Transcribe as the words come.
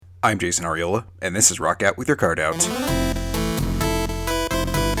I'm Jason Ariola, and this is Rock Out with Your Card Out.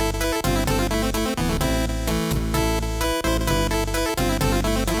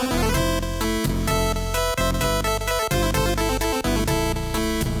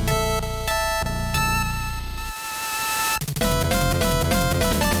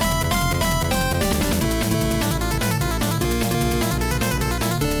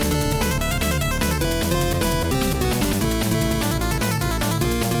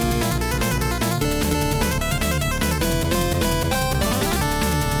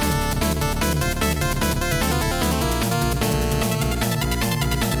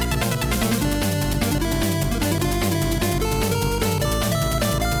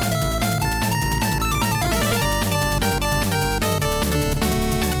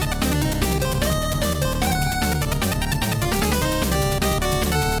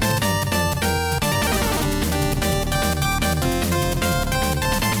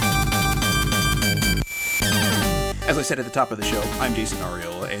 As I said at the top of the show, I'm Jason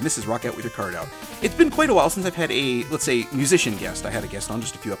Ariola, and this is Rock Out with Your Card Out. It's been quite a while since I've had a, let's say, musician guest. I had a guest on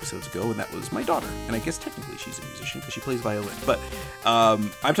just a few episodes ago, and that was my daughter. And I guess technically she's a musician because she plays violin. But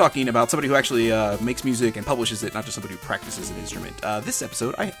I'm talking about somebody who actually makes music and publishes it, not just somebody who practices an instrument. This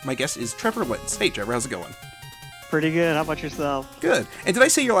episode, my guest is Trevor Lentz. Hey, Trevor, how's it going? Pretty good. How about yourself? Good. And did I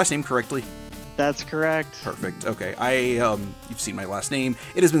say your last name correctly? That's correct. Perfect. Okay. You've seen my last name.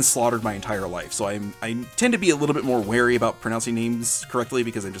 It has been slaughtered my entire life, so I tend to be a little bit more wary about pronouncing names correctly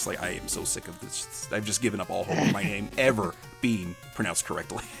because I'm just like, I am so sick of this. I've just given up all hope of my name ever being pronounced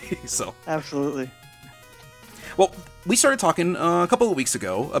correctly. So. Absolutely. Well, we started talking a couple of weeks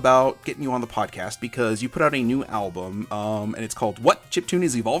ago about getting you on the podcast because you put out a new album, and it's called What Chiptune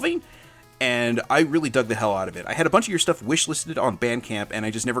is Evolving? And I really dug the hell out of it. I had a bunch of your stuff wishlisted on Bandcamp, and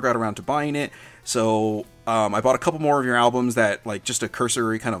I just never got around to buying it. So I bought a couple more of your albums that, like, just a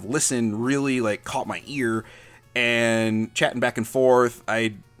cursory kind of listen really, like, caught my ear. And chatting back and forth,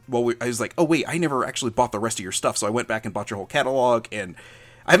 I was like, oh, wait, I never actually bought the rest of your stuff. So I went back and bought your whole catalog, and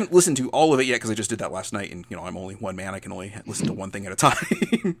I haven't listened to all of it yet because I just did that last night. And, I'm only one man. I can only listen to one thing at a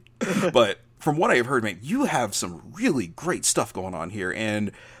time. But from what I have heard, man, you have some really great stuff going on here.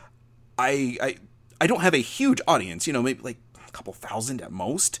 And I don't have a huge audience, maybe like a couple thousand at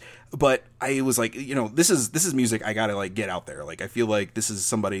most, but I was like, this is music I gotta like get out there. Like I feel like this is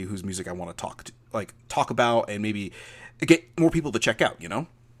somebody whose music I want to talk about and maybe get more people to check out.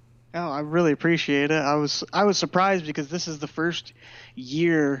 Oh, I really appreciate it. I was surprised because this is the first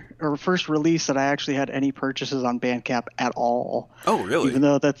release that I actually had any purchases on Bandcamp at all. Oh, really? Even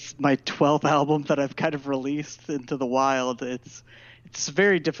though that's my 12th album that I've kind of released into the wild, it's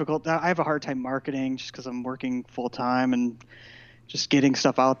very difficult. I have a hard time marketing just because I'm working full time and just getting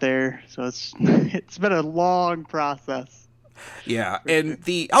stuff out there. So it's been a long process. Yeah, and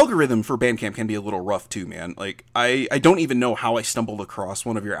the algorithm for Bandcamp can be a little rough too, man. Like I don't even know how I stumbled across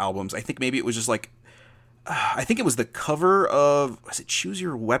one of your albums. I think maybe it was just like I think it was the cover of, was it Choose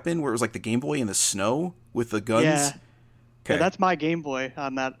Your Weapon, where it was like the Game Boy in the snow with the guns? Yeah. Okay. Yeah, that's my Game Boy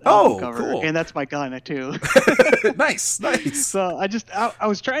on that album cover. Cool. And that's my gun, too. Nice. So I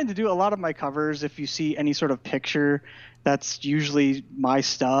was trying to do a lot of my covers. If you see any sort of picture, that's usually my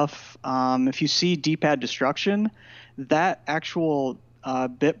stuff. If you see D-Pad Destruction, that actual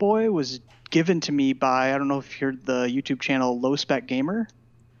BitBoy was given to me by, I don't know if you heard the YouTube channel Low Spec Gamer.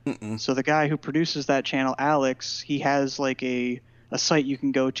 Mm-mm. So the guy who produces that channel, Alex, he has like a site you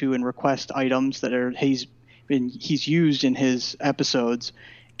can go to and request items that he's used in his episodes.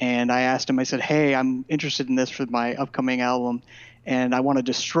 And I asked him, I said, hey, I'm interested in this for my upcoming album and I want to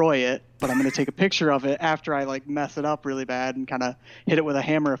destroy it, but I'm going to take a picture of it after I like mess it up really bad and kind of hit it with a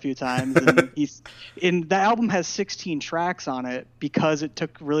hammer a few times. And the album has 16 tracks on it because it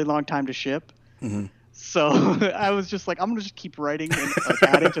took a really long time to ship. Mm-hmm. So I was just like, I'm going to just keep writing and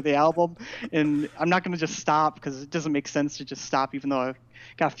adding to the album. And I'm not going to just stop because it doesn't make sense to just stop, even though I've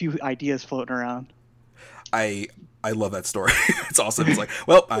got a few ideas floating around. I love that story. It's awesome. It's like,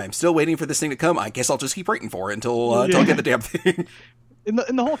 well, I'm still waiting for this thing to come. I guess I'll just keep waiting for it until I get the damn thing. And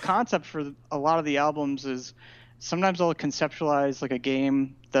the whole concept for a lot of the albums is sometimes I'll conceptualize like a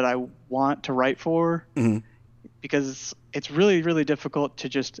game that I want to write for, mm-hmm. because it's really, really difficult to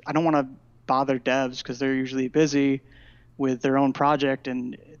just, I don't want to bother devs because they're usually busy with their own project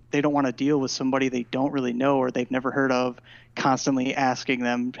and they don't want to deal with somebody they don't really know or they've never heard of constantly asking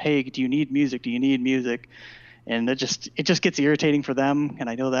them, hey, do you need music? And it just gets irritating for them. And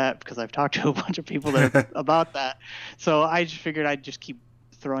I know that because I've talked to a bunch of people about that. So I just figured I'd just keep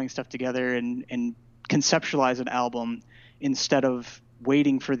throwing stuff together and conceptualize an album instead of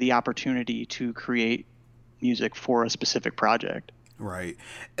waiting for the opportunity to create music for a specific project. Right.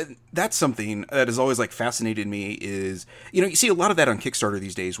 And that's something that has always like fascinated me is, you see a lot of that on Kickstarter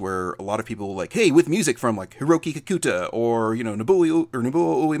these days where a lot of people like, hey, with music from like Hiroki Kikuta or, Nobuo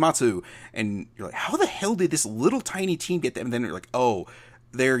Uematsu. And you're like, how the hell did this little tiny team get them? And then you're like, oh,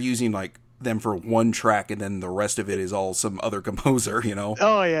 they're using like them for one track and then the rest of it is all some other composer,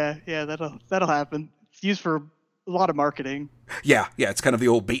 Oh yeah. Yeah. That'll happen. It's used for a lot of marketing. Yeah, it's kind of the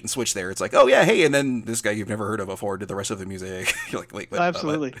old bait and switch there. It's like, oh yeah, hey, and then this guy you've never heard of before did the rest of the music. You're like, wait, what?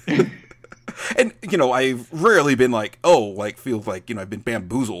 Absolutely. And I've rarely been like, feel like I've been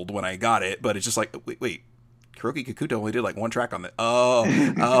bamboozled when I got it, but it's just like, wait, Hiroki Kikuta only did like one track on it.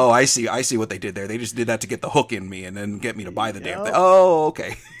 Oh, I see what they did there. They just did that to get the hook in me and then get me to buy the damn thing. Oh,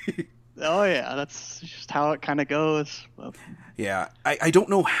 okay. Oh yeah, that's just how it kind of goes. Yeah, I don't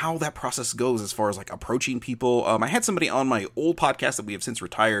know how that process goes as far as like approaching people. I had somebody on my old podcast that we have since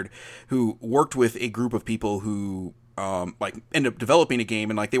retired who worked with a group of people who like ended up developing a game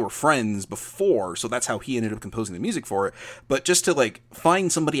and like they were friends before, so that's how he ended up composing the music for it. But just to like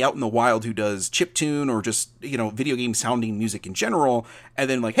find somebody out in the wild who does chiptune or just video game sounding music in general, and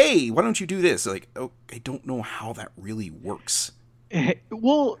then like, hey, why don't you do this? Like, oh, I don't know how that really works.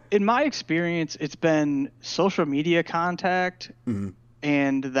 Well, in my experience, it's been social media contact,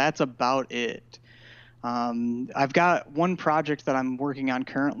 and that's about it. I've got one project that I'm working on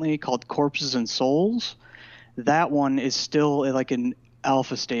currently called Corpses and Souls. That one is still like in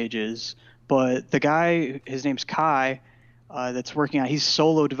alpha stages, but the guy, his name's Kai, that's working on, he's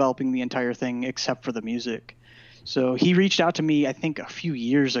solo developing the entire thing except for the music. So he reached out to me, I think, a few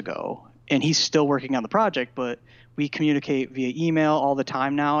years ago, and he's still working on the project, but we communicate via email all the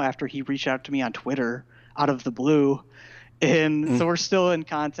time now after he reached out to me on Twitter out of the blue. And so we're still in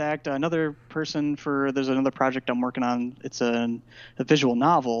contact. There's another project I'm working on. It's a visual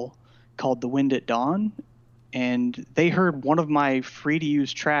novel called The Wind at Dawn. And they heard one of my free to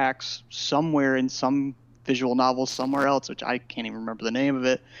use tracks somewhere in some visual novel somewhere else, which I can't even remember the name of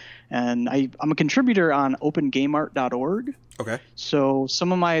it. And I'm a contributor on opengameart.org. Okay. So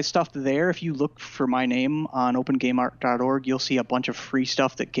some of my stuff there, if you look for my name on opengameart.org, you'll see a bunch of free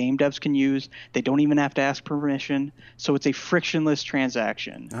stuff that game devs can use. They don't even have to ask permission. So it's a frictionless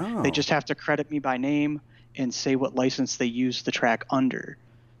transaction. Oh. They just have to credit me by name and say what license they use the track under.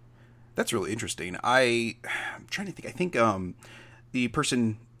 That's really interesting. I'm trying to think. I think the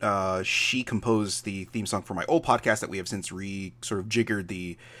person, she composed the theme song for my old podcast that we have since sort of jiggered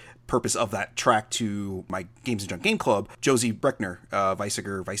the purpose of that track to my Games and Junk Game Club. Josie Breckner,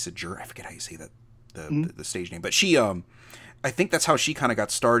 Weisiger, I forget how you say that, the stage name, but she, I think that's how she kind of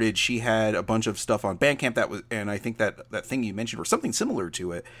got started. She had a bunch of stuff on Bandcamp and I think that thing you mentioned was something similar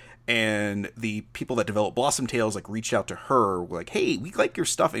to it. And the people that developed Blossom Tales like reached out to her, like, hey, we like your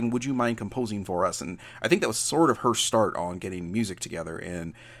stuff and would you mind composing for us? And I think that was sort of her start on getting music together.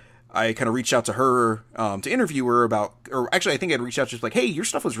 And I kind of reached out to her to interview her I think I'd reached out just like, hey, your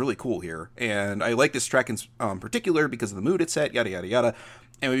stuff was really cool here. And I like this track in particular because of the mood it set, yada, yada, yada.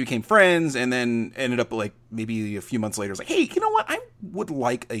 And we became friends and then ended up like maybe a few months later, I was like, hey, you know what? I would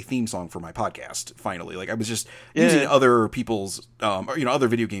like a theme song for my podcast, finally. Like I was just using other people's, other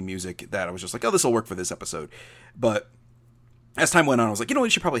video game music that I was just like, oh, this will work for this episode. But as time went on, I was like, we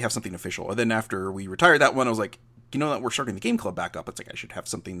should probably have something official. And then after we retired that one, I was like, that we're starting the game club back up. It's like I should have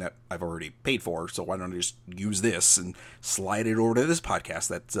something that I've already paid for, so why don't I just use this and slide it over to this podcast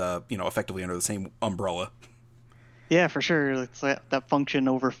that's effectively under the same umbrella. Yeah, for sure. It's like that function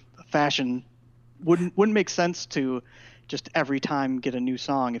over fashion wouldn't make sense to just every time get a new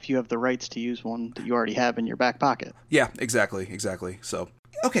song if you have the rights to use one that you already have in your back pocket. Yeah, exactly. So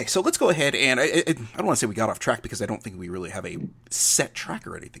okay, so let's go ahead and I don't want to say we got off track because I don't think we really have a set track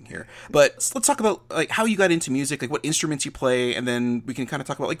or anything here. But let's talk about like how you got into music, like what instruments you play, and then we can kind of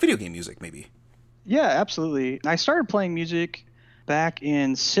talk about like video game music maybe. Yeah, absolutely. I started playing music back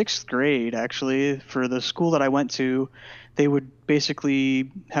in 6th grade, actually, for the school that I went to. They would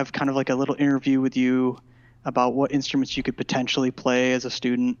basically have kind of like a little interview with you about what instruments you could potentially play as a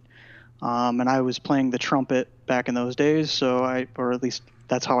student. And I was playing the trumpet back in those days, or at least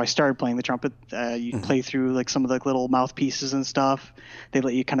that's how I started playing the trumpet. You play through like some of the little mouthpieces and stuff. They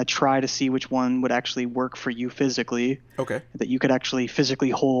let you kind of try to see which one would actually work for you physically. Okay. That you could actually physically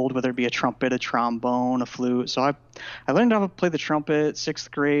hold, whether it be a trumpet, a trombone, a flute. So I learned how to play the trumpet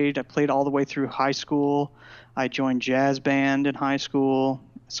 6th grade. I played all the way through high school. I joined jazz band in high school.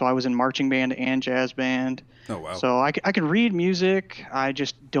 So I was in marching band and jazz band. Oh, wow. So I can read music. I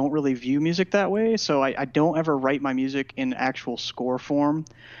just don't really view music that way. So I don't ever write my music in actual score form.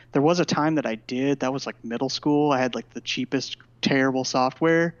 There was a time that I did. That was like middle school. I had like the cheapest terrible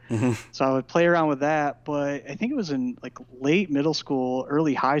software. Mm-hmm. So I would play around with that. But I think it was in like late middle school,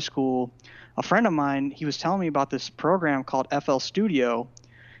 early high school. A friend of mine, he was telling me about this program called FL Studio,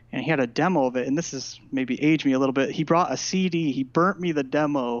 and he had a demo of it. And this is maybe aged me a little bit. He brought a CD. He burnt me the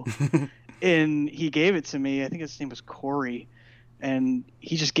demo, and he gave it to me. I think his name was Corey. And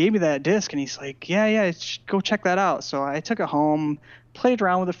he just gave me that disc, and he's like, yeah, go check that out. So I took it home, played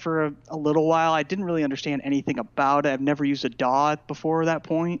around with it for a little while. I didn't really understand anything about it. I've never used a DAW before that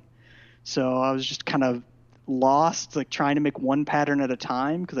point. So I was just kind of lost, like trying to make one pattern at a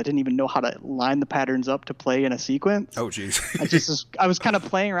time because I didn't even know how to line the patterns up to play in a sequence. Oh, geez. I was kind of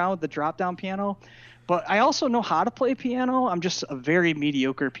playing around with the drop-down piano. But I also know how to play piano. I'm just a very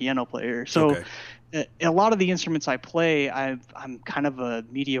mediocre piano player. So a lot of the instruments I play, I'm kind of a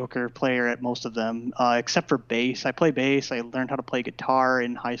mediocre player at most of them, except for bass. I play bass. I learned how to play guitar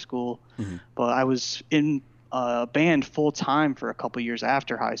in high school. Mm-hmm. But I was in a band full-time for a couple years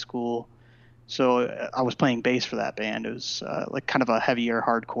after high school. So I was playing bass for that band. It was like kind of a heavier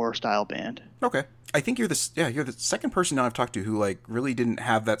hardcore style band. Okay. I think you're the second person now I've talked to who like really didn't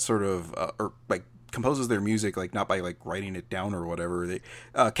have that sort of or like composes their music like not by like writing it down or whatever. They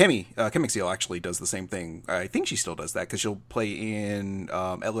Chemixil actually does the same thing. I think she still does that because she'll play in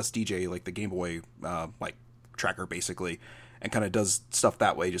LSDJ, like the Game Boy like tracker basically, and kind of does stuff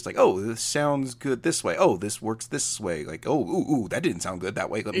that way, just like, oh, this sounds good this way, oh, this works this way, like, oh, ooh, that didn't sound good that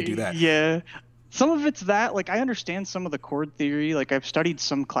way, let me do that. Yeah, some of it's that, like, I understand some of the chord theory, like I've studied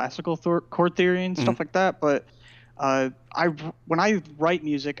some classical chord theory and stuff like that, but when I write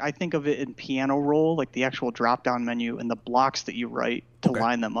music, I think of it in piano roll, like the actual drop down menu and the blocks that you write to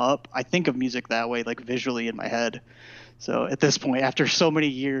line them up. I think of music that way, like visually in my head. So at this point, after so many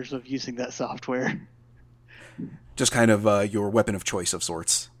years of using that software, just kind of your weapon of choice of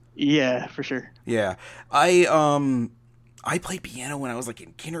sorts. Yeah, for sure. Yeah, I played piano when I was like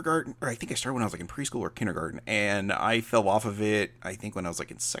in kindergarten, or I think I started when I was like in preschool or kindergarten, and I fell off of it, I think when I was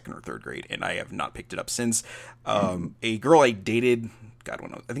like in second or third grade, and I have not picked it up since. A girl I dated, I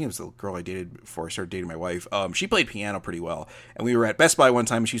think it was the girl I dated before I started dating my wife, she played piano pretty well, and we were at Best Buy one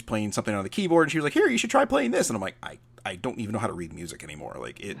time, and she was playing something on the keyboard, and she was like, here, you should try playing this, and I'm like, I don't even know how to read music anymore,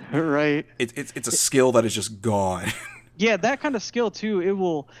 like, right. It's a skill that is just gone. Yeah, that kind of skill, too,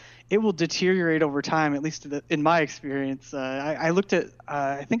 it will deteriorate over time, at least in my experience. I looked at,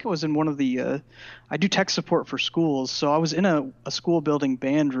 I think it was in one of the, I do tech support for schools. So I was in a school building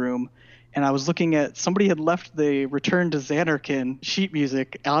band room, and I was looking at, somebody had left the Return to Xanarkin sheet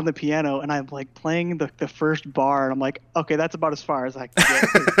music on the piano, and I'm like playing the first bar, and I'm like, okay, that's about as far as I can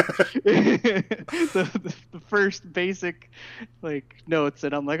get. the first basic like notes,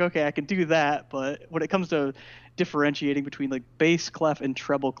 and I'm like, okay, I can do that. But when it comes to differentiating between like bass clef and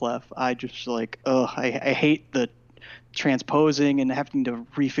treble clef, I just like, I hate the transposing and having to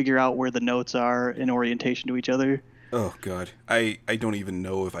refigure out where the notes are in orientation to each other. Oh god, I don't even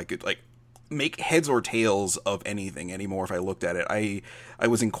know if I could like make heads or tails of anything anymore if I looked at it. I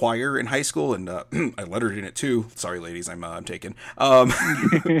was in choir in high school, and I lettered in it too. Sorry, ladies, I'm taken.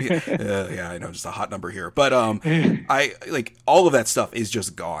 Yeah, I know, just a hot number here. But I like all of that stuff is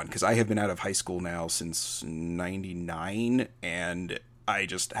just gone because I have been out of high school now since '99, and I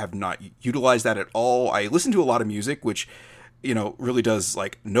just have not utilized that at all. I listen to a lot of music, which really does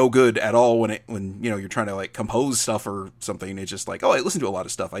like no good at all when you're trying to like compose stuff or something. It's just like, I listen to a lot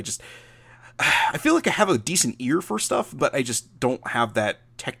of stuff. I feel like I have a decent ear for stuff, but I just don't have that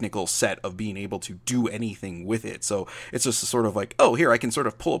technical set of being able to do anything with it. So it's just sort of like, here, I can sort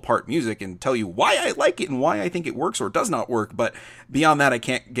of pull apart music and tell you why I like it and why I think it works or does not work. But beyond that, I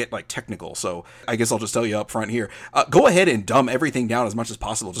can't get like technical. So I guess I'll just tell you up front here, go ahead and dumb everything down as much as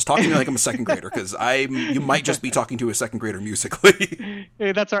possible. Just talk to me like I'm a second grader, because you might just be talking to a second grader musically.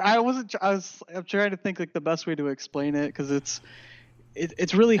 Hey, that's all right. I'm trying to think like the best way to explain it, because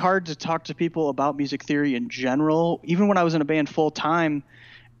it's really hard to talk to people about music theory in general. Even when I was in a band full time,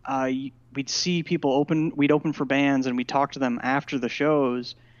 we'd see people we'd open for bands, and we'd talk to them after the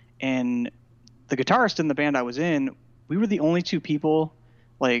shows. And the guitarist in the band I was in, we were the only two people,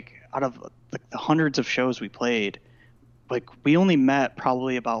 like out of like the hundreds of shows we played, like we only met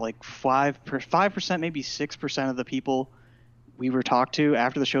probably about like 5%, maybe 6% of the people we were talked to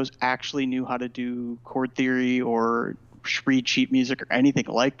after the shows actually knew how to do chord theory or read sheet music or anything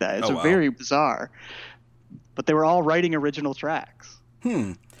like that. It's very bizarre, but they were all writing original tracks.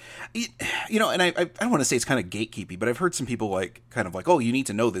 And I don't want to say it's kind of gatekeepy, but I've heard some people like kind of like, you need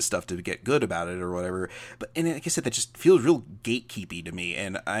to know this stuff to get good about it or whatever. And like I said, that just feels real gatekeepy to me.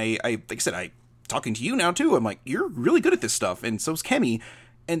 And I like I said, talking to you now too, I'm like, you're really good at this stuff, and so's Kemi.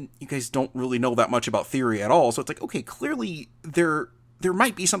 and you guys don't really know that much about theory at all. So it's like, okay, clearly there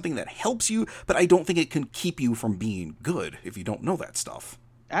might be something that helps you, but I don't think it can keep you from being good if you don't know that stuff.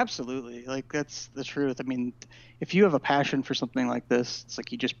 Absolutely. Like, that's the truth. I mean, if you have a passion for something like this, it's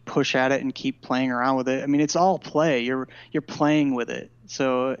like you just push at it and keep playing around with it. I mean, it's all play. You're playing with it.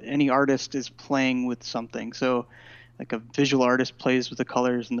 So any artist is playing with something. So like a visual artist plays with the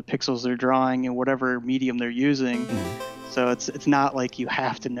colors and the pixels they're drawing and whatever medium they're using. So it's not like you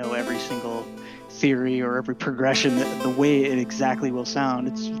have to know every single theory or every progression the way it exactly will sound.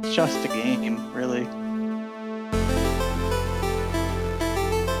 It's just a game, really.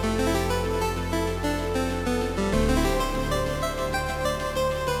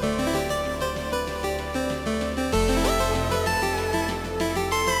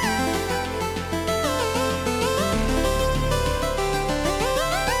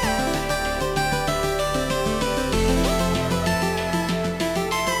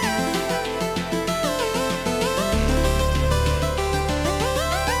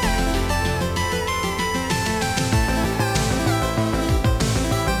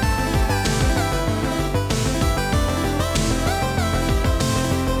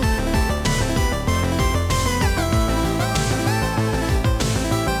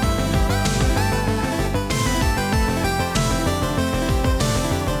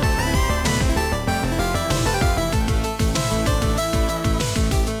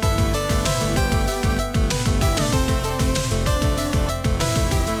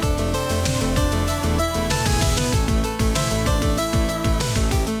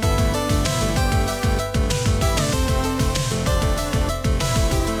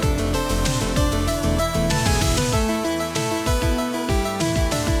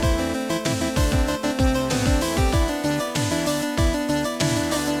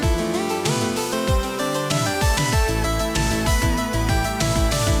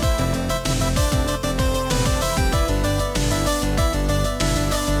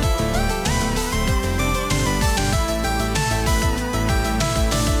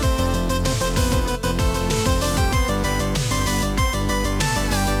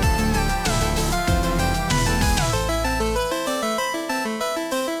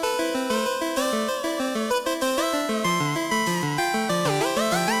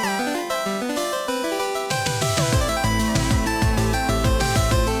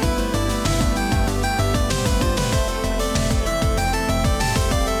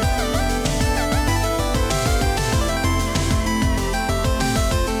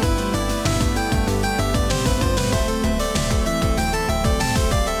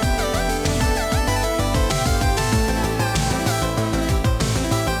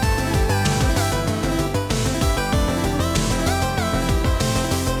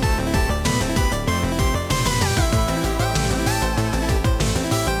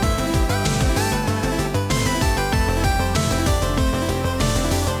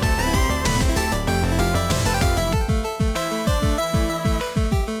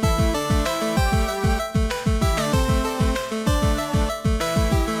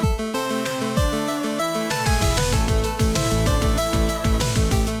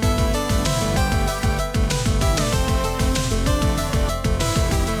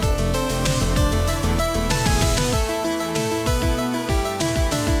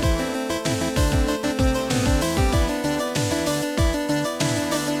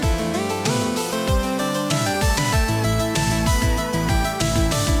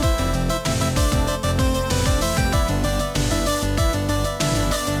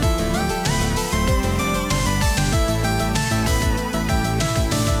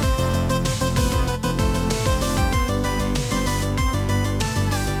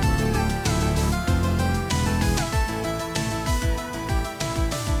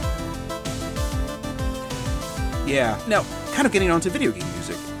 Yeah. Now, kind of getting onto video game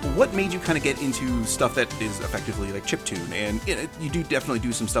music, what made you kind of get into stuff that is effectively like chiptune? And you do definitely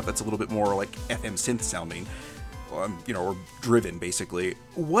do some stuff that's a little bit more like FM synth sounding, or driven, basically.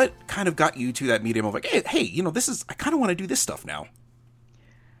 What kind of got you to that medium of like, hey, I kind of want to do this stuff now?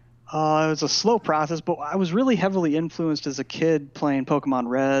 It was a slow process, but I was really heavily influenced as a kid playing Pokemon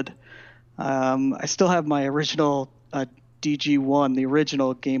Red. I still have my original DG1, the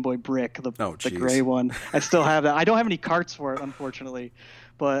original Game Boy brick, the gray one. I still have that. I don't have any carts for it, unfortunately,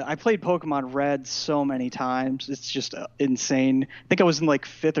 but I played Pokemon Red so many times. It's just insane. I think I was in like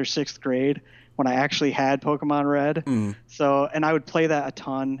 5th or 6th grade when I actually had Pokemon Red. So, and I would play that a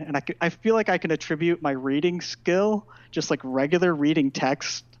ton. And I feel like I can attribute my reading skill, just like regular reading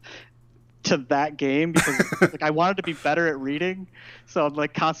text, to that game because like I wanted to be better at reading, so I'm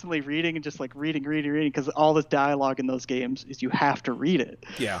like constantly reading and just like reading because all this dialogue in those games is you have to read it.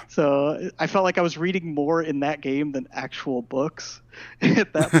 Yeah. So I felt like I was reading more in that game than actual books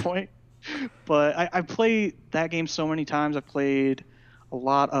at that point. But I played that game so many times. I played a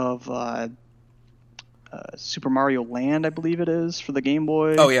lot of Super Mario Land, I believe it is, for the Game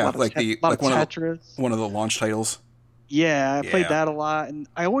Boy. Oh yeah, like Tetris. One of the launch titles. Yeah, I played that a lot, and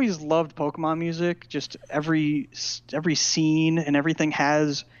I always loved Pokemon music. Just every scene and everything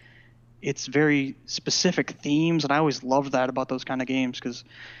has its very specific themes, and I always loved that about those kind of games because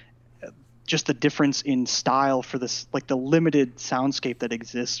just the difference in style for this, like the limited soundscape that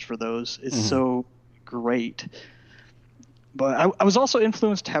exists for those, is so great. But I was also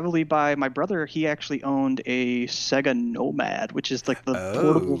influenced heavily by my brother. He actually owned a Sega Nomad, which is like the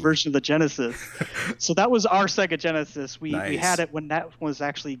portable version of the Genesis. So that was our Sega Genesis. We had it when that was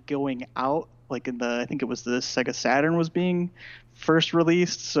actually going out, like in I think it was the Sega Saturn was being first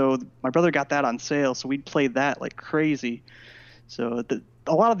released. So my brother got that on sale. So we'd play that like crazy. So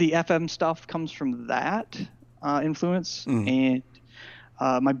a lot of the FM stuff comes from that influence. And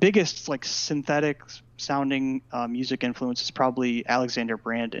my biggest like synthetic sounding music influence is probably Alexander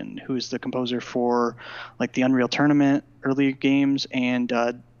Brandon, who is the composer for like the Unreal Tournament early games and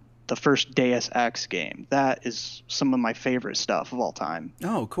the first Deus Ex game. That is some of my favorite stuff of all time.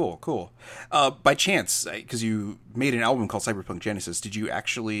 Oh, cool. By chance, because you made an album called Cyberpunk Genesis, did you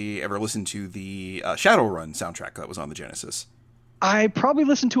actually ever listen to the Shadowrun soundtrack that was on the Genesis? I probably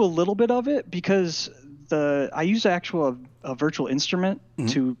listened to a little bit of it because I use a virtual instrument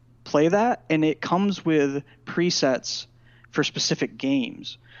to play that, and it comes with presets for specific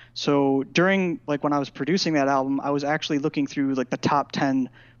games. So during like when I was producing that album, I was actually looking through like the top 10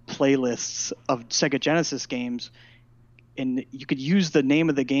 playlists of Sega Genesis games, and you could use the name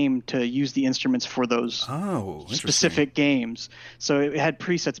of the game to use the instruments for those specific games. So it had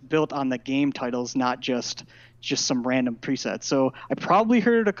presets built on the game titles, not just some random presets. So I probably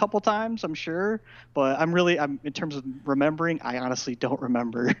heard it a couple times, I'm sure, but I'm in terms of remembering, I honestly don't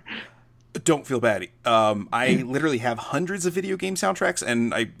remember. Don't feel bad. I literally have hundreds of video game soundtracks,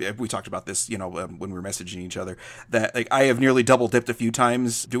 and we talked about this, when we were messaging each other, that like I have nearly double dipped a few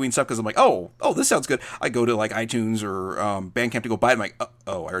times doing stuff because I'm like, oh, this sounds good. I go to like iTunes or Bandcamp to go buy it. I'm like,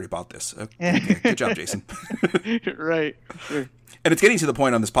 I already bought this. Okay, good job, Jason. Right. Sure. And it's getting to the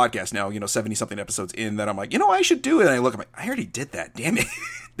point on this podcast now, 70 something episodes in, that I'm like, I should do it. And I look, I'm like, I already did that. Damn it.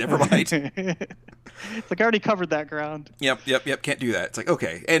 Never mind. It's like I already covered that ground. Yep. Can't do that. It's like,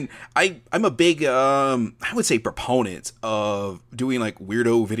 okay. And I'm a big, I would say proponent of doing like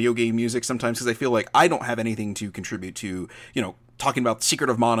weirdo video game music sometimes, because I feel like I don't have anything to contribute to, talking about Secret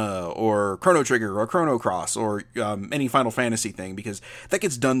of Mana or Chrono Trigger or Chrono Cross or any Final Fantasy thing, because that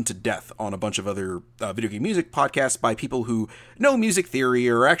gets done to death on a bunch of other video game music podcasts by people who know music theory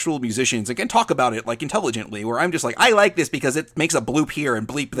or actual musicians and can talk about it like intelligently, where I'm just like, I like this because it makes a bloop here and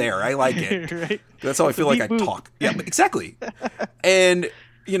bleep there. I like it. Right? That's how I feel like I talk. Yeah, exactly. And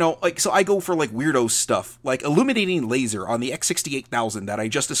so I go for like weirdo stuff, like illuminating laser on the X68000 that I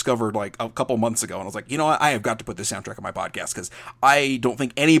just discovered like a couple months ago. And I was like, I have got to put this soundtrack on my podcast because I don't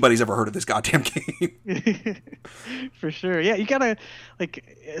think anybody's ever heard of this goddamn game. For sure. Yeah, you gotta, like,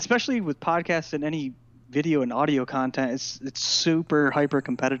 especially with podcasts and any video and audio content, it's super hyper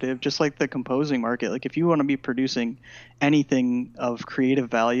competitive, just like the composing market. Like if you want to be producing anything of creative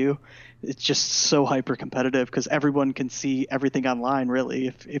value, it's just so hyper competitive because everyone can see everything online, really,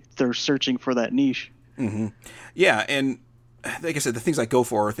 if they're searching for that niche. Mm-hmm. Yeah, and like I said, the things I go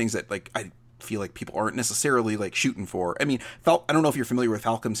for are things that like I feel like people aren't necessarily like shooting for. I mean, I don't know if you're familiar with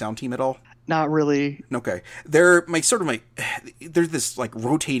Falcom Sound Team at all. Not really. Okay, they're there's this like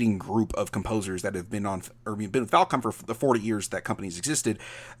rotating group of composers that have been with Falcom for the 40 years that company's existed,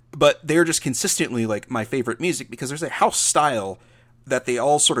 but they're just consistently like my favorite music because there's a house style that they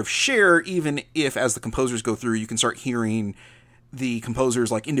all sort of share, even if as the composers go through, you can start hearing the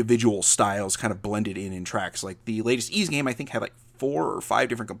composers' like individual styles kind of blended in tracks. Like the latest Ys game, I think, had like 4 or 5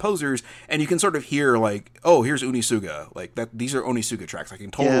 different composers, and you can sort of hear like, oh, here's Unisuga, like that. These are Onisuga tracks. I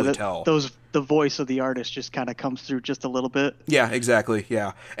can totally tell. The voice of the artist just kind of comes through just a little bit. Yeah, exactly.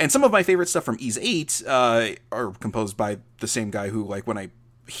 Yeah, and some of my favorite stuff from Ys 8 are composed by the same guy who, like, when I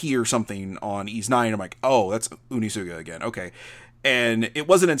hear something on Ys 9, I'm like, oh, that's Unisuga again. Okay. And it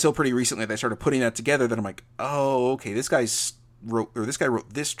wasn't until pretty recently that I started putting that together that I'm like, oh, okay, this guy wrote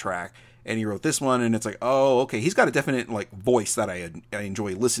this track, and he wrote this one, and it's like, oh, okay, he's got a definite like voice that I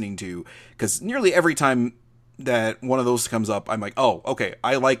enjoy listening to, because nearly every time that one of those comes up, I'm like, oh, okay,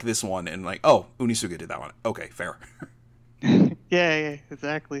 I like this one, and like, oh, Unisuga did that one. Okay, fair. Yeah,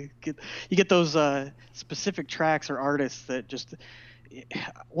 exactly. You get those specific tracks or artists that just.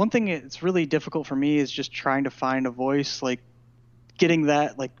 One thing that's really difficult for me is just trying to find a voice, like getting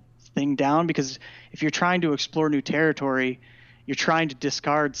that like thing down, because if you're trying to explore new territory, you're trying to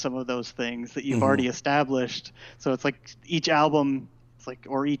discard some of those things that you've already established. So it's like each album, it's like,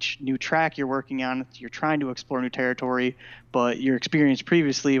 or each new track you're working on, you're trying to explore new territory, but your experience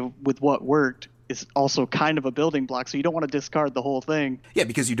previously with what worked is also kind of a building block, so you don't want to discard the whole thing. Yeah,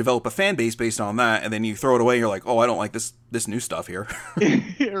 because you develop a fan base based on that, and then you throw it away. You're like, oh, I don't like this new stuff here.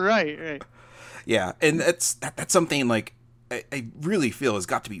 Right. Yeah, and that's something like I really feel has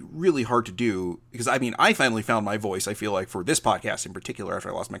got to be really hard to do, because I mean, I finally found my voice. I feel like for this podcast in particular, after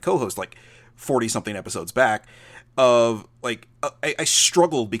I lost my co-host like 40 something episodes back, of like I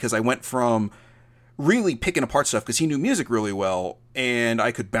struggled because I went from really picking apart stuff because he knew music really well and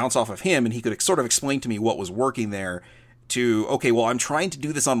I could bounce off of him and he could sort of explain to me what was working there, to, okay, well, I'm trying to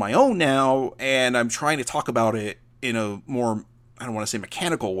do this on my own now and I'm trying to talk about it in a more, I don't want to say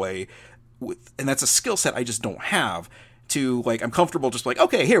mechanical way, and that's a skill set I just don't have. To like, I'm comfortable just like,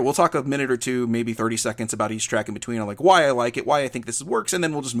 okay, here, we'll talk a minute or two, maybe 30 seconds about each track in between on like why I like it, why I think this works, and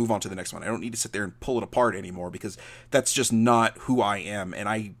then we'll just move on to the next one. I don't need to sit there and pull it apart anymore, because that's just not who I am. And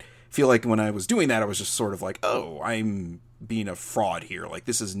I feel like when I was doing that, I was just sort of like, oh, I'm being a fraud here. Like,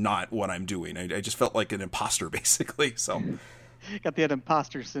 this is not what I'm doing. I just felt like an imposter, basically. So got the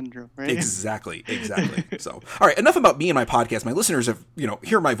imposter syndrome, right? Exactly. So, all right, enough about me and my podcast. My listeners have,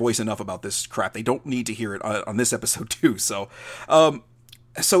 hear my voice enough about this crap. They don't need to hear it on this episode too. So,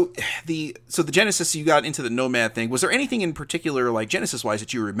 so the Genesis, you got into the Nomad thing. Was there anything in particular, like Genesis wise,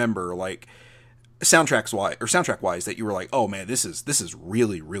 that you remember, like soundtrack wise, that you were like, oh man, this is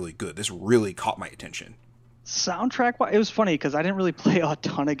really, really good. This really caught my attention? Soundtrack wise, it was funny because I didn't really play a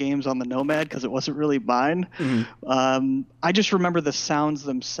ton of games on the Nomad because it wasn't really mine. I just remember the sounds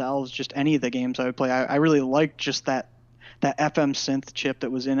themselves, just any of the games I would play. I really liked just that FM synth chip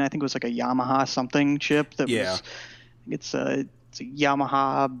that was in, I think it was like a Yamaha something chip that was, it's a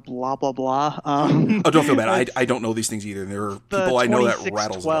Yamaha blah blah blah. Oh, don't feel bad. I don't know these things either. There are people I know that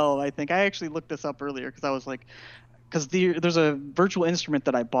rattles. 12, I think I actually looked this up earlier because I was like, because there's a virtual instrument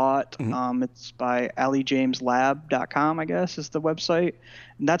that I bought. It's by AliJamesLab.com, I guess is the website,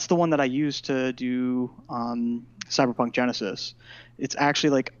 and that's the one that I use to do Cyberpunk Genesis. It's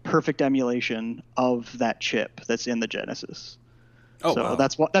actually like perfect emulation of that chip that's in the Genesis. Oh, so wow.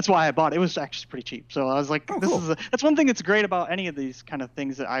 That's why I bought it. It was actually pretty cheap. So I was like, that's one thing that's great about any of these kind of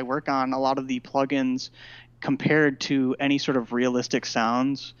things that I work on. A lot of the plugins, compared to any sort of realistic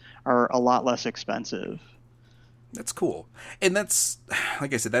sounds, are a lot less expensive. That's cool. And that's,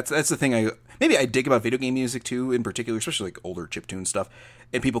 like I said, that's the thing I dig about video game music too, in particular, especially like older chiptune stuff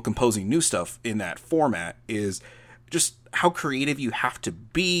and people composing new stuff in that format, is just how creative you have to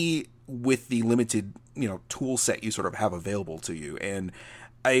be with the limited, tool set you sort of have available to you. And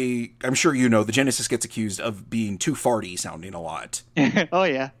I'm sure the Genesis gets accused of being too farty sounding a lot. Oh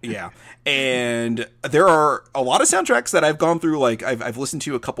yeah. Yeah. And there are a lot of soundtracks that I've gone through, like I've listened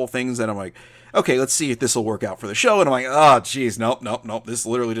to a couple things that I'm like, okay, let's see if this will work out for the show. And I'm like, oh geez, nope. This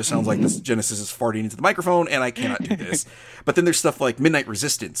literally just sounds like this Genesis is farting into the microphone and I cannot do this. But then there's stuff like Midnight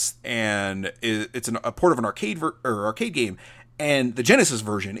Resistance, and it's a port of an arcade game. And the Genesis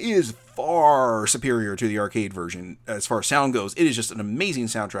version is far superior to the arcade version as far as sound goes. It is just an amazing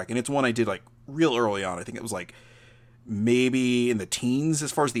soundtrack, and it's one I did like real early on. I think it was like maybe in the teens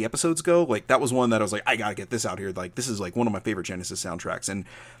as far as the episodes go. Like that was one that I was like, I gotta get this out here. Like this is like one of my favorite Genesis soundtracks, and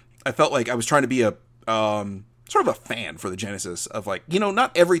I felt like I was trying to be a sort of a fan for the Genesis of like,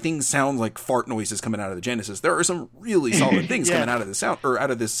 not everything sounds like fart noises coming out of the Genesis. There are some really solid things coming out of the sound or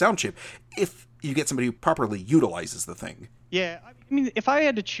out of this sound chip if you get somebody who properly utilizes the thing. Yeah, I mean, if I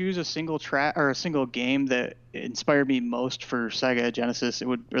had to choose a single track or a single game that inspired me most for Sega Genesis,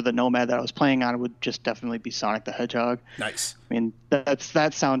 or the Nomad that I was playing on, it would just definitely be Sonic the Hedgehog. Nice. I mean, the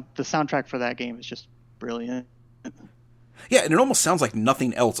soundtrack for that game is just brilliant. Yeah, and it almost sounds like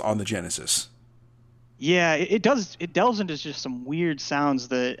nothing else on the Genesis. Yeah, it does. It delves into just some weird sounds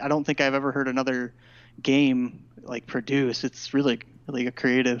that I don't think I've ever heard another game like produce. It's really, really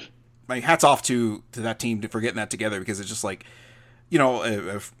creative. My hat's off to that team for getting that together, because it's just like,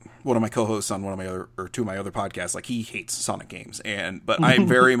 if one of my co-hosts on two of my other podcasts, like he hates Sonic games, but I'm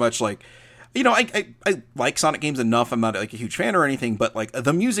very much like, I like Sonic games enough. I'm not like a huge fan or anything, but like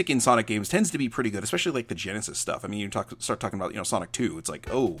the music in Sonic games tends to be pretty good, especially like the Genesis stuff. I mean, you start talking about Sonic 2, it's like,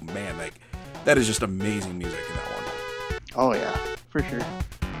 oh man, like that is just amazing music in that one. Oh yeah, for sure.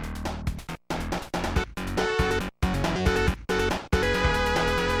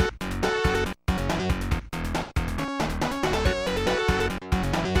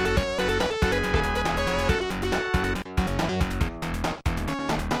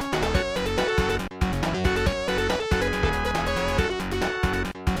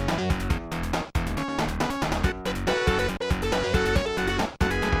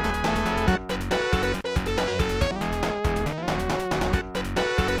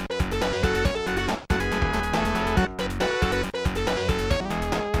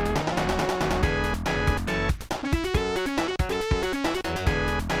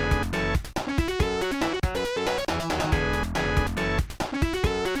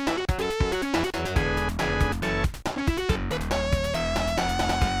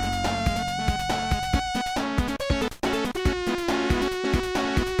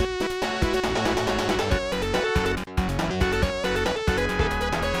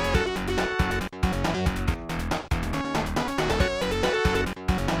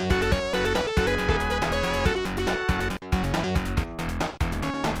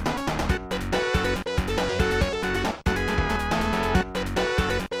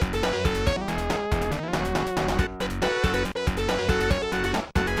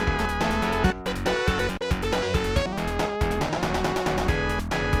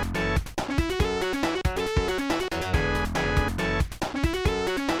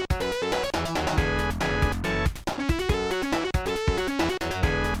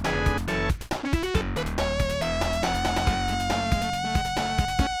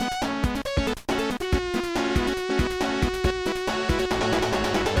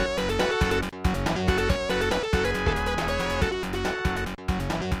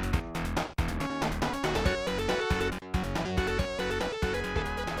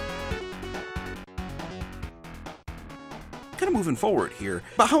 moving forward here.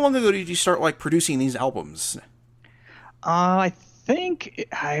 But how long ago did you start like producing these albums? I think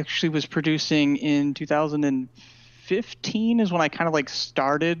I actually was producing in 2015 is when I kind of like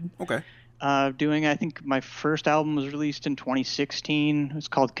started. Okay. Doing. I think my first album was released in 2016. It was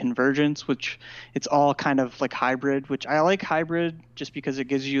called Convergence, which it's all kind of like hybrid, which I like hybrid just because it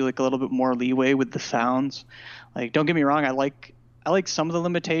gives you like a little bit more leeway with the sounds. Like, don't get me wrong, I like some of the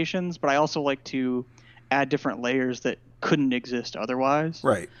limitations, but I also like to add different layers that couldn't exist otherwise.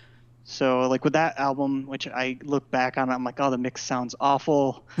 Right. So like with that album, which I look back on, I'm like, oh, the mix sounds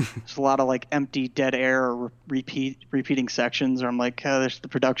awful. There's a lot of like empty dead air or repeating sections, or I'm like, oh, the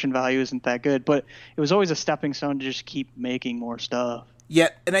production value isn't that good. But it was always a stepping stone to just keep making more stuff. Yeah,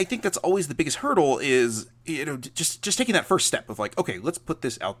 and I think that's always the biggest hurdle is, just taking that first step of like, okay, let's put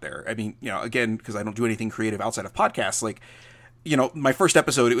this out there. I mean, again, because I don't do anything creative outside of podcasts, like, my first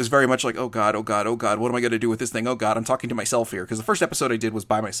episode, it was very much like, oh God, what am I going to do with this thing? Oh God, I'm talking to myself here. Because the first episode I did was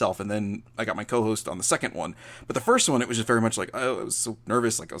by myself, and then I got my co-host on the second one. But the first one, it was just very much like, oh, I was so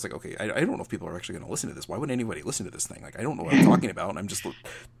nervous. Like, I was like, okay, I don't know if people are actually going to listen to this. Why would anybody listen to this thing? Like, I don't know what I'm talking about, and I'm just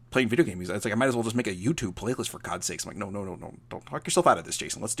playing video games. It's like, I might as well just make a YouTube playlist for God's sakes. I'm like, no, don't talk yourself out of this,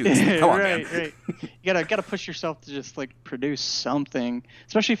 Jason. Let's do this. Come on, man. Right. You gotta push yourself to just like produce something,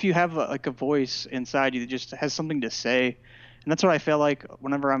 especially if you have a voice inside you that just has something to say. And that's what I feel like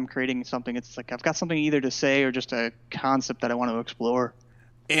whenever I'm creating something. It's like I've got something either to say or just a concept that I want to explore.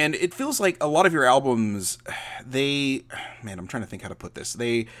 And it feels like a lot of your albums, I'm trying to think how to put this.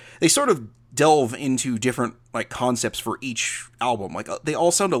 They sort of delve into different like concepts for each album. Like they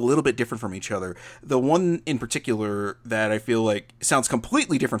all sound a little bit different from each other. The one in particular that I feel like sounds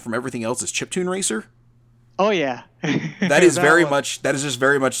completely different from everything else is Chiptune Racer. Oh yeah. That is just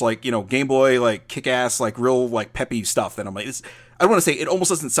very much like, Game Boy, like kick-ass, like real like peppy stuff that I'm like, I don't want to say it almost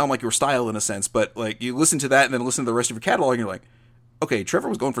doesn't sound like your style in a sense, but like you listen to that and then listen to the rest of your catalog and you're like, okay, Trevor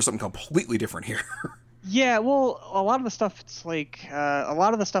was going for something completely different here. Yeah, well, a lot of the stuff, it's like a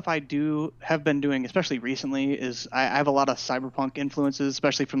lot of the stuff I have been doing, especially recently, is I have a lot of cyberpunk influences,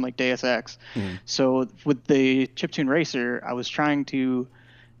 especially from like Deus Ex. So with the Chiptune Racer, I was trying to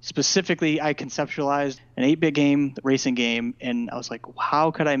specifically, I conceptualized an 8-bit game, racing game, and I was like,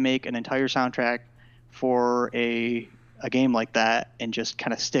 how could I make an entire soundtrack for a game like that and just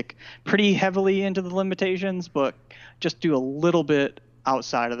kind of stick pretty heavily into the limitations, but just do a little bit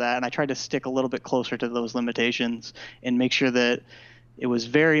outside of that. And I tried to stick a little bit closer to those limitations and make sure that it was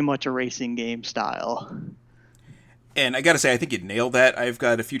very much a racing game style. And I gotta say, I think you nailed that. I've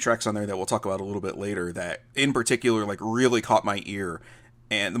got a few tracks on there that we'll talk about a little bit later that in particular like really caught my ear.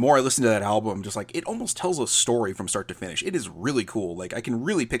 And the more I listen to that album, just like it almost tells a story from start to finish. It is really cool. Like I can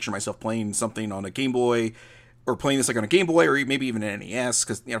really picture myself playing something on a Game Boy, or playing this like on a Game Boy, or maybe even an NES,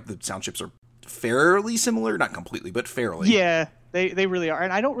 because the sound chips are fairly similar, not completely, but fairly. Yeah, they really are.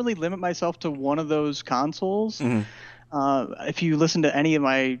 And I don't really limit myself to one of those consoles. If you listen to any of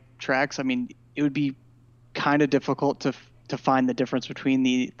my tracks, I mean, it would be kind of difficult to find the difference between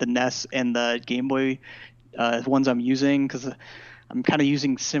the NES and the Game Boy ones I'm using, because I'm kind of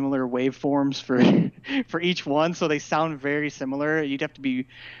using similar waveforms for each one, so they sound very similar. You'd have to be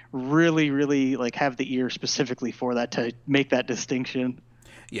really, really like have the ear specifically for that to make that distinction.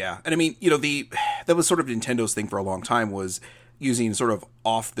 Yeah, and I mean, that was sort of Nintendo's thing for a long time, was using sort of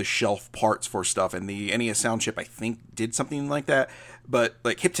off-the-shelf parts for stuff, and the NES sound chip, I think, did something like that. But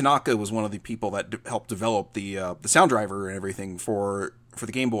like Hip Tanaka was one of the people that helped develop the sound driver and everything for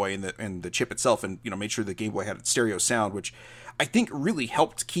the Game Boy and the chip itself, and made sure the Game Boy had stereo sound, which I think really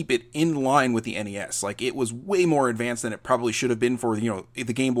helped keep it in line with the NES. Like it was way more advanced than it probably should have been for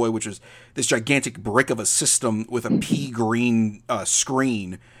the Game Boy, which was this gigantic brick of a system with a pea green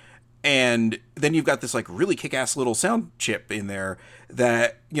screen. And then you've got this like really kick-ass little sound chip in there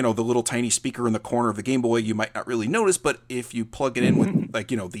that, the little tiny speaker in the corner of the Game Boy, you might not really notice, but if you plug it in with like,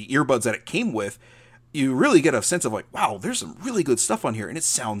 the earbuds that it came with, you really get a sense of like, wow, there's some really good stuff on here and it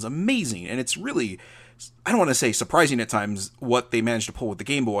sounds amazing. And it's really, I don't want to say surprising at times what they managed to pull with the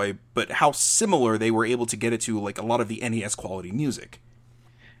Game Boy, but how similar they were able to get it to like a lot of the NES quality music.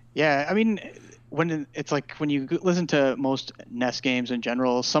 Yeah, I mean, when you listen to most NES games in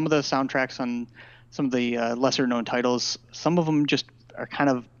general, some of the soundtracks on some of the lesser known titles, some of them just are kind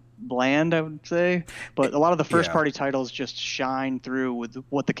of bland, I would say, but a lot of the first party titles just shine through with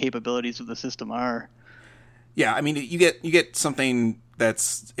what the capabilities of the system are. Yeah, I mean, you get something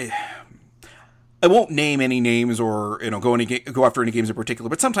that's I won't name any names or, go after any games in particular,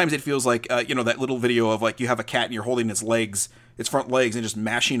 but sometimes it feels like, that little video of like you have a cat and you're holding its front legs and just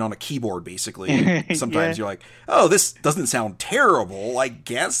mashing on a keyboard basically. And sometimes you're like, oh, this doesn't sound terrible. I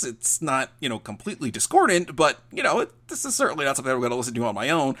guess it's not, completely discordant, but this is certainly not something I'm going to listen to on my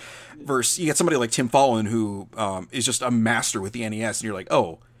own. Versus you get somebody like Tim Fallon who is just a master with the NES and you're like,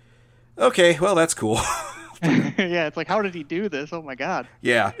 oh, okay, well, that's cool. Yeah, it's like, how did he do this? Oh my god.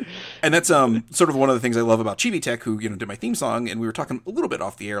 Yeah, and that's sort of one of the things I love about Chibi Tech, who did my theme song, and we were talking a little bit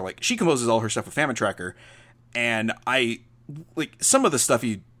off the air. Like, she composes all her stuff with Famine Tracker, and I like some of the stuff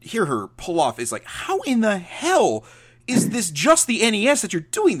you hear her pull off is like, how in the hell is this just the NES that you're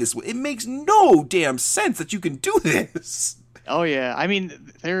doing this with? It makes no damn sense that you can do this. Oh yeah, I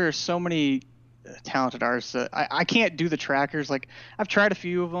mean, there are so many talented artists. I can't do the trackers. Like, I've tried a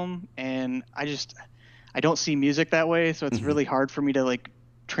few of them, and I don't see music that way, so it's really hard for me to like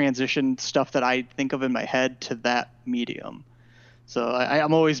transition stuff that I think of in my head to that medium. So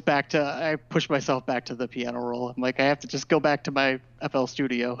I'm always I push myself back to the piano roll. I'm like, I have to just go back to my FL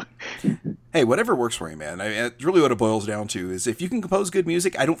Studio. Hey, whatever works for you, man. It's really what it boils down to is if you can compose good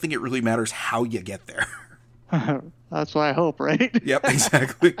music, I don't think it really matters how you get there. That's what I hope, right? Yep,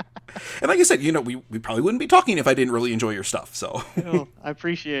 exactly. And like I said, we probably wouldn't be talking if I didn't really enjoy your stuff. So I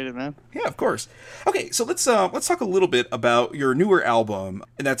appreciate it, man. Yeah, of course. Okay, so let's talk a little bit about your newer album,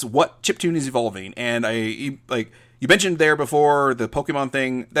 and that's What Chiptune is Evolving. And you mentioned there before the Pokemon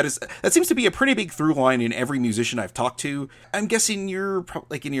thing. That seems to be a pretty big through line in every musician I've talked to. I'm guessing you're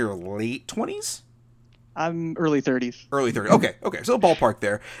like in your late 20s. I'm early 30s. Early 30s. Okay. So ballpark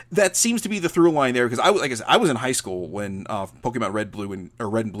there. That seems to be the through line there because I was in high school when Pokemon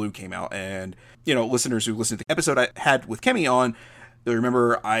Red and Blue came out, and listeners who listened to the episode I had with Kemi on, they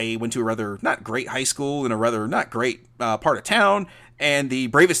remember I went to a rather not great high school in a rather not great part of town, and the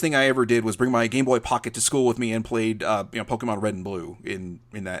bravest thing I ever did was bring my Game Boy Pocket to school with me and played Pokemon Red and Blue in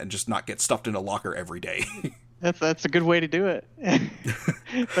that, and just not get stuffed in a locker every day. That's a good way to do it.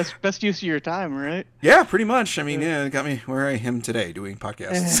 best use of your time, right? Yeah, pretty much. I mean, it got me where I am today, doing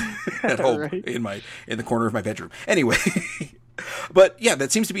podcasts at home right. in the corner of my bedroom. Anyway, but yeah,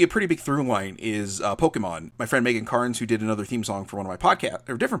 that seems to be a pretty big through line is Pokemon. My friend Megan Carnes, who did another theme song for one of my podcasts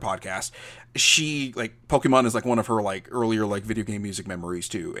or different podcasts, she Pokemon is one of her earlier video game music memories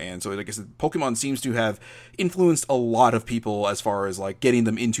too. And so like I said, Pokemon seems to have influenced a lot of people as far as getting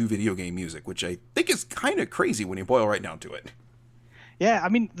them into video game music, which I think is kind of crazy when you boil right down to it. Yeah, I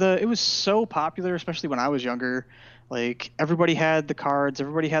mean, it was so popular, especially when I was younger. Like, everybody had the cards,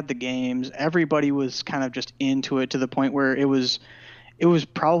 everybody had the games, everybody was kind of just into it to the point where it was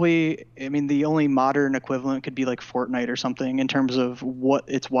probably, I mean, the only modern equivalent could be like Fortnite or something in terms of what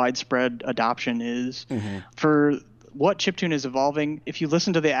its widespread adoption is. Mm-hmm. For What Chiptune is Evolving, if you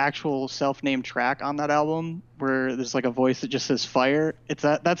listen to the actual self-named track on that album where there's a voice that just says fire,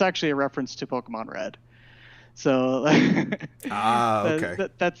 that's actually a reference to Pokemon Red. So okay.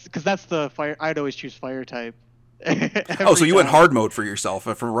 That's because that's the fire. I'd always choose fire type. So you went hard mode for yourself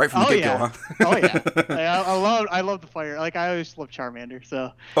from the get-go, huh? Oh yeah. I love the fire. I always love Charmander.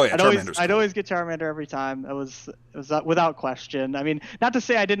 So I'd always get Charmander every time. It was without question. I mean, not to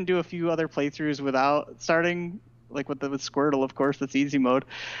say I didn't do a few other playthroughs without starting with Squirtle, of course. That's easy mode,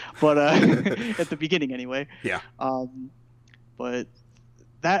 but at the beginning anyway. Yeah. But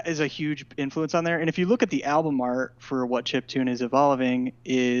that is a huge influence on there. And if you look at the album art for What Chiptune is Evolving,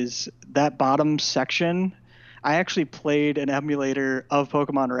 is that bottom section. I actually played an emulator of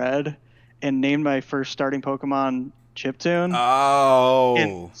Pokemon Red and named my first starting Pokemon Chiptune. Oh.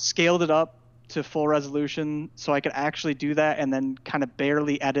 And scaled it up to full resolution so I could actually do that and then kind of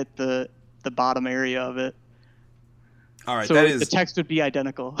barely edit the bottom area of it. All right, so the text would be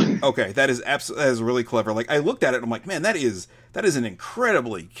identical. Okay, that is really clever. I looked at it and I'm like, man, that is an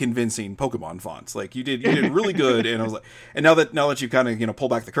incredibly convincing Pokemon fonts. You did really good. And I was like, and now that you kind of pull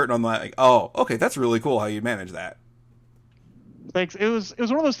back the curtain on that, oh, okay, that's really cool how you manage that. Thanks. It was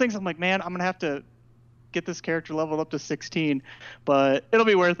one of those things. I'm like, man, I'm gonna have to get this character leveled up to 16, but it'll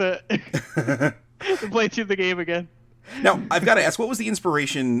be worth it to play through the game again. Now, I've got to ask, what was the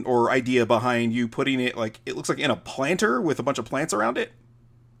inspiration or idea behind you putting it, it looks like in a planter with a bunch of plants around it?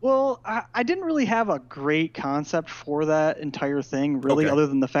 Well, I didn't really have a great concept for that entire thing, really, other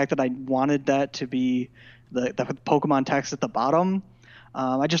than the fact that I wanted that to be the Pokemon text at the bottom.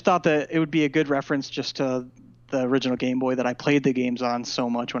 I just thought that it would be a good reference just to the original Game Boy that I played the games on so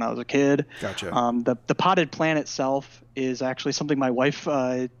much when I was a kid. Gotcha. The potted plant itself is actually something my wife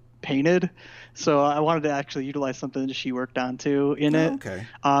painted. So I wanted to actually utilize something that she worked on too in it. Okay.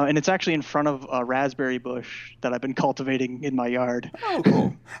 And it's actually in front of a raspberry bush that I've been cultivating in my yard. Oh,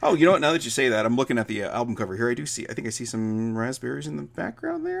 cool. Oh, you know what? Now that you say that, I'm looking at the album cover here. I think I see some raspberries in the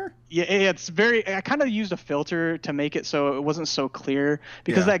background there. Yeah, it's very. I kind of used a filter to make it so it wasn't so clear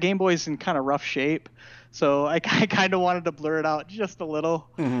because that Game Boy is in kind of rough shape. So I kind of wanted to blur it out just a little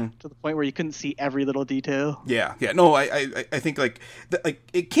to the point where you couldn't see every little detail. Yeah. No, I think like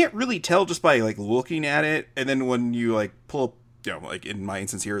it can't really tell just by like looking at it, and then when you like pull up, like in my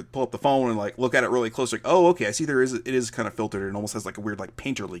instance here, pull up the phone and like look at it really close, like, oh, okay, I see it is kind of filtered and almost has like a weird like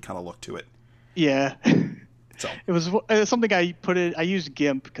painterly kind of look to it. Yeah. So it was something I used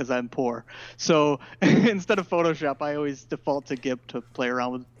GIMP because I'm poor. So instead of Photoshop, I always default to GIMP to play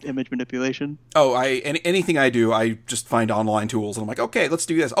around with image manipulation. Oh, anything I do, I just find online tools and I'm like, okay, let's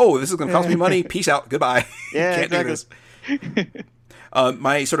do this. Oh, this is going to cost me money. Peace out. Goodbye. Yeah, Can't do this.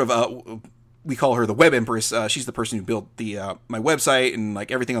 My sort of we call her the web empress. She's the person who built the my website and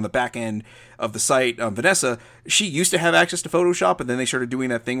like everything on the back end of the site. Vanessa, she used to have access to Photoshop, and then they started doing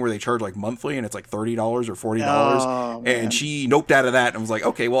that thing where they charge like monthly, and it's like $30 or $40. Oh, and she noped out of that and was like,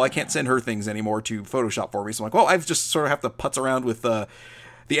 okay, well, I can't send her things anymore to Photoshop for me. So I'm like, well, I've just sort of have to putz around with the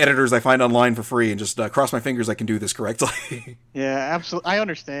editors I find online for free and just cross my fingers I can do this correctly. Yeah, absolutely. I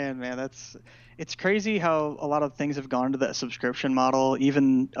understand, man. It's crazy how a lot of things have gone to that subscription model.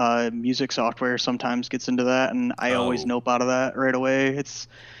 Even music software sometimes gets into that, and I always nope out of that right away.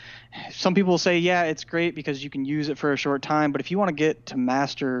 Some people say, yeah, it's great because you can use it for a short time, but if you want to get to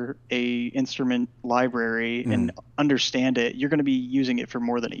master a instrument library and understand it, you're going to be using it for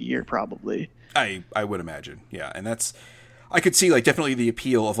more than a year probably. I would imagine, yeah, and I could see like definitely the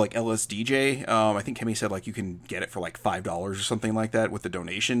appeal of like LSDJ. I think Kimmy said like you can get it for like $5 or something like that with the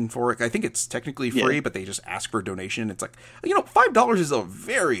donation for it. I think it's technically free, but they just ask for a donation. It's like, $5 is a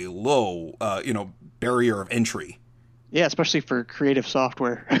very low, barrier of entry. Yeah, especially for creative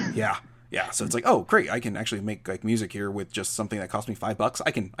software. Yeah. So it's like, oh, great! I can actually make like music here with just something that cost me $5.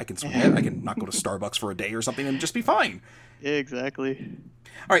 I can swing it. I can not go to Starbucks for a day or something and just be fine. Exactly.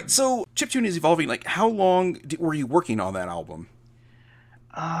 All right, so Chiptune is evolving. Like, how long were you working on that album?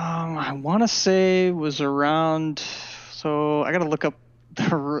 I want to say it was around. So I got to look up.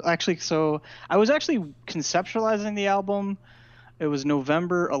 So I was actually conceptualizing the album. It was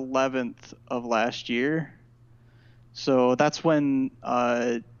November 11th of last year. So that's when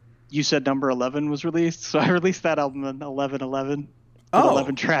You Said Number 11 was released. So I released that album in 11/11.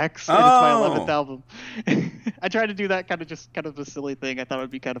 11 tracks, and it's my 11th album. I tried to do that kind of a silly thing. I thought it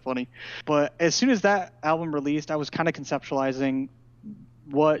would be kind of funny. But as soon as that album released, I was kind of conceptualizing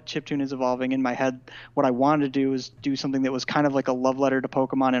what Chiptune is evolving in my head. What I wanted to do was do something that was kind of like a love letter to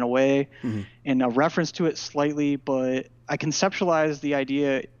Pokemon in a way, and a reference to it slightly, but I conceptualized the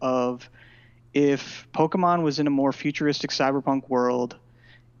idea of if Pokemon was in a more futuristic cyberpunk world,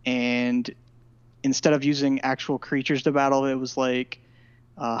 and instead of using actual creatures to battle, it was like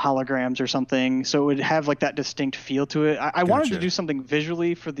holograms or something. So it would have like that distinct feel to it. I wanted to do something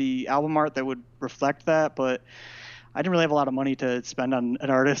visually for the album art that would reflect that, but I didn't really have a lot of money to spend on an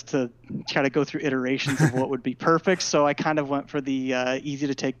artist to try to go through iterations of what would be perfect. So I kind of went for the easy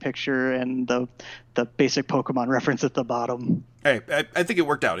to take picture and the basic Pokemon reference at the bottom. Hey, I think it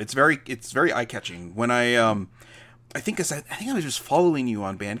worked out. It's very eye catching. When I think I was just following you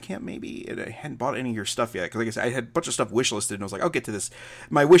on Bandcamp maybe, and I hadn't bought any of your stuff yet. Because like I said, I had a bunch of stuff wishlisted, and I was like, I'll get to this.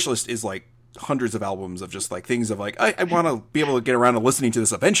 My wishlist is like hundreds of albums of just like things of like, I want to be able to get around to listening to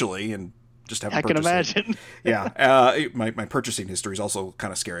this eventually, and just haven't purchased it. I can imagine. Yeah. My purchasing history is also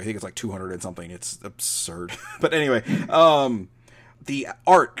kind of scary. I think it's like 200 and something. It's absurd. But anyway, the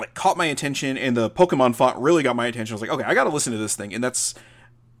art like caught my attention, and the Pokemon font really got my attention. I was like, okay, I got to listen to this thing. And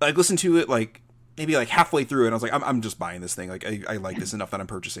I listened to it like maybe like halfway through, and I was like, I'm just buying this thing. Like, I like this enough that I'm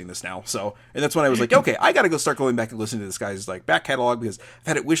purchasing this now. So, and that's when I was like, okay, I got to start going back and listening to this guy's like back catalog, because I've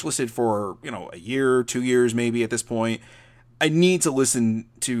had it wishlisted for, a year, 2 years, maybe at this point. I need to listen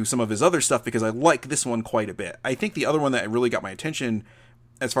to some of his other stuff because I like this one quite a bit. I think the other one that really got my attention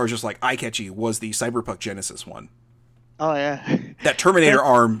as far as just like eye-catchy was the Cyberpunk Genesis one. Oh, yeah. That Terminator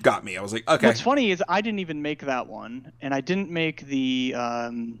arm got me. I was like, okay. What's funny is I didn't even make that one, and I didn't make the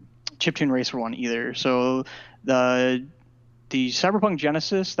Chiptune Racer one either. So the Cyberpunk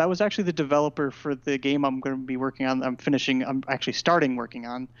Genesis, that was actually the developer for the game I'm going to be working on. I'm actually starting working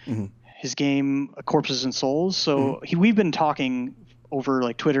on. Mm-hmm. His game Corpses and Souls. So we've been talking over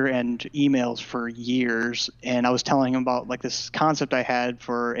like Twitter and emails for years, and I was telling him about like this concept I had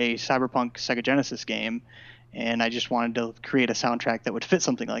for a Cyberpunk Sega Genesis game, and I just wanted to create a soundtrack that would fit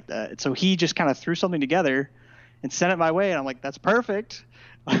something like that. And so he just kind of threw something together, and sent it my way. And I'm like, that's perfect.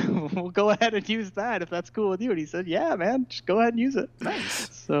 We'll go ahead and use that if that's cool with you. And he said, yeah, man, just go ahead and use it.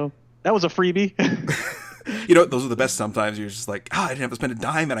 Nice. So that was a freebie. Those are the best sometimes. You're just like, I didn't have to spend a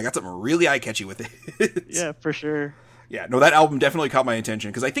dime, and I got something really eye-catchy with it. Yeah, for sure. Yeah, no, that album definitely caught my attention,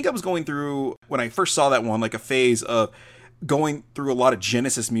 because I think I was going through, when I first saw that one, like a phase of going through a lot of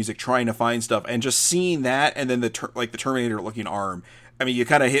Genesis music, trying to find stuff, and just seeing that, and then the Terminator-looking arm. I mean, you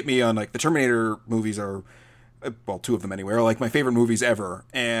kind of hit me on, like, the Terminator movies are, well, two of them anyway, are like my favorite movies ever.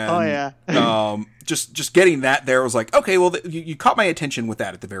 And oh yeah. just getting that there was like, okay, well, you caught my attention with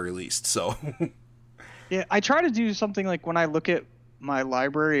that at the very least. So yeah, I try to do something like when I look at my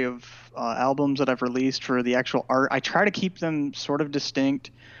library of albums that I've released for the actual art, I try to keep them sort of distinct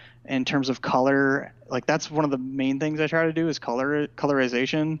in terms of color. Like that's one of the main things I try to do is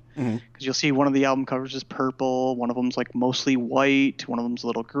colorization, because you'll see one of the album covers is purple, one of them's like mostly white, one of them's a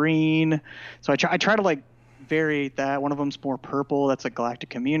little green. So I try to like variate that. One of them's more purple. That's like Galactic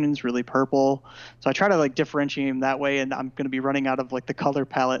Communion's really purple. So I try to like differentiate them that way, and I'm going to be running out of like the color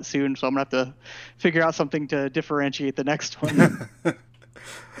palette soon, so I'm going to have to figure out something to differentiate the next one.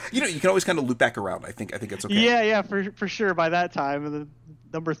 You can always kind of loop back around. I think it's okay. Yeah, for sure. By that time, the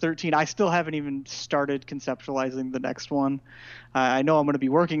number 13, I still haven't even started conceptualizing the next one. I know I'm going to be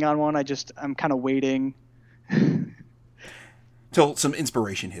working on one. I'm kind of waiting till some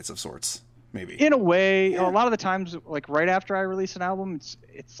inspiration hits of sorts. Maybe. In a way, a lot of the times, like right after I release an album,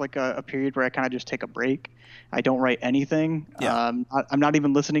 it's like a period where I kind of just take a break. I don't write anything. Yeah. I'm not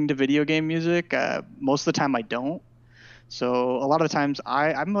even listening to video game music. Most of the time I don't. So a lot of the times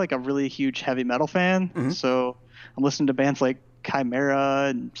I'm like a really huge heavy metal fan. Mm-hmm. So I'm listening to bands like Chimera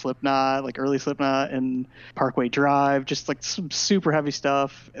and Slipknot, like early Slipknot and Parkway Drive, just like some super heavy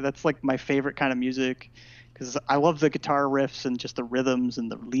stuff. That's like my favorite kind of music, because I love the guitar riffs and just the rhythms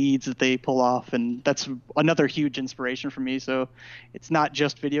and the leads that they pull off, and that's another huge inspiration for me. So it's not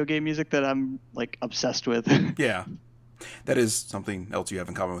just video game music that I'm like obsessed with. Yeah, that is something else you have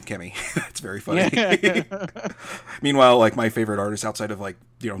in common with Kemi. It's very funny. Yeah. Meanwhile, like my favorite artist outside of like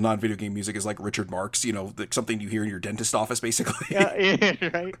non-video game music is like Richard Marx. Like something you hear in your dentist office, basically. Yeah,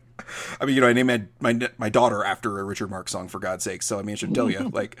 right. I mean, I named my daughter after a Richard Marx song, for God's sake. So I mean, I should tell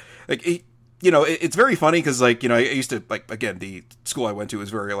you, it's very funny because, like, I used to, like, again, the school I went to was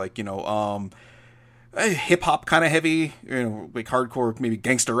very, like, hip-hop kind of heavy, like hardcore, maybe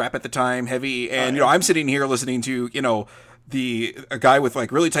gangster rap at the time, heavy. And, I'm sitting here listening to, a guy with,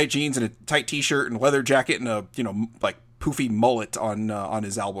 like, really tight jeans and a tight T-shirt and a leather jacket and a, like, poofy mullet on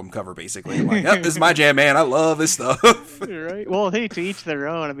his album cover, basically. I'm like, yep, this is my jam, man. I love this stuff. Right. Well, hey, to each their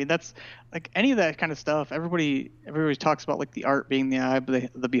own. I mean, that's like any of that kind of stuff. Everybody talks about like the art being the eye of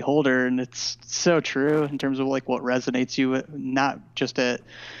the beholder, and it's so true in terms of like what resonates you, not just at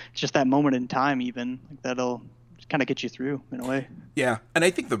just that moment in time. Even like that'll kind of get you through in a way. Yeah, and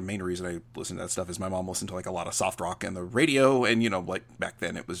I think the main reason I listen to that stuff is my mom listened to like a lot of soft rock and the radio, and like back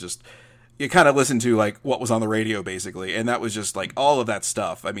then it was just. You kind of listen to like what was on the radio basically, and that was just like all of that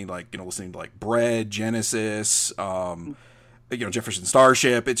stuff. I mean, like listening to like Bread, Genesis, Jefferson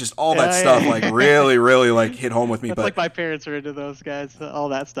Starship. It's just all that stuff like really, really like hit home with me. That's but like my parents are into those guys, all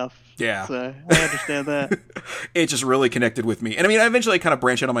that stuff. Yeah, so I understand that. It just really connected with me, and I mean, I eventually kind of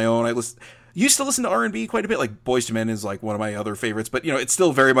branched out on my own. I used to listen to R&B quite a bit. Like Boyz II Men is like one of my other favorites, but it's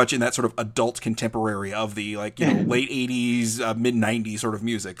still very much in that sort of adult contemporary of the like late '80s, mid '90s sort of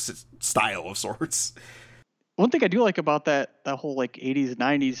music style of sorts. One thing I do like about that whole like '80s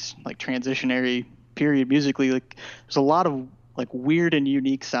 '90s like transitionary period musically, like there's a lot of like weird and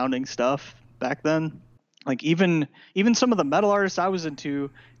unique sounding stuff back then. Like even some of the metal artists I was into,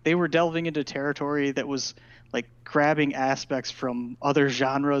 they were delving into territory that was like grabbing aspects from other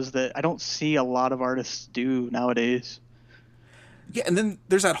genres that I don't see a lot of artists do nowadays. Yeah, and then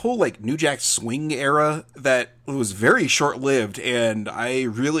there's that whole like New Jack Swing era that was very short-lived, and I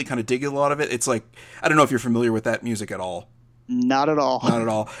really kind of dig a lot of it. It's like, I don't know if you're familiar with that music at all. Not at all. Not at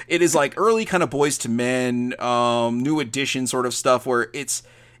all. It is like early kind of Boyz II Men, New Edition sort of stuff where it's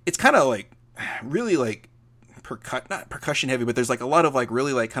kind of like really like not percussion heavy, but there's like a lot of like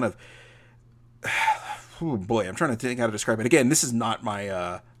really like kind of oh boy, I'm trying to think how to describe it. Again, this is not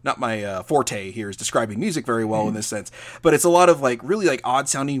my forte here is describing music very well in this sense, but it's a lot of like really like odd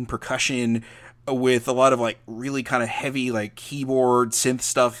sounding percussion with a lot of like really kind of heavy like keyboard synth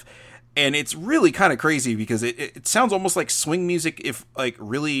stuff. And it's really kind of crazy because it sounds almost like swing music if like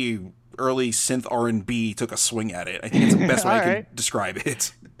really early synth R&B took a swing at it. I think it's the best way I can describe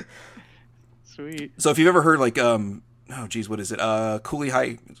it. Sweet. So if you've ever heard like what is it?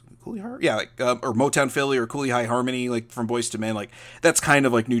 Yeah, like or Motown Philly or Cooley High Harmony, like from Boyz II Men. Like that's kind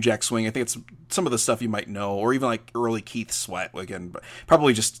of like New Jack Swing. I think it's some of the stuff you might know, or even like early Keith Sweat. Again, but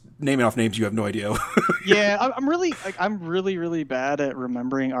probably just naming off names you have no idea. Yeah, I'm really bad at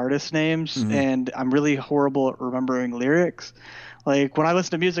remembering artist names, and I'm really horrible at remembering lyrics. Like when I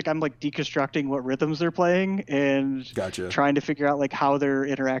listen to music, I'm like deconstructing what rhythms they're playing and trying to figure out like how they're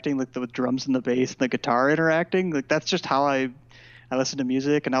interacting, like the drums and the bass and the guitar interacting. Like that's just how I listen to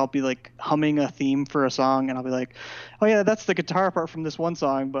music, and I'll be like humming a theme for a song, and I'll be like, oh yeah, that's the guitar part from this one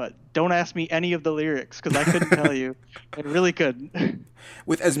song, but don't ask me any of the lyrics because I couldn't tell you. I really couldn't.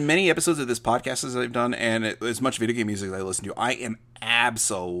 With as many episodes of this podcast as I've done, and as much video game music as I listen to, I am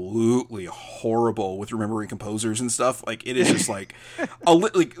absolutely horrible with remembering composers and stuff. Like it is just like,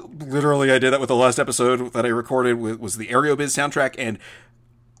 literally I did that with the last episode that I recorded was the Aerobiz soundtrack, and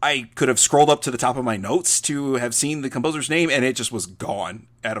I could have scrolled up to the top of my notes to have seen the composer's name, and it just was gone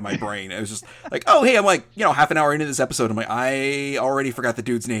out of my brain. It was just like, oh, hey, I'm like, half an hour into this episode. I'm like, I already forgot the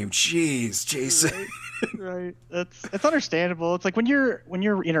dude's name. Jeez, Jason. Right. It's understandable. It's like when you're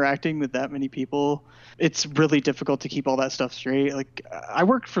interacting with that many people, it's really difficult to keep all that stuff straight. Like I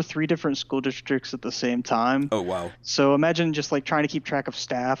worked for 3 different school districts at the same time. Oh, wow. So imagine just like trying to keep track of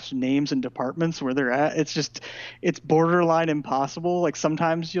staff's names and departments where they're at. It's borderline impossible. Like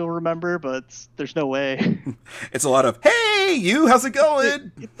sometimes you'll remember, but there's no way. It's a lot of, hey, you, how's it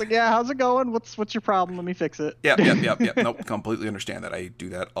going? It's like, yeah, how's it going? What's your problem? Let me fix it. Yep. Nope, completely understand that. I do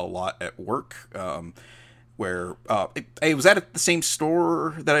that a lot at work. Where I was at the same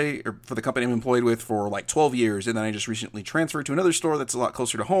store that for the company I'm employed with for like 12 years, and then I just recently transferred to another store that's a lot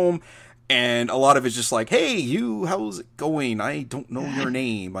closer to home, and a lot of it's just like, hey, you, how's it going? I don't know your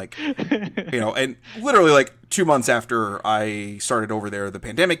name. Like, and literally like 2 months after I started over there, the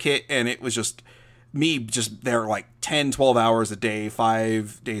pandemic hit, and it was just me just there like 10, 12 hours a day,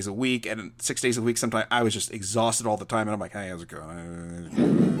 5 days a week, and 6 days a week. Sometimes I was just exhausted all the time, and I'm like, hey, how's it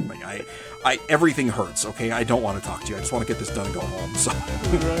going? Like, everything hurts, okay? I don't want to talk to you. I just want to get this done and go home. So.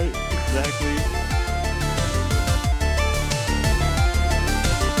 Right, exactly.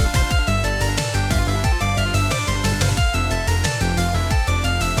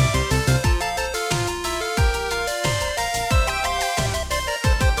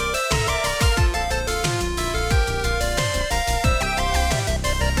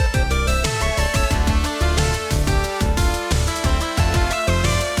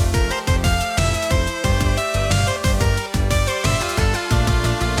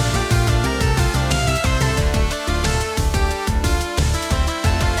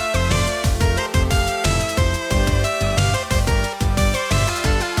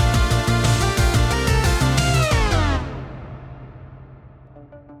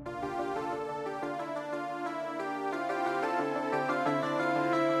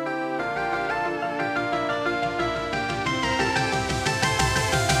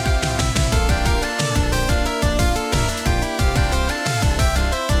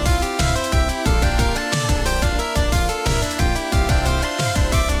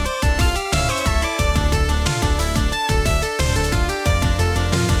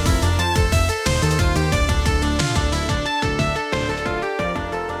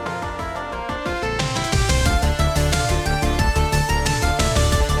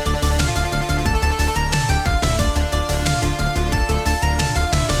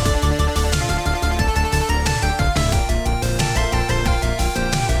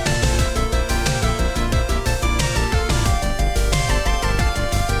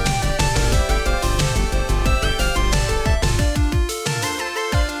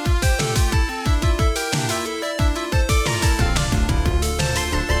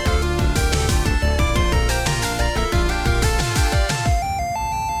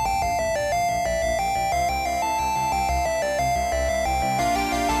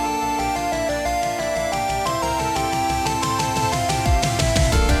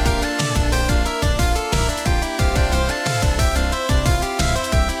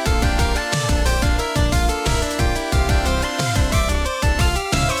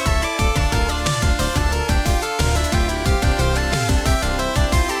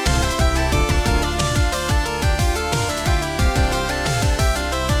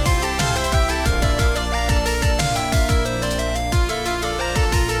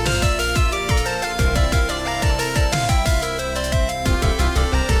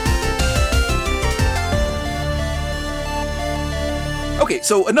 Okay,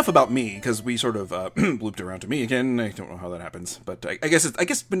 so enough about me, because we sort of looped around to me again. I don't know how that happens, but I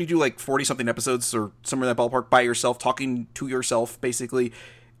guess when you do like 40-something episodes or somewhere in that ballpark by yourself, talking to yourself, basically,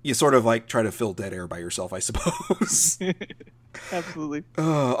 you sort of like try to fill dead air by yourself, I suppose. Absolutely.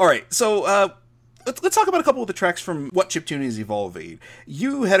 All right, so let's talk about a couple of the tracks from What Chiptune is Evolving.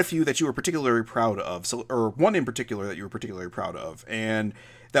 You had a few that you were particularly proud of, or one in particular that you were particularly proud of, and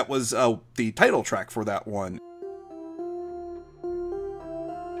that was the title track for that one.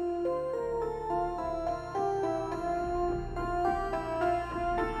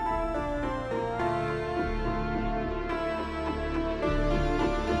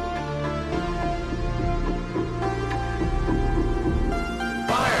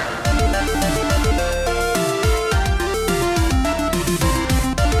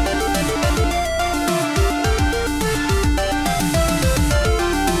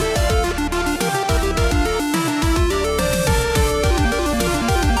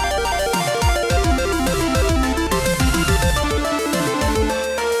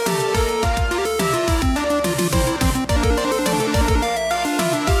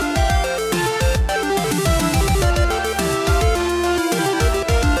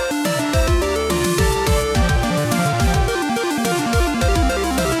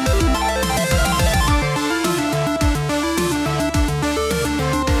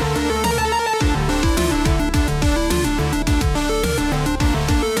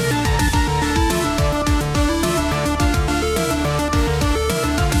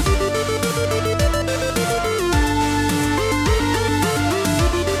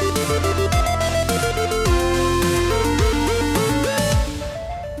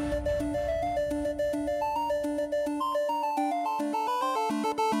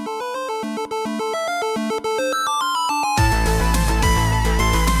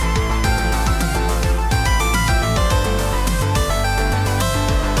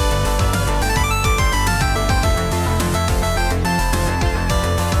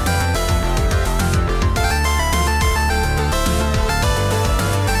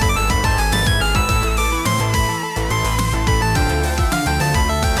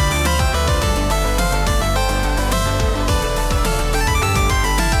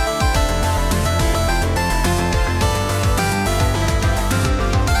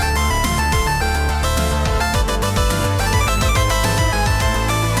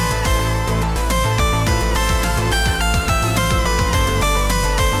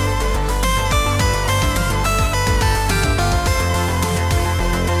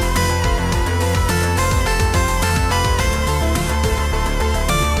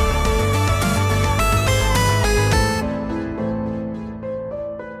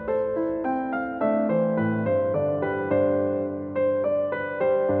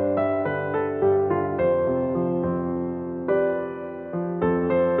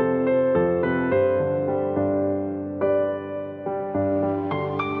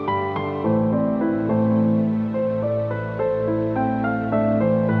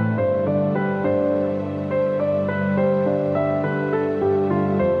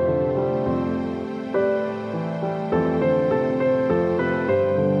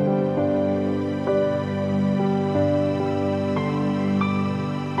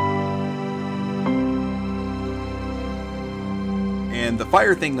 And the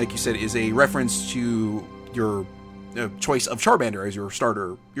fire thing, like you said, is a reference to your choice of Charmander as your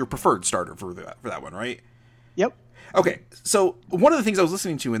starter, your preferred starter for that one, right? Yep. Okay, so one of the things I was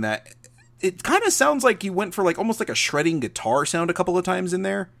listening to in that, it kind of sounds like you went for like almost like a shredding guitar sound a couple of times in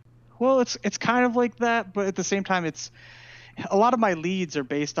there. Well, it's kind of like that, but at the same time, it's a lot of my leads are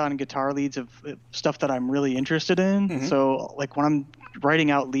based on guitar leads of stuff that I'm really interested in. Mm-hmm. So like when I'm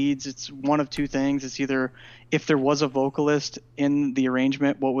writing out leads, it's one of two things. It's either if there was a vocalist in the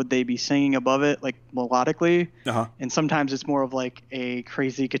arrangement, what would they be singing above it, like melodically? Uh-huh. And sometimes it's more of like a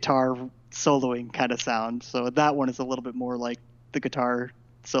crazy guitar soloing kind of sound. So that one is a little bit more like the guitar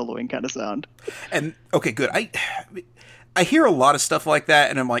soloing kind of sound. And okay, good. I hear a lot of stuff like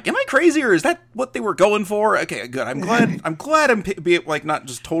that, and I'm like, am I crazy, or is that what they were going for? Okay, good. I'm glad I'm like not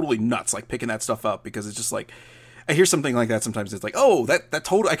just totally nuts, like picking that stuff up, because it's just like I hear something like that sometimes. It's like, oh,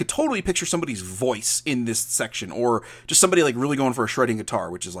 I could totally picture somebody's voice in this section, or just somebody like really going for a shredding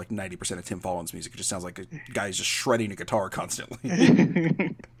guitar, which is like 90% of Tim Follin's music. It just sounds like a guy's just shredding a guitar constantly.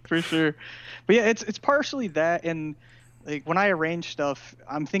 For sure, but yeah, it's partially that, and like when I arrange stuff,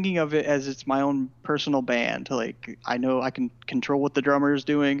 I'm thinking of it as it's my own personal band. Like I know I can control what the drummer is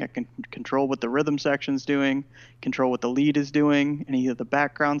doing, I can control what the rhythm section's doing, control what the lead is doing, any of the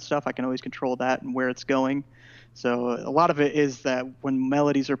background stuff. I can always control that and where it's going. So a lot of it is that when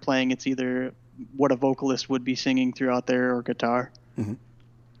melodies are playing, it's either what a vocalist would be singing throughout there or guitar. Mm-hmm.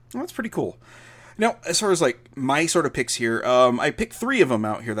 Well, that's pretty cool. Now, as far as like my sort of picks here, I picked 3 of them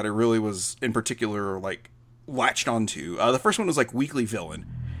out here that I really was in particular like latched onto. The first one was like Weekly Villain,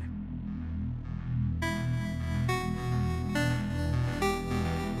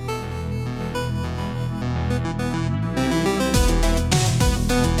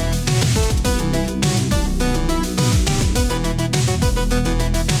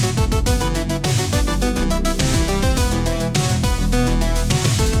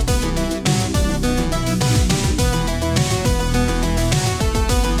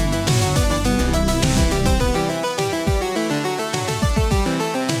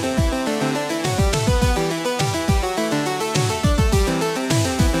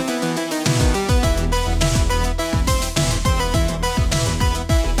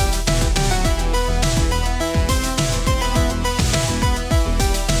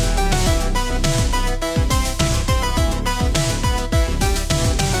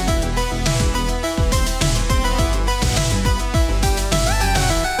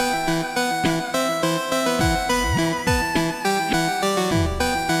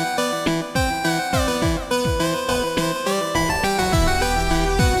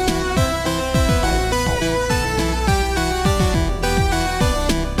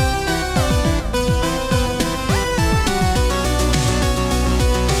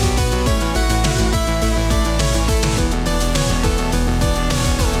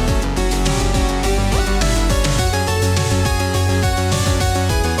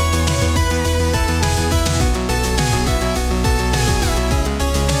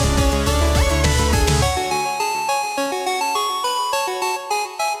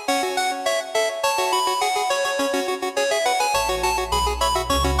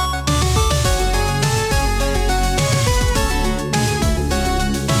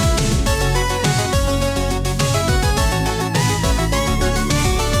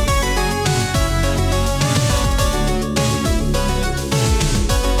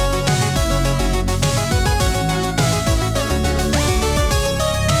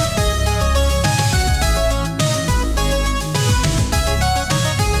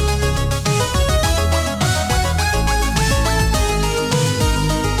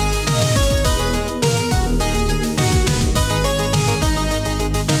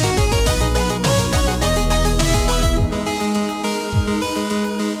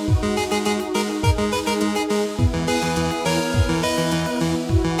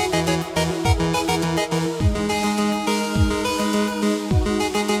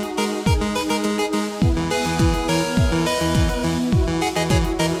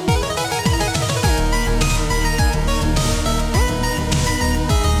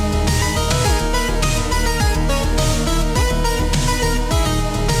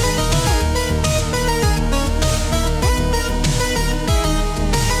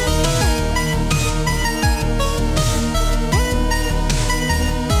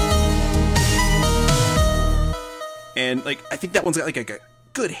 think that one's got like a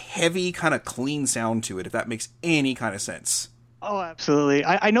good, heavy, kind of clean sound to it, if that makes any kind of sense. Oh, absolutely.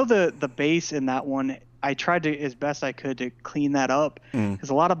 I know the bass in that one, I tried to, as best I could, to clean that up,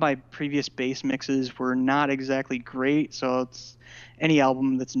 because a lot of my previous bass mixes were not exactly great. So it's any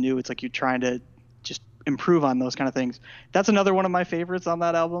album that's new, it's like you're trying to just improve on those kind of things. That's another one of my favorites on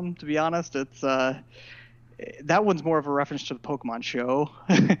that album, to be honest. It's that one's more of a reference to the Pokemon show,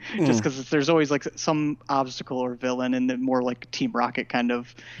 just because there's always like some obstacle or villain, and then more like Team Rocket kind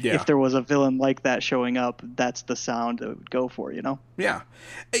of. Yeah. If there was a villain like that showing up, that's the sound it would go for, you know? Yeah.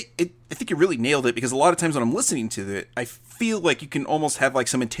 I think you really nailed it, because a lot of times when I'm listening to it, I feel like you can almost have like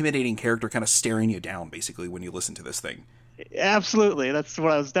some intimidating character kind of staring you down, basically, when you listen to this thing. Absolutely. That's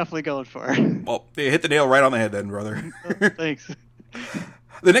what I was definitely going for. Well, you hit the nail right on the head then, brother. Thanks.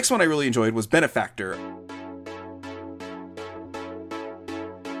 The next one I really enjoyed was Benefactor.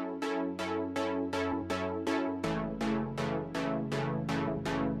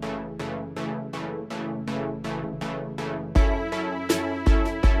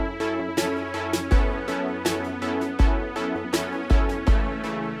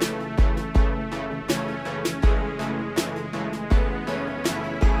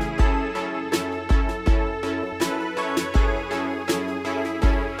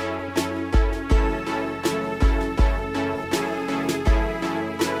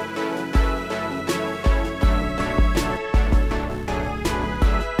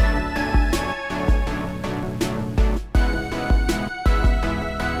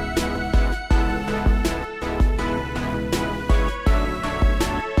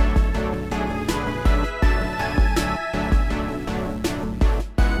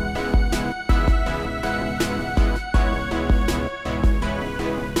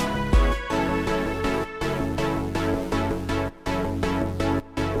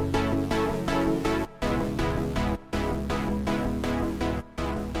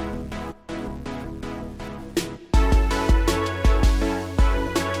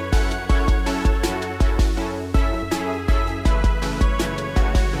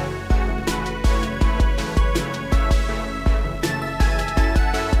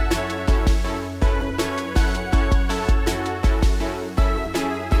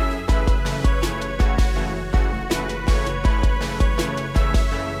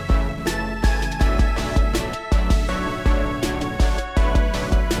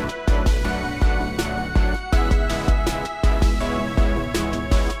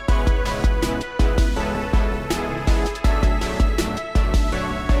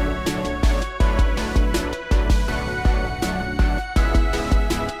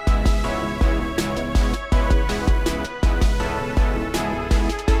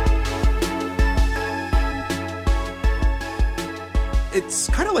 It's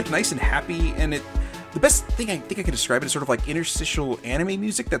kind of like nice and happy, and the best thing I think I can describe it is sort of like interstitial anime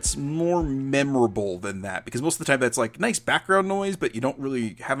music that's more memorable than that, because most of the time that's like nice background noise, but you don't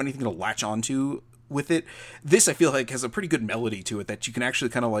really have anything to latch onto with it. This, I feel like, has a pretty good melody to it that you can actually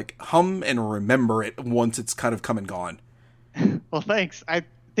kind of like hum and remember it once it's kind of come and gone. Well, thanks. I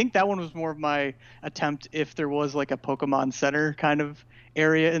think that one was more of my attempt if there was like a Pokemon Center kind of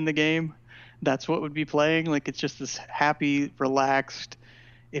area in the game. That's what would be playing. Like, it's just this happy, relaxed,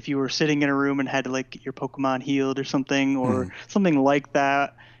 if you were sitting in a room and had like get your Pokemon healed or something, or something like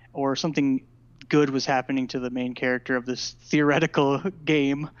that, or something good was happening to the main character of this theoretical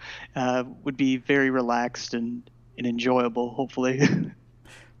game, would be very relaxed and enjoyable, hopefully.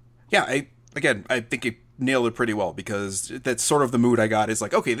 Yeah, I think it nailed it pretty well, because that's sort of the mood I got, is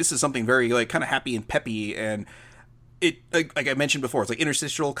like, okay, this is something very like kind of happy and peppy, and it, like I mentioned before, it's like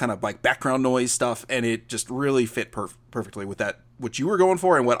interstitial kind of like background noise stuff, and it just really fit perfectly with that, what you were going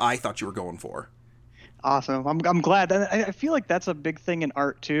for and what I thought you were going for. Awesome. I'm glad. I feel like that's a big thing in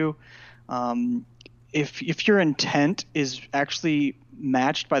art too. If your intent is actually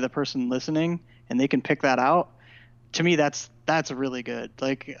matched by the person listening and they can pick that out, to me that's really good.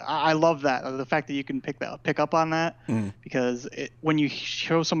 Like, I love that, the fact that you can pick up on that, because when you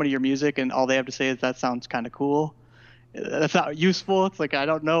show somebody your music and all they have to say is that sounds kind of cool, that's not useful. It's like, I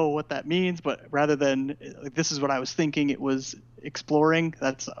don't know what that means, but rather than like, this is what I was thinking it was exploring,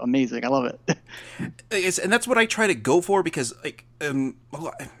 that's amazing. I love it. And that's what I try to go for, because like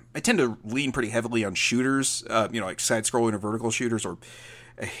I tend to lean pretty heavily on shooters, like side-scrolling or vertical shooters, or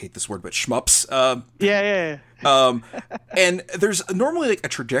I hate this word, but shmups. Yeah. And there's normally like a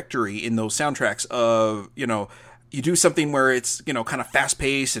trajectory in those soundtracks of, you do something where it's, kind of fast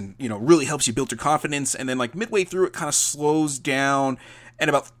paced and, really helps you build your confidence. And then like midway through, it kind of slows down. And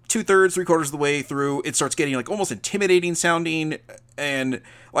about 2/3, 3/4 of the way through, it starts getting like almost intimidating sounding. And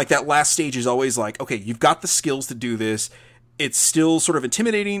like that last stage is always like, okay, you've got the skills to do this. it's still sort of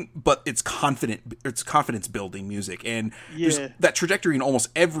intimidating, but it's confidence building music. And there's that trajectory in almost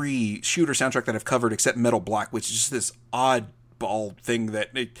every shooter soundtrack that I've covered except Metal Black, which is just this oddball thing that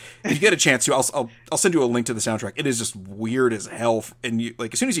if you get a chance to, I'll send you a link to the soundtrack. It is just weird as hell. And you,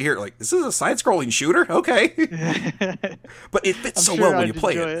 like, as soon as you hear it, like, this is a side scrolling shooter. Okay. But it fits so well when you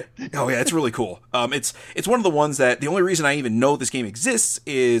play it. Oh yeah. It's really cool. It's one of the ones that the only reason I even know this game exists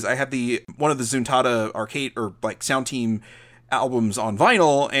is I had one of the Zuntata arcade or like Sound Team albums on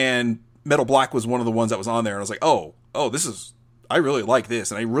vinyl, and Metal Black was one of the ones that was on there, and I was like, oh, I really like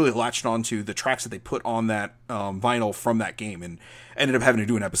this, and I really latched onto the tracks that they put on that vinyl from that game, and ended up having to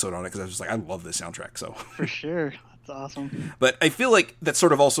do an episode on it because I was just like, I love this soundtrack. So for sure, that's awesome. But I feel like that's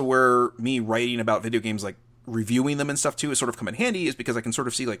sort of also where me writing about video games, like reviewing them and stuff too, is sort of come in handy, is because I can sort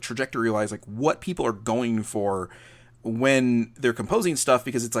of see like trajectory-wise like what people are going for when they're composing stuff,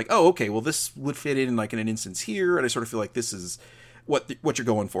 because it's like, oh, okay, well, this would fit in like in an instance here, and I sort of feel like this is what you're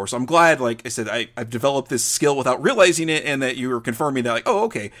going for. So I'm glad, like I said, I've developed this skill without realizing it, and that you were confirming that, like, oh,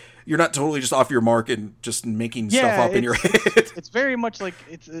 okay, you're not totally just off your mark and just making stuff up in your head. It's very much like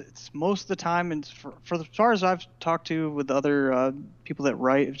it's most of the time, and for as far as I've talked to with other people that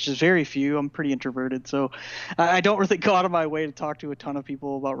write, it's just very few. I'm pretty introverted, so I don't really go out of my way to talk to a ton of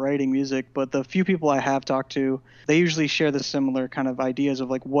people about writing music, but the few people I have talked to, they usually share the similar kind of ideas of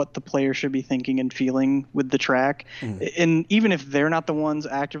like what the player should be thinking and feeling with the track. And even if they're not the ones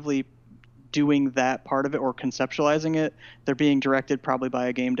actively doing that part of it or conceptualizing it, they're being directed probably by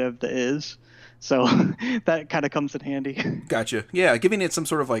a game dev that is. So that kind of comes in handy. Gotcha. Yeah, giving it some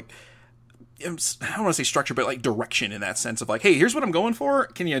sort of like, I don't want to say structure, but like direction in that sense of like, hey, here's what I'm going for.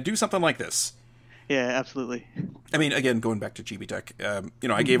 Can you do something like this? Yeah, absolutely. I mean, again, going back to GB Tech,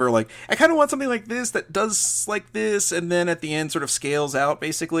 I gave her like, I kind of want something like this that does like this, and then at the end sort of scales out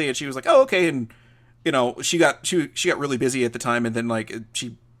basically. And she was like, oh, okay. And she got really busy at the time, and then like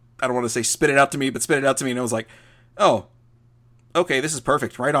I don't want to say spit it out to me, and I was like, oh, okay, this is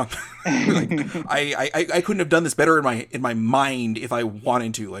perfect. Right on. Like, I couldn't have done this better in my mind if I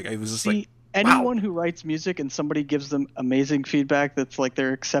wanted to. Like, I was just like, anyone who writes music and somebody gives them amazing feedback that's like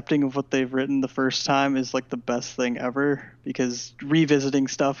they're accepting of what they've written the first time is like the best thing ever, because revisiting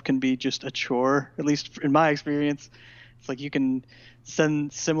stuff can be just a chore, at least in my experience. It's like you can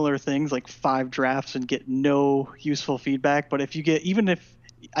send similar things like 5 drafts and get no useful feedback, but if you get, even if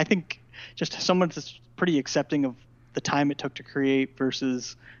I think just someone that's pretty accepting of the time it took to create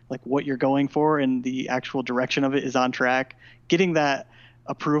versus like what you're going for and the actual direction of it is on track, getting that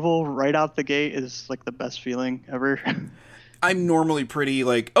approval right out the gate is like the best feeling ever. I'm normally pretty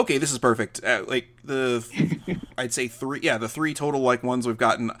like, okay, this is perfect. Like I'd say 3, the 3 total like ones we've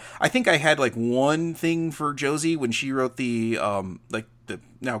gotten. I think I had like one thing for Josie when she wrote the like the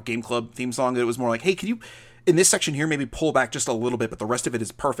now Game Club theme song, that it was more like, hey, can you in this section here maybe pull back just a little bit, but the rest of it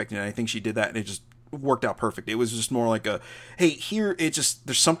is perfect. And I think she did that, and it just worked out perfect. It was just more like a, hey, here it just,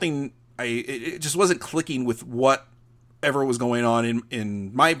 there's something it just wasn't clicking with whatever was going on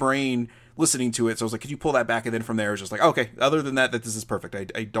in my brain listening to it. So I was like, could you pull that back? And then from there, it was just like, okay, other than that this is perfect.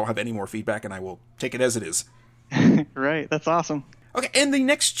 I don't have any more feedback, and I will take it as it is. Right. That's awesome. Okay. And the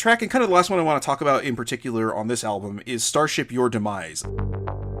next track, and kind of the last one I want to talk about in particular on this album, is Starship Your Demise.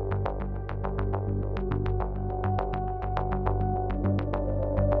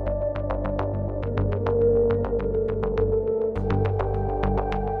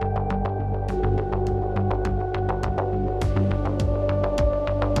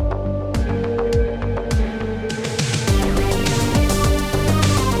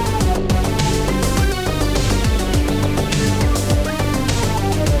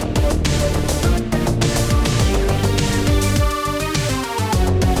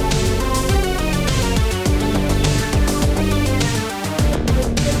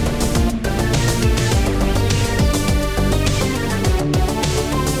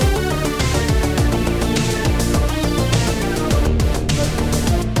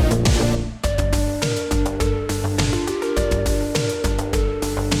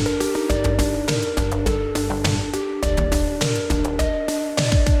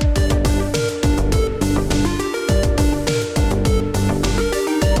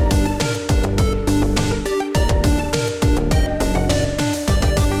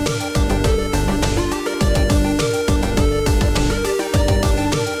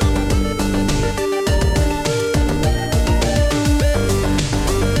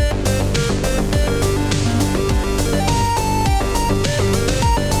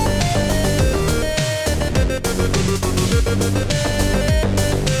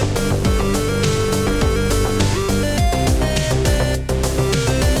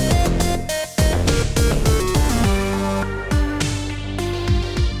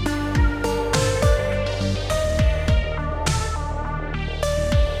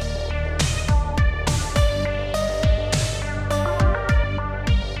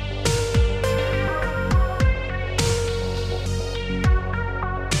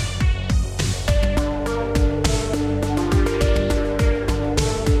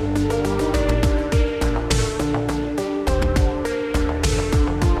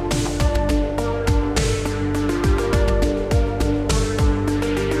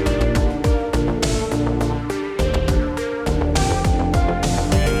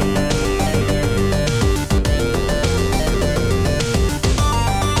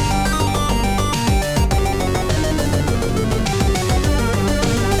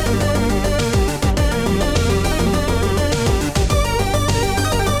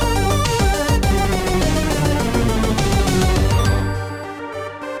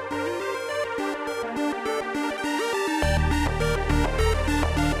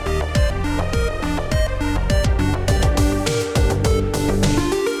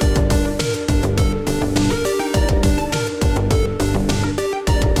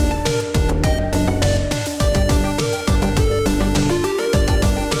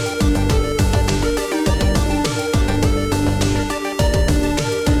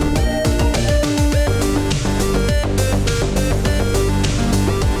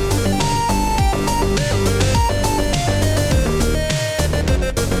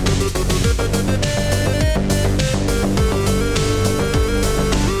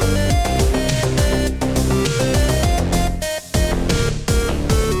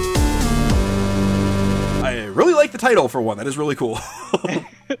 for one. That is really cool.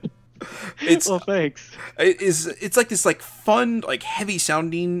 Well, thanks. It's like this like fun, like heavy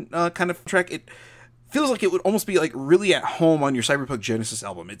sounding kind of track. It feels like it would almost be like really at home on your Cyberpunk Genesis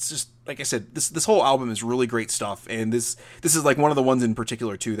album. It's just like I said, this whole album is really great stuff, and this is like one of the ones in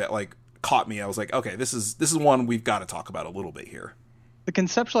particular too that like caught me. I was like, okay, this is one we've got to talk about a little bit here. The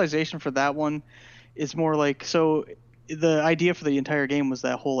conceptualization for that one is more like, so the idea for the entire game was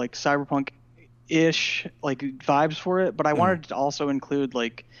that whole like cyberpunk-ish like vibes for it, but I wanted to also include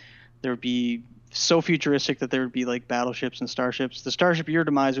like there would be so futuristic that there would be like battleships and starships. The Starship Your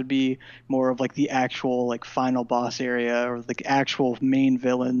Demise would be more of like the actual like final boss area or the actual main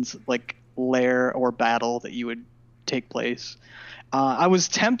villains like lair or battle that you would take place. I was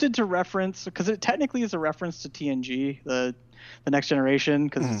tempted to reference, because it technically is a reference to TNG, the Next Generation,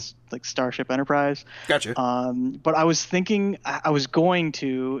 because it's like Starship Enterprise. Gotcha. But I was thinking I was going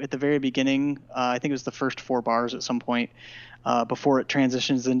to, at the very beginning, I think it was the first 4 bars at some point, before it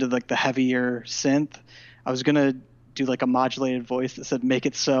transitions into like the heavier synth, I was going to do like a modulated voice that said "make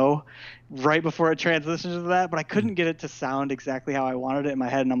it so" right before it transitions to that, but I couldn't get it to sound exactly how I wanted it in my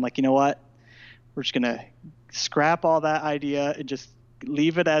head, and I'm like, you know what? We're just going to scrap all that idea and just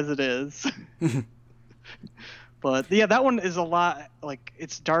leave it as it is. But yeah, that one is a lot, like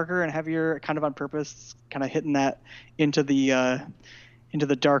it's darker and heavier kind of on purpose, kind of hitting that into the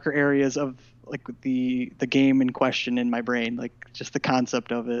darker areas of like the game in question in my brain, like just the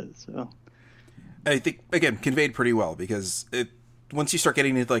concept of it. So I think again conveyed pretty well, because it once you start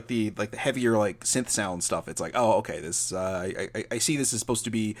getting into like the heavier like synth sound stuff, it's like, oh, okay, this I see this is supposed to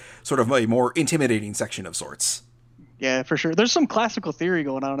be sort of a more intimidating section of sorts. Yeah, for sure. There's some classical theory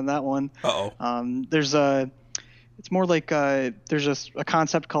going on in that one. It's more like there's a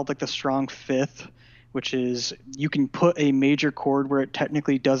concept called like the strong fifth, which is you can put a major chord where it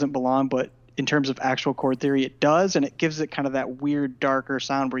technically doesn't belong, but in terms of actual chord theory, it does, and it gives it kind of that weird, darker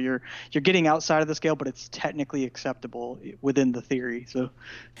sound where you're getting outside of the scale, but it's technically acceptable within the theory. So,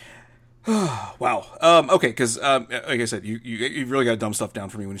 wow. Okay, because like I said, you really got to dumb stuff down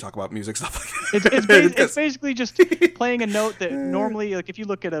for me when you talk about music stuff like that. It's basically just playing a note that normally, like if you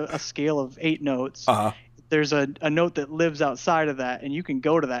look at a scale of 8 notes, there's a note that lives outside of that, and you can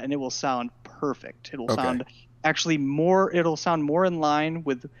go to that, and it will sound perfect. It'll sound more in line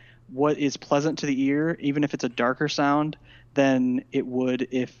with what is pleasant to the ear, even if it's a darker sound, than it would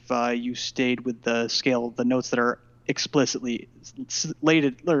if you stayed with the scale, the notes that are explicitly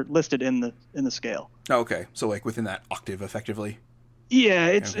listed in the scale. Okay, so like within that octave, effectively. Yeah,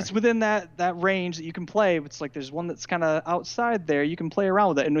 it's within that range that you can play. It's like there's one that's kind of outside there. You can play around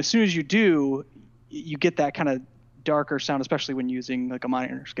with it, and as soon as you do, you get that kind of darker sound, especially when using like a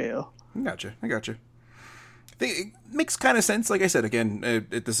minor scale. I gotcha. It makes kind of sense. Like I said, again,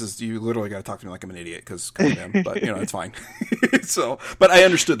 this is, you literally got to talk to me like I'm an idiot, because but it's fine. So, but I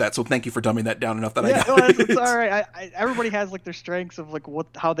understood that. So thank you for dumbing that down enough that I got it. It's all right. Everybody has like their strengths of like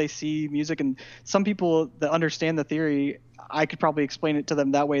how they see music, and some people that understand the theory, I could probably explain it to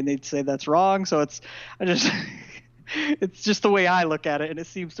them that way, and they'd say that's wrong. So it's just the way I look at it, and it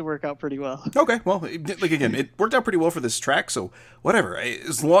seems to work out pretty well. Okay, well, like again, it worked out pretty well for this track, so whatever.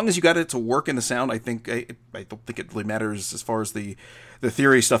 As long as you got it to work in the sound, I think I don't think it really matters as far as the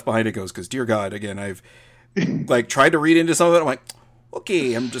theory stuff behind it goes. Because dear God, again, I've like tried to read into some of it. I'm like,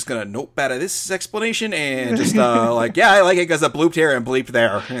 okay, I'm just gonna nope out of this explanation and just like, yeah, I like it because I blooped here and bleeped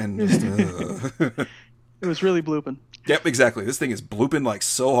there, and just, it was really blooping. Yep, exactly. This thing is blooping like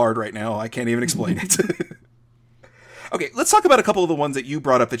so hard right now, I can't even explain it. Okay, let's talk about a couple of the ones that you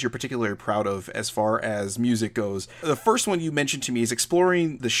brought up that you're particularly proud of as far as music goes. The first one you mentioned to me is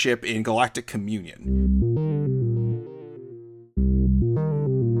exploring the ship in Galactic Communion.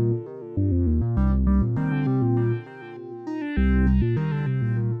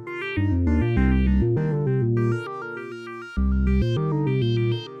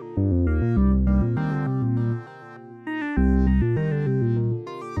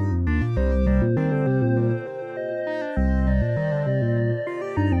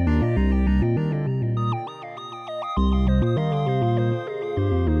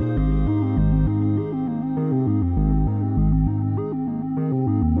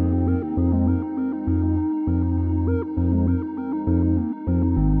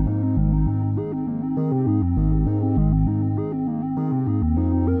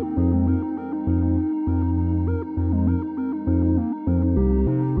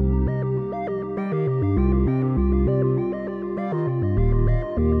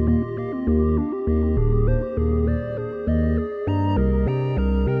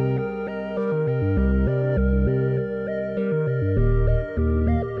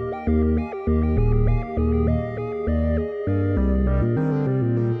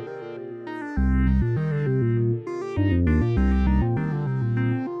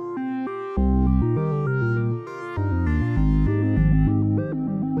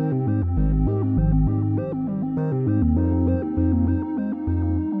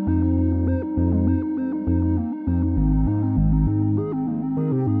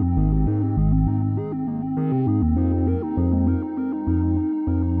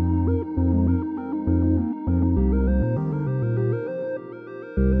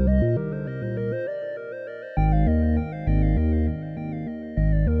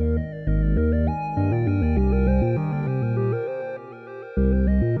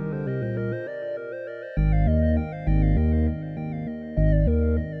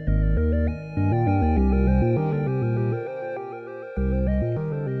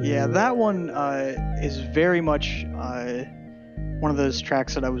 that one is very much one of those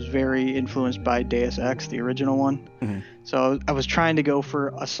tracks that I was very influenced by Deus Ex, the original one. Mm-hmm. So I was trying to go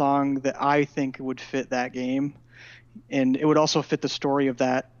for a song that I think would fit that game, and it would also fit the story of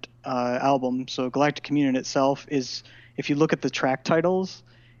that album. So Galactic Communion itself is, if you look at the track titles,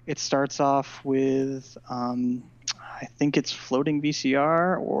 it starts off with I think it's Floating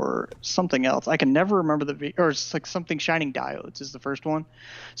VCR or something else. I can never remember or it's like something Shining Diodes is the first one.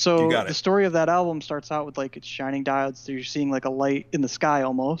 So the story of that album starts out with like it's shining diodes. So you're seeing like a light in the sky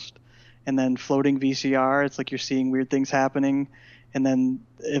almost, and then Floating VCR. It's like you're seeing weird things happening, and then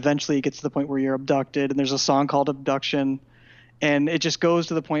eventually it gets to the point where you're abducted. And there's a song called Abduction, and it just goes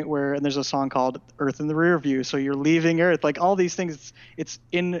to the point where, and there's a song called Earth in the Rear View. So you're leaving Earth. Like all these things, it's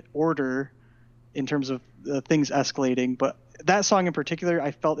in order in terms of things escalating, but that song in particular,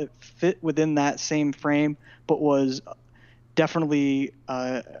 I felt it fit within that same frame, but was definitely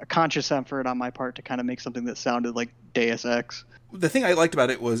a conscious effort on my part to kind of make something that sounded like Deus Ex. The thing I liked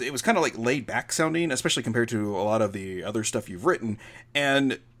about it was kind of like laid back sounding, especially compared to a lot of the other stuff you've written,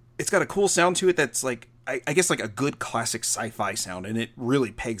 and it's got a cool sound to it that's like, I guess like a good classic sci-fi sound, and it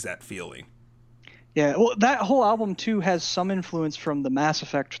really pegs that feeling. Yeah, well, that whole album too has some influence from the Mass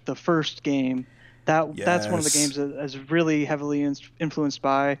Effect, the first game. That's one of the games that is really heavily influenced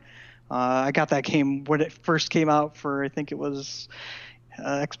by. I got that game when it first came out for, I think it was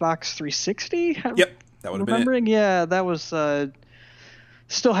Xbox 360. Yep, that would have been it. Yeah, that was.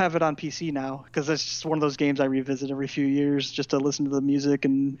 Still have it on PC now because that's just one of those games I revisit every few years just to listen to the music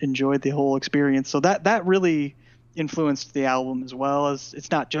and enjoy the whole experience. So that really influenced the album, as well as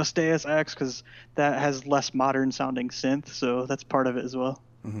it's not just Deus Ex because that has less modern sounding synth, so that's part of it as well.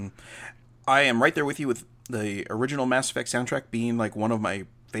 Mm-hmm. I am right there with you with the original Mass Effect soundtrack being like one of my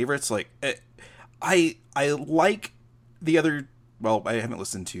favorites. Like I like the other. Well, I haven't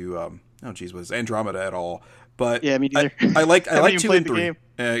listened to was Andromeda at all. But yeah, me neither. I like 2 and 3.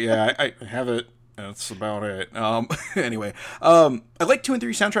 Yeah, I have it. That's about it. Anyway, I like 2 and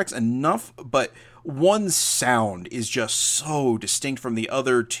 3 soundtracks enough, but one sound is just so distinct from the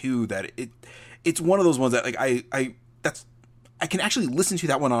other two that it's one of those ones that like I can actually listen to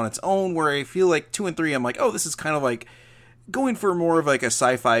that one on its own, where I feel like 2 and 3, I'm like, oh, this is kind of like going for more of like a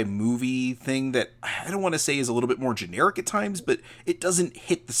sci-fi movie thing that I don't want to say is a little bit more generic at times, but it doesn't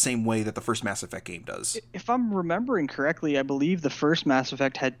hit the same way that the first Mass Effect game does. If I'm remembering correctly, I believe the first Mass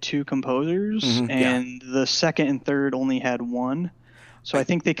Effect had 2 composers, and the second and third only had 1. So I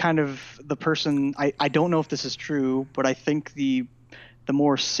think they kind of, the person, I don't know if this is true, but I think the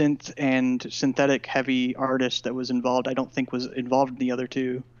more synth and synthetic heavy artist that was involved, I don't think was involved in the other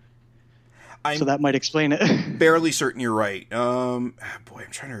 2. So that might explain it. Barely certain you're right. I'm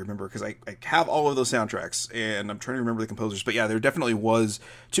trying to remember because I have all of those soundtracks and I'm trying to remember the composers. But yeah, there definitely was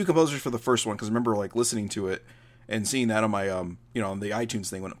 2 composers for the first one because I remember like listening to it and seeing that on my on the iTunes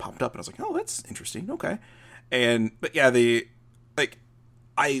thing when it popped up, and I was like, oh, that's interesting. Okay, but yeah,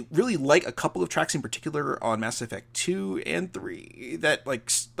 I really like a couple of tracks in particular on Mass Effect 2 and 3 that like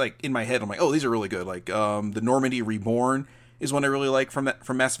in my head I'm like, oh, these are really good. Like the Normandy Reborn is one I really like from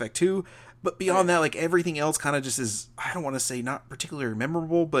Mass Effect 2. But beyond that, like everything else kind of just is, I don't want to say not particularly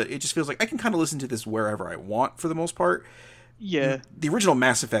memorable, but it just feels like I can kind of listen to this wherever I want for the most part. Yeah. The original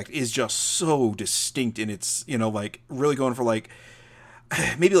Mass Effect is just so distinct in its, like really going for like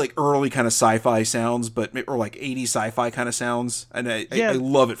maybe like early kind of sci-fi sounds, or like 80s sci-fi kind of sounds. And I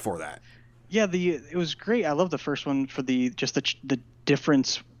love it for that. Yeah, it was great. I love the first one for the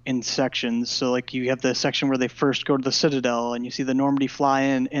difference in sections. So like you have the section where they first go to the Citadel and you see the Normandy fly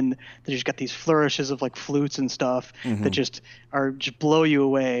in, and they just got these flourishes of like flutes and stuff that just blow you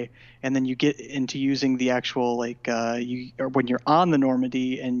away. And then you get into using the actual or when you're on the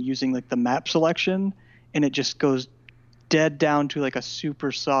Normandy and using like the map selection, and it just goes dead down to like a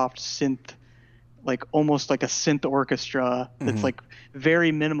super soft synth, like almost like a synth orchestra that's like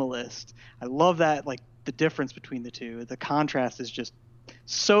very minimalist. I love that, like the difference between the two. The contrast is just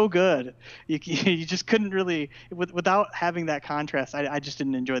so good. You just couldn't really, without having that contrast, I just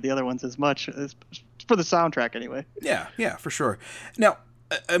didn't enjoy the other ones as much, as for the soundtrack anyway. Yeah, for sure. Now,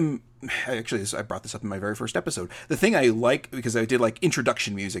 actually, I brought this up in my very first episode. The thing I like, because I did like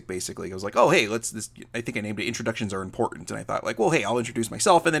introduction music, basically, I was like, oh, hey, I think I named it Introductions Are Important. And I thought like, well, hey, I'll introduce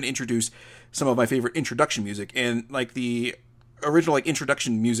myself and then introduce some of my favorite introduction music. And like the original like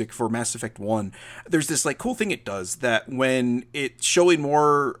introduction music for Mass Effect 1, there's this like cool thing it does that when it's showing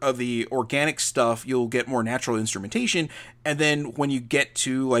more of the organic stuff, you'll get more natural instrumentation. And then when you get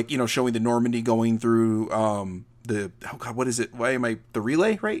to like, showing the Normandy going through what is it? The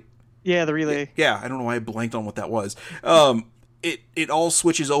relay, right? Yeah, the relay. Yeah, I don't know why I blanked on what that was. it all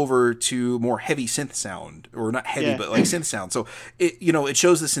switches over to more heavy synth sound, or not heavy, but like synth sound. So it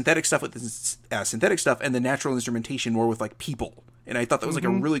shows the synthetic stuff with the synthetic stuff and the natural instrumentation more with like people. And I thought that was like a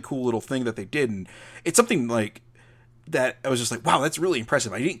really cool little thing that they did. And it's something like that I was just like, wow, that's really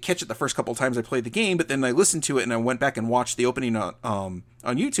impressive. I didn't catch it the first couple of times I played the game, but then I listened to it and I went back and watched the opening on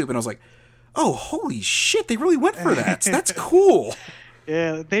YouTube, and I was like, oh, holy shit, they really went for that. That's cool.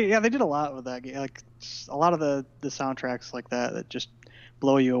 Yeah, they did a lot with that game. Like a lot of the soundtracks like that just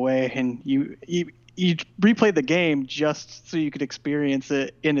blow you away, and you replay the game just so you could experience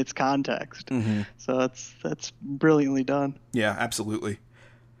it in its context. Mm-hmm. So that's brilliantly done. Yeah, absolutely.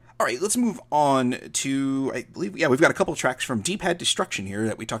 All right, let's move on to, I believe, we've got a couple tracks from D-Pad Destruction here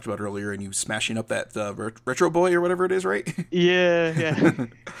that we talked about earlier, and you smashing up that Retro Boy or whatever it is, right? Yeah.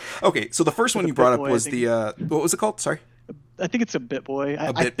 Okay, so the first one you brought up was the, what was it called? Sorry? I think it's a Bit Boy.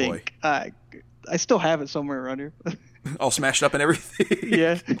 Bit Boy. I still have it somewhere around here. All smashed up and everything?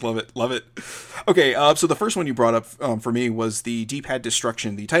 Yeah. Love it. Okay, so the first one you brought up for me was the D-Pad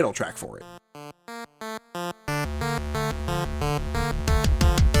Destruction, the title track for it.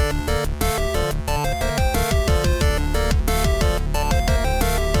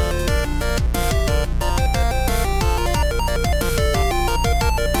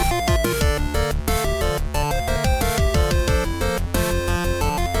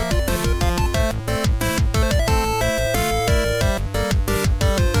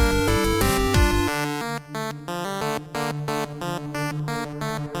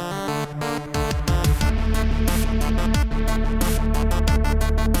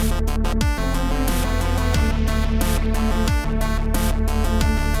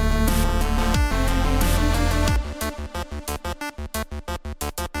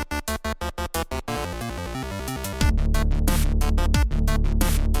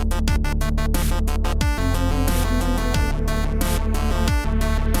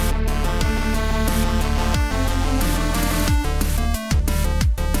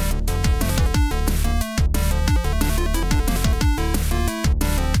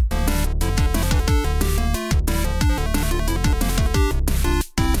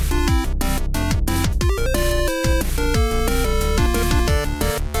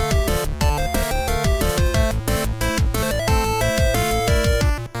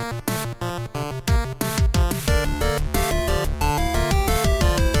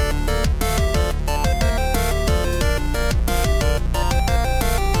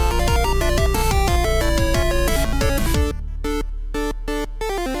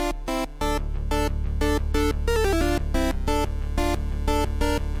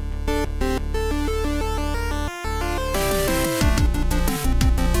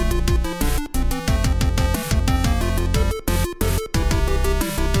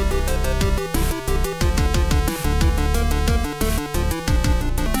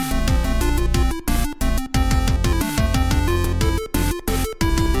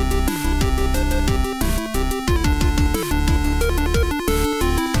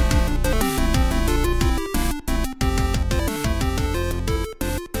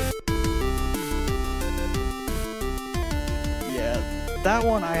 That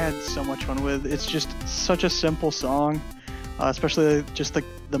one I had so much fun with. It's just such a simple song, especially just like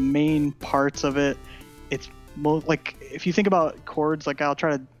the main parts of it. It's like if you think about chords, like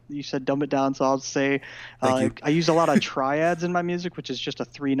you said dumb it down, so I'll say I use a lot of triads in my music, which is just a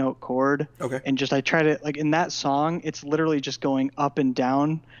 3-note chord. Okay. And I try to, like in that song, it's literally just going up and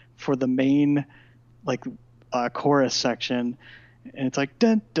down for the main like chorus section. And it's like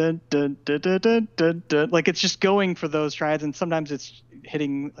dun dun dun dun dun dun dun dun. Like it's just going for those triads, and sometimes it's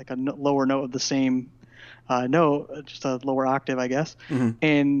hitting like a lower note of the same note, just a lower octave, I guess. Mm-hmm.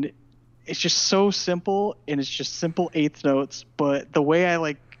 And it's just so simple, and it's just simple eighth notes. But the way I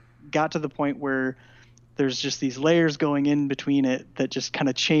like got to the point where there's just these layers going in between it that just kind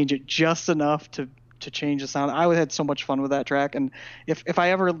of change it just enough to change the sound. I had so much fun with that track, and if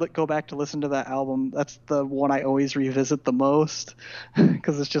I ever go back to listen to that album, that's the one I always revisit the most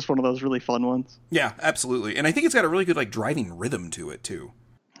because it's just one of those really fun ones. Yeah, absolutely. And I think it's got a really good like driving rhythm to it too.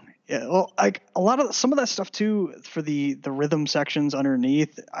 Yeah, well, like some of that stuff too for the rhythm sections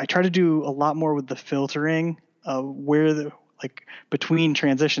underneath, I try to do a lot more with the filtering where like between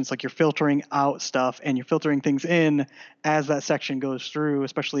transitions, like you're filtering out stuff and you're filtering things in as that section goes through,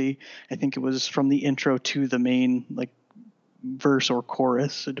 especially I think it was from the intro to the main like verse or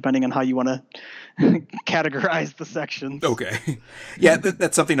chorus, depending on how you want to categorize the sections. Okay. Yeah,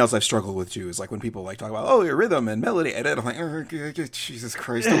 that's something else I've struggled with too, is like when people like talk about, oh, your rhythm and melody, and I'm like, oh, Jesus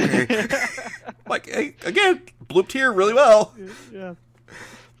Christ, okay. Like, hey, again, blooped here really well. Yeah.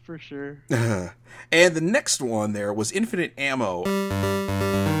 for sure. And the next one there was Infinite Ammo.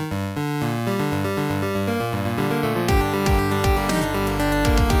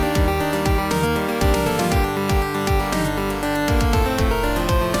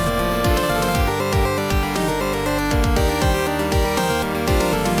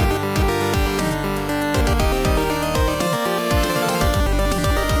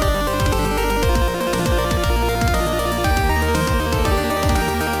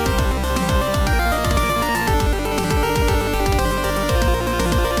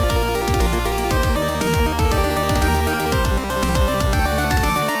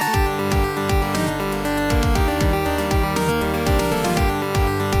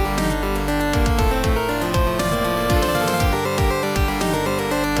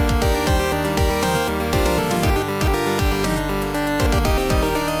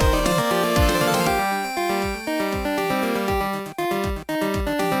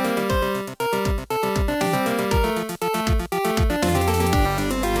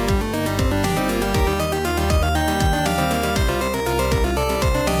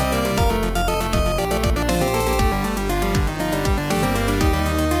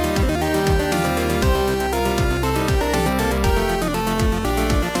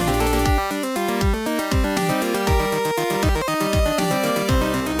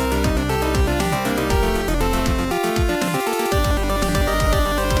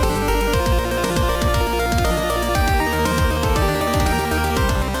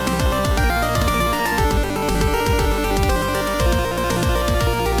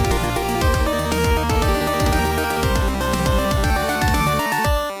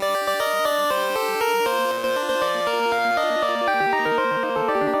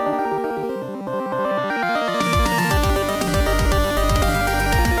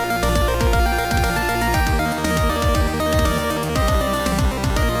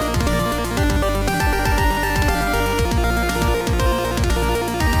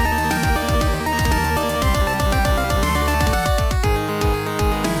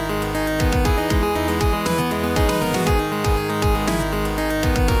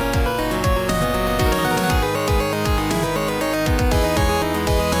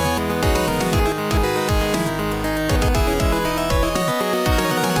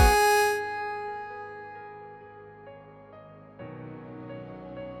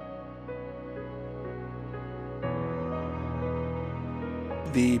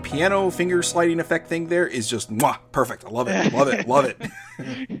 The piano finger sliding effect thing there is just perfect. I love it. Love it. Love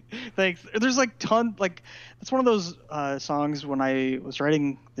it. Thanks. There's like it's one of those songs when I was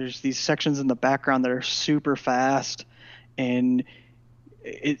writing, there's these sections in the background that are super fast, and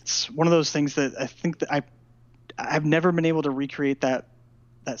it's one of those things that I think that I've never been able to recreate that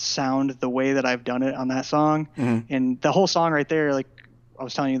sound the way that I've done it on that song. Mm-hmm. And the whole song right there, like I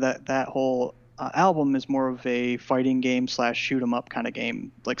was telling you, that whole album is more of a fighting game / shoot 'em up kind of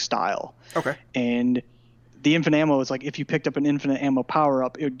game, like style. Okay. And the infinite ammo is like, if you picked up an infinite ammo power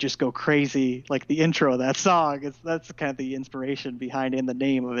up, it would just go crazy. Like the intro of that song, that's kind of the inspiration behind it, and the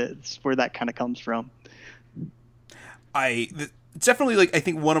name of it. It's where that kind of comes from. It's definitely, like, I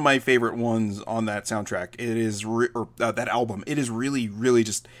think one of my favorite ones on that soundtrack. It is that album. It is really, really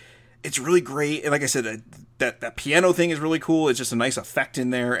just, it's really great. And like I said, that piano thing is really cool. It's just a nice effect in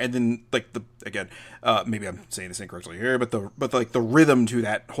there. And then like maybe I'm saying this incorrectly here, but the rhythm to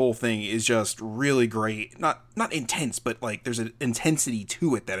that whole thing is just really great. Not intense, but like there's an intensity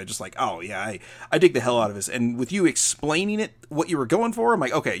to it that I just like, oh yeah, I dig the hell out of this. And with you explaining it, what you were going for, I'm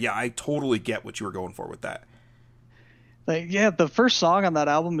like, okay, yeah, I totally get what you were going for with that. Like, yeah, the first song on that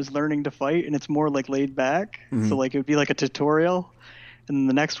album is Learning to Fight, and it's more like laid back. Mm-hmm. So like it would be like a tutorial. And then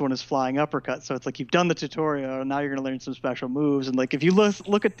the next one is Flying Uppercut. So it's like you've done the tutorial, and now you're going to learn some special moves. And like if you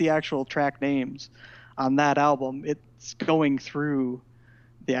look at the actual track names on that album, it's going through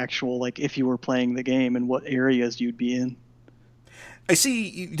the actual, like if you were playing the game and what areas you'd be in. I see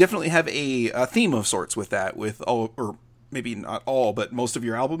you definitely have a theme of sorts with that, with all, or maybe not all, but most of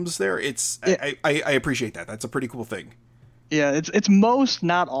your albums there. I appreciate that. That's a pretty cool thing. Yeah, it's most,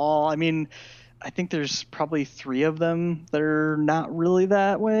 not all. I mean, I think there's probably 3 of them that are not really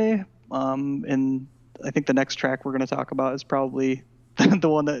that way. And I think the next track we're going to talk about is probably the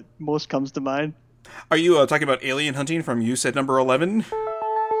one that most comes to mind. Are you talking about Alien Hunting from You Said Number 11?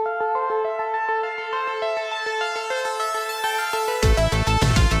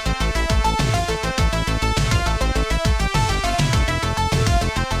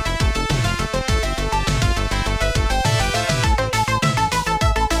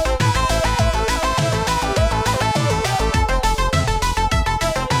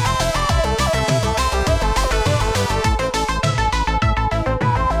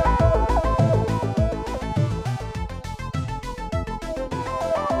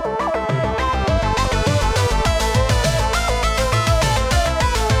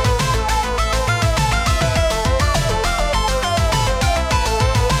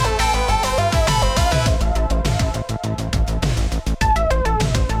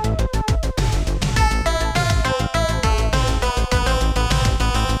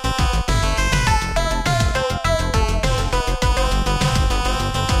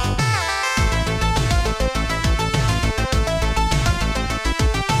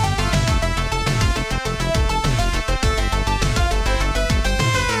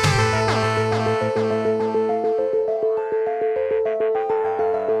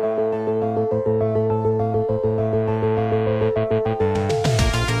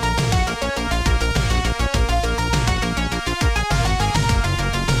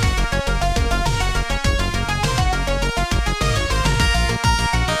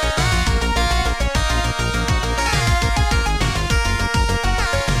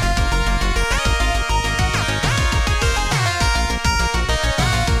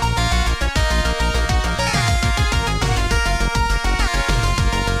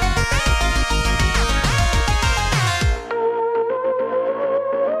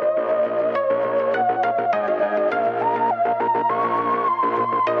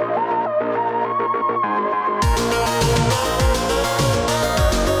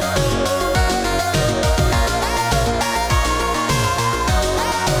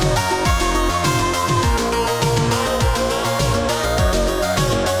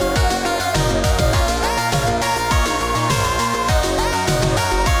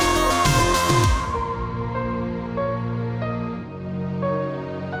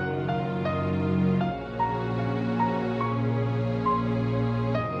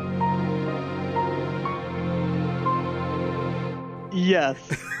 Yes.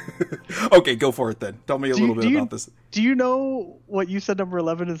 Okay, go for it then. Tell me a little bit about this. Do you know what you said number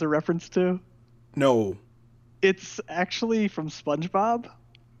 11 is a reference to? No. It's actually from SpongeBob.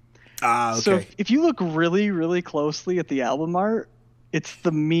 Ah, okay. So if you look really, really closely at the album art, it's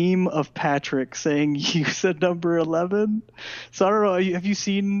the meme of Patrick saying, "You said number 11." So I don't know. Have you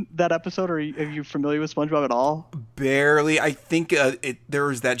seen that episode, or are you familiar with SpongeBob at all? Barely. I think there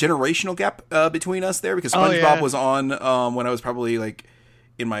was that generational gap between us there because SpongeBob was on when I was probably like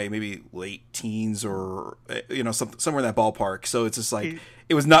in my maybe late teens or somewhere in that ballpark. So it's just like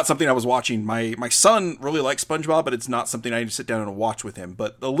it was not something I was watching. My son really likes SpongeBob, but it's not something I need to sit down and watch with him.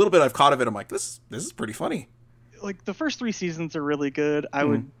 But a little bit I've caught of it. I'm like, this is pretty funny. Like the first 3 seasons are really good. I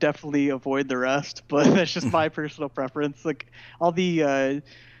would definitely avoid the rest, but that's just my personal preference. Like all the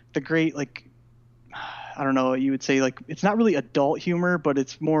great, like, I don't know, you would say like it's not really adult humor, but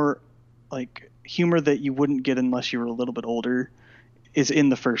it's more like humor that you wouldn't get unless you were a little bit older is in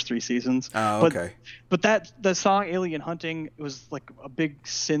the first 3 seasons. Oh, okay. But the song Alien Hunting, it was like a big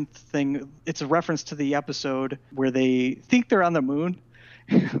synth thing. It's a reference to the episode where they think they're on the moon.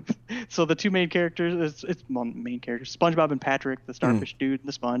 So the 2 main characters, main characters, SpongeBob and Patrick, the starfish dude and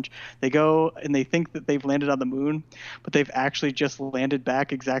the sponge, they go and they think that they've landed on the moon, but they've actually just landed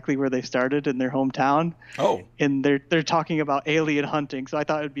back exactly where they started in their hometown. Oh. And they're talking about alien hunting. So I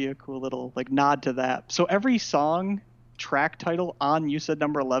thought it'd be a cool little like nod to that. So every song track title on You Said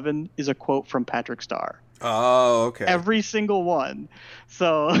Number 11 is a quote from Patrick Star. Oh, okay. Every single one.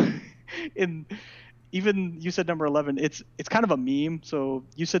 So even You Said Number 11, it's kind of a meme. So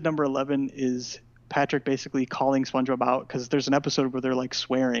You Said Number 11 is Patrick basically calling SpongeBob out because there's an episode where they're like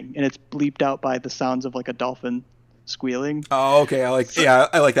swearing and it's bleeped out by the sounds of like a dolphin squealing. Oh, okay. I like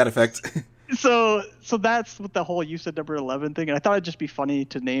that effect. So that's what the whole You Said Number 11 thing. And I thought it'd just be funny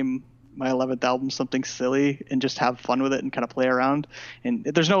to name my 11th album something silly and just have fun with it and kind of play around. And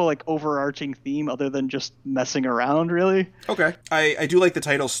there's no like overarching theme other than just messing around, really. Okay. I do like the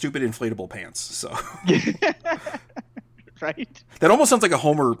title Stupid Inflatable Pants. So Right. That almost sounds like a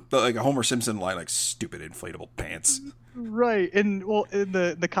Homer Simpson line, like stupid inflatable pants. Right. And well, in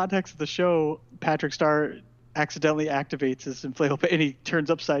the context of the show, Patrick Star accidentally activates his inflatable and he turns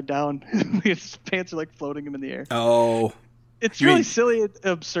upside down. His pants are like floating him in the air. Oh. It's really silly and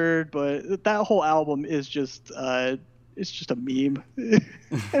absurd, but that whole album is just it's just a meme.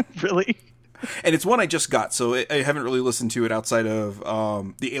 Really. And it's one I just got, so I haven't really listened to it outside of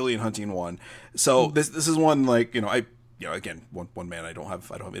the Alien Hunting one. So this is one like, again, one man, I don't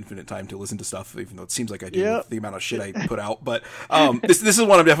have infinite time to listen to stuff, even though it seems like I do with the amount of shit I put out. But this is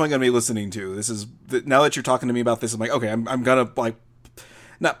one I'm definitely going to be listening to. This is now that you're talking to me about this, I'm like, okay, I'm gonna like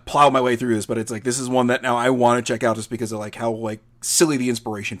not plow my way through this, but it's like this is one that now I want to check out just because of like how like silly the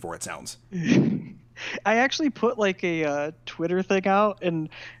inspiration for it sounds. I actually put like a Twitter thing out, and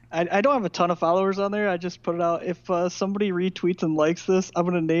I don't have a ton of followers on there. I just put it out. If somebody retweets and likes this, I'm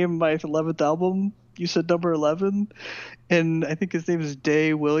gonna name my 11th album You Said Number 11, and I think his name is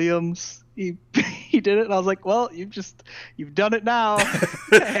Day Williams. He did it, and I was like, well, you've done it now.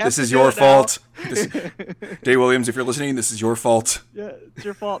 This is your fault. Day Williams, if you're listening, this is your fault. Yeah, it's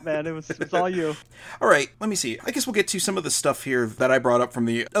your fault, man. It's all you. All right, let me see. I guess we'll get to some of the stuff here that I brought up from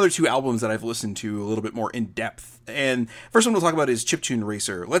the other 2 albums that I've listened to a little bit more in depth. And first one we'll talk about is Chiptune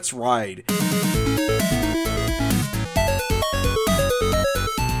Racer. Let's ride.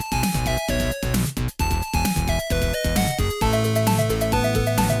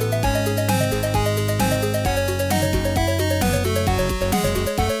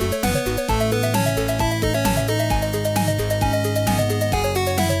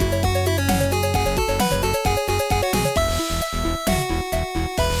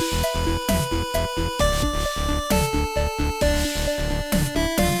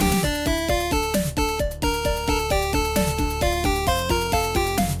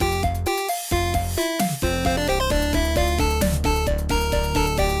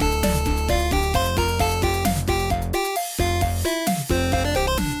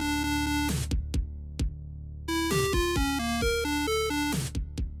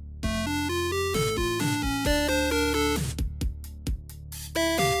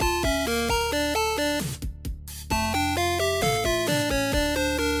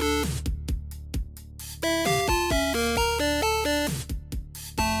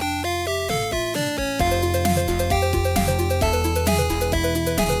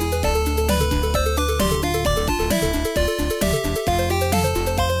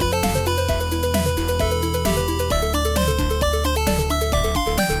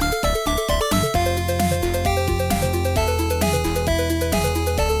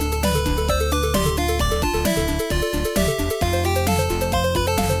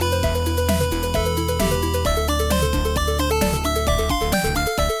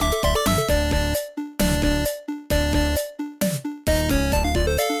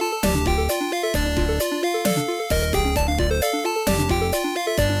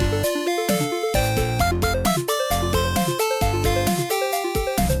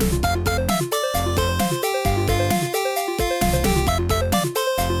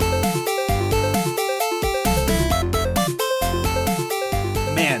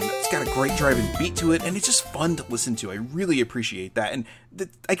 man, it's got a great driving beat to it, and it's just fun to listen to. I really appreciate that, and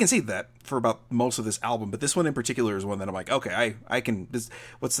I can say that for about most of this album, but this one in particular is one that I'm like, okay, I can.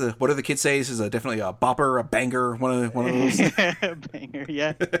 What do the kids say? This is definitely a bopper, a banger, one of those. Banger,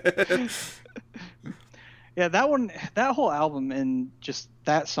 yeah. Yeah, that whole album and just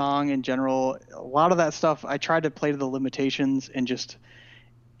that song in general, a lot of that stuff, I tried to play to the limitations and just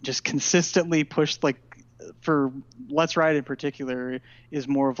consistently pushed, like, for Let's Ride in particular, is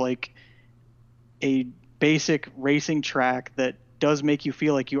more of like a basic racing track that does make you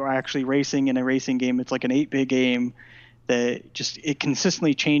feel like you are actually racing in a racing game. It's like an 8-bit game that just, it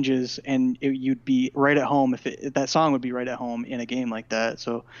consistently changes, and you'd be right at home if that song would be right at home in a game like that.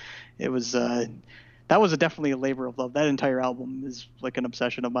 So it was that was definitely a labor of love. That entire album is like an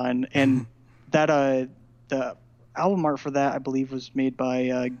obsession of mine, and that the album art for that, I believe, was made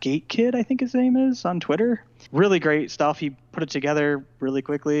by Gate Kid, I think his name is, on Twitter. Really great stuff. He put it together really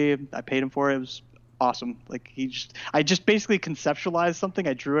quickly. I paid him for it. It was awesome. Like, I just basically conceptualized something.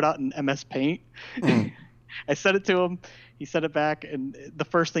 I drew it out in MS Paint. I sent it to him. He sent it back, and the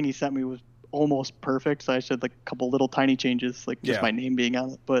first thing he sent me was almost perfect. So I said like a couple little tiny changes, like just my name being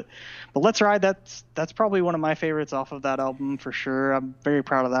on it. But Let's Ride, that's probably one of my favorites off of that album for sure. I'm very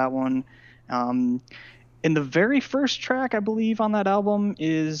proud of that one. In the very first track, I believe, on that album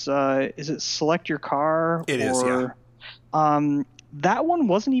is it Select Your Car? It is, yeah. That one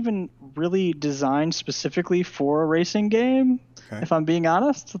wasn't even really designed specifically for a racing game, if I'm being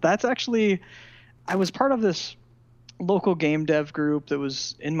honest. That's actually, I was part of this local game dev group that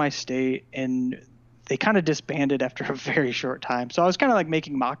was in my state, and they kind of disbanded after a very short time. So I was kind of like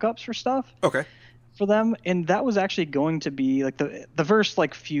making mock-ups for stuff for them, and that was actually going to be like the first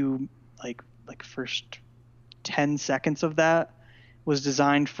like few like first 10 seconds of that was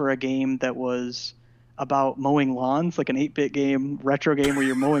designed for a game that was about mowing lawns, like an 8-bit game, retro game where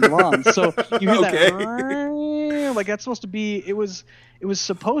you're mowing lawns. So you hear that, like, that's supposed to be, it was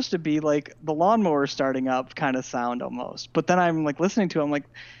supposed to be like the lawnmower starting up kind of sound almost. But then I'm like listening to it, I'm like,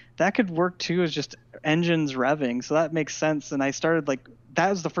 that could work too as just engines revving. So that makes sense. And I started like,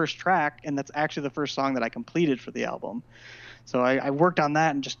 that was the first track, and that's actually the first song that I completed for the album. So I worked on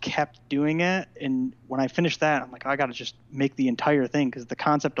that and just kept doing it. And when I finished that, I'm like, I got to just make the entire thing, because the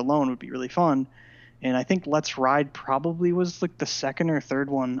concept alone would be really fun. And I think Let's Ride probably was like the second or third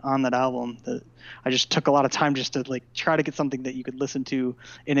one on that album that I just took a lot of time just to like try to get something that you could listen to.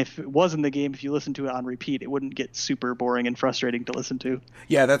 And if it was in the game, if you listen to it on repeat, it wouldn't get super boring and frustrating to listen to.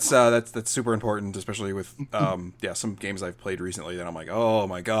 Yeah, that's super important, especially with some games I've played recently that I'm like, oh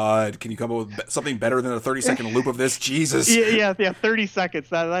my God, can you come up with something better than a 30-second loop of this? Jesus. Yeah, 30 seconds.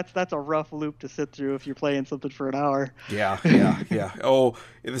 That's a rough loop to sit through if you're playing something for an hour. Yeah. Oh,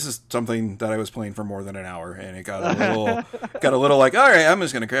 this is something that I was playing for more than an hour, and it got a little like, all right, I'm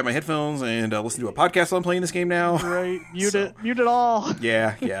just gonna grab my headphones and listen to a podcast while I'm playing this game now. Right, mute it all.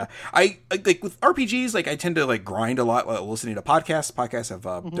 Yeah. I like with RPGs, like I tend to like grind a lot while listening to podcasts. Podcasts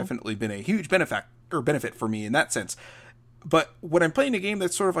have definitely been a huge benefit for me in that sense. But when I'm playing a game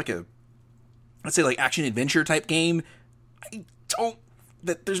that's sort of like a, let's say, like action adventure type game,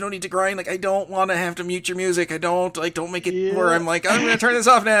 there's no need to grind. Like, I don't want to have to mute your music. I don't make it where I'm like, I'm going to turn this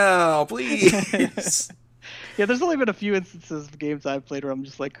off now, please. Yeah, there's only been a few instances of games I've played where I'm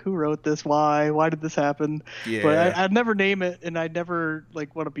just like, who wrote this? Why did this happen? Yeah. But I'd never name it, and I'd never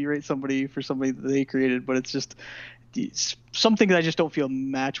like want to berate somebody for somebody that they created. But it's just something that I just don't feel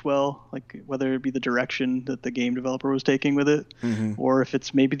match well, like whether it be the direction that the game developer was taking with it, or if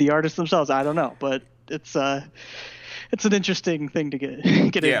it's maybe the artists themselves. I don't know, but it's an interesting thing to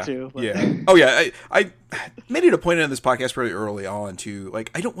get into. But. Yeah. Oh yeah. I made it a point on this podcast pretty early on to like,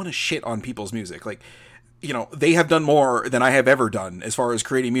 I don't want to shit on people's music. Like, you know, they have done more than I have ever done as far as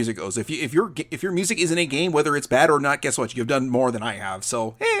creating music goes. If your music isn't a game, whether it's bad or not, guess what? You've done more than I have.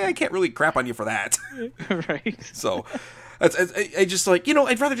 So, I can't really crap on you for that. Right. So, I just like, you know,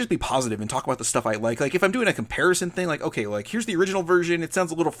 I'd rather just be positive and talk about the stuff I like. Like if I'm doing a comparison thing, like, okay, like here's the original version. It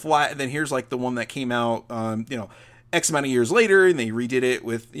sounds a little flat. And then here's like the one that came out, X amount of years later, and they redid it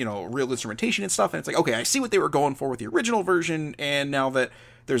with, real instrumentation and stuff. And it's like, okay, I see what they were going for with the original version. And now that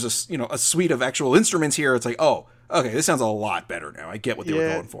there's a suite of actual instruments here, it's like, oh, okay, this sounds a lot better now. I get what they were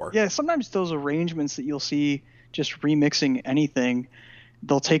going for. Yeah, sometimes those arrangements that you'll see just remixing anything,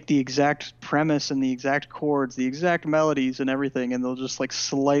 they'll take the exact premise and the exact chords, the exact melodies and everything, and they'll just like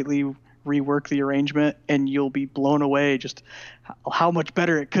slightly rework the arrangement, and you'll be blown away just how much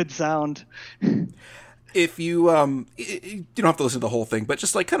better it could sound. If you you don't have to listen to the whole thing, but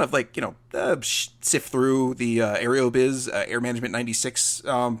just like kind of like sift through the Aerobiz Air Management 96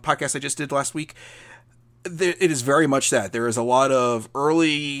 podcast I just did last week. It is very much that. There is a lot of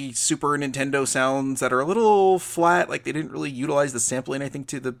early Super Nintendo sounds that are a little flat, like they didn't really utilize the sampling, I think,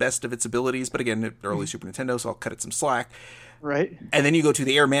 to the best of its abilities. But again, early Super Nintendo, so I'll cut it some slack. Right. And then you go to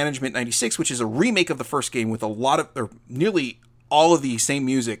the Air Management 96, which is a remake of the first game with a lot of, or nearly all of the same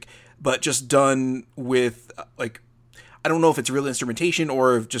music, but just done with, like, I don't know if it's real instrumentation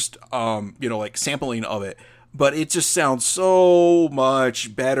or just, like sampling of it. But it just sounds so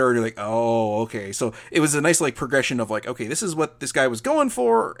much better. You're like, oh, okay. So it was a nice like progression of like, okay, this is what this guy was going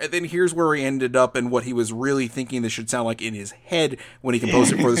for, and then here's where he ended up and what he was really thinking this should sound like in his head when he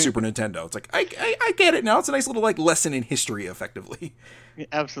composed it for the Super Nintendo. It's like, I get it now. It's a nice little like lesson in history, effectively.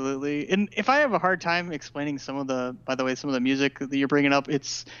 Absolutely. And if I have a hard time explaining some of the music that you're bringing up,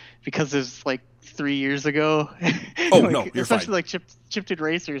 it's because there's like 3 years ago. Oh, like, no, you're especially fine. like Chiptune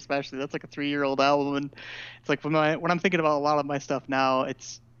Racer, especially. That's like a 3-year-old album. And it's like when I'm thinking about a lot of my stuff now,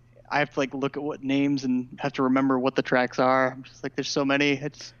 I have to like look at what names and have to remember what the tracks are. I'm just like, there's so many. I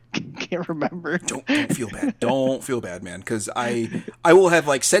just can't remember. Don't feel bad. Don't feel bad, man. Because I will have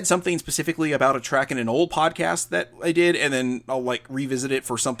like said something specifically about a track in an old podcast that I did, and then I'll like revisit it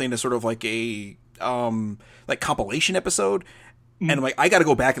for something to sort of like a like compilation episode. And I'm like, I got to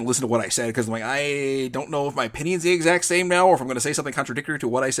go back and listen to what I said, because I'm like, I don't know if my opinion's the exact same now, or if I'm going to say something contradictory to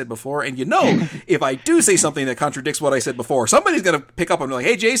what I said before. And if I do say something that contradicts what I said before, somebody's going to pick up and be like,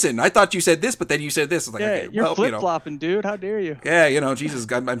 hey, Jason, I thought you said this, but then you said this. It's like, okay, you're flip-flopping, dude. How dare you? Yeah, Jesus,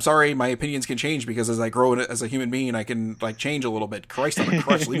 I'm sorry, my opinions can change, because as I grow as a human being, I can like change a little bit. Christ on a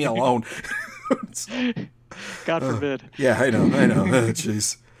crutch, leave me alone. God forbid. Yeah, I know.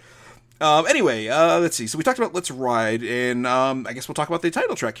 Jeez. Anyway, let's see. So we talked about Let's Ride, and I guess we'll talk about the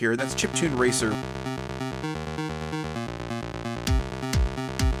title track here. That's Chiptune Racer.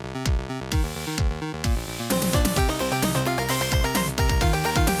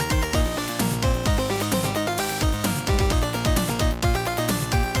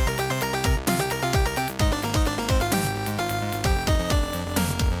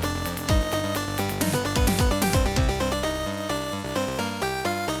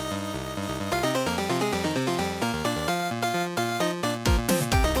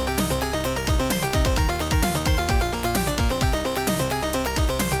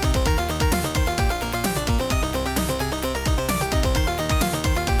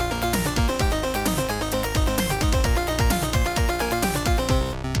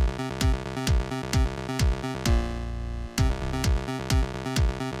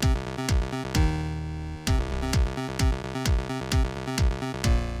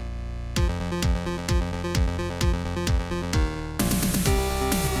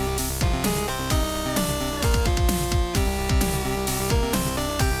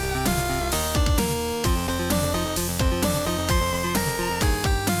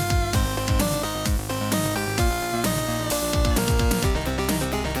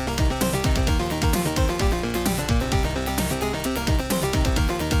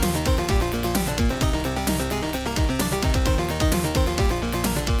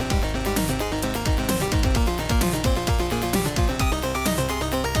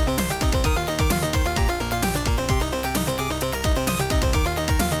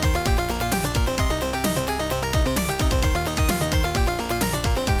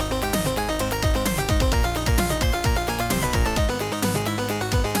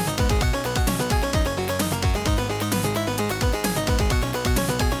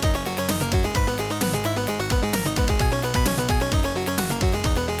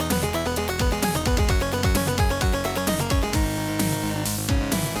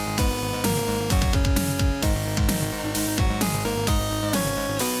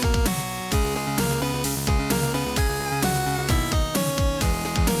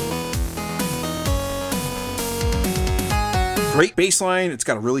 Great bass line. It's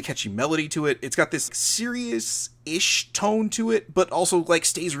got a really catchy melody to it. It's got this serious-ish tone to it, but also like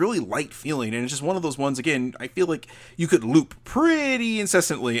stays really light feeling. And it's just one of those ones, again, I feel like you could loop pretty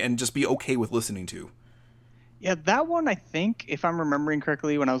incessantly and just be okay with listening to. Yeah, that one, I think, if I'm remembering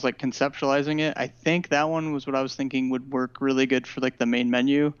correctly, when I was like conceptualizing it, I think that one was what I was thinking would work really good for like the main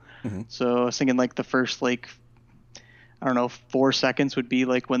menu. Mm-hmm. So I was thinking like the first like, I don't know, 4 seconds would be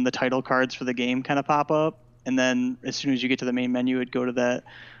like when the title cards for the game kind of pop up. And then as soon as you get to the main menu, it'd go to that,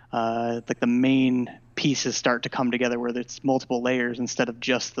 like the main pieces start to come together where it's multiple layers instead of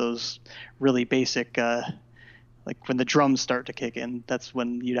just those really basic, like when the drums start to kick in, that's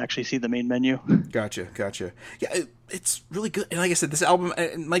when you'd actually see the main menu. Gotcha. Yeah, it's really good. And like I said, this album,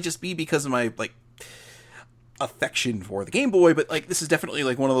 it might just be because of my like affection for the Game Boy, but like this is definitely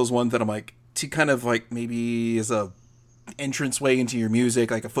like one of those ones that I'm like, to kind of like maybe as a entranceway into your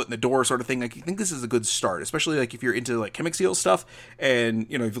music, like a foot in the door sort of thing, like I think this is a good start, especially like if you're into like Chemic Seal stuff, and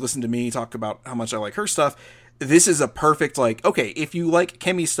you know, if you listen to me talk about how much I like her stuff, this is a perfect, like, okay, if you like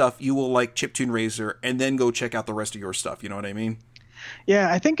Chemi stuff, you will like Chiptune Racer, and then go check out the rest of your stuff. You know what I mean?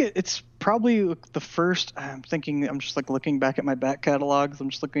 Yeah, I think it's probably the first. I'm just like looking back at my back catalogs.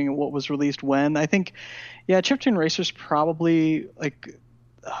 I'm just looking at what was released when. I think, yeah, Chiptune Racer's probably like,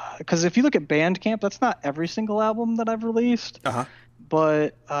 because if you look at Bandcamp, that's not every single album that I've released. Uh-huh.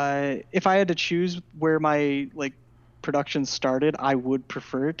 But if I had to choose where my like production started, I would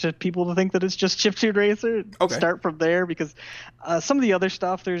prefer to people to think that it's just Chiptune Racer. Okay. Start from there, because some of the other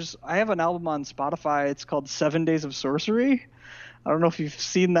stuff, I have an album on Spotify. It's called 7 Days of Sorcery. I don't know if you've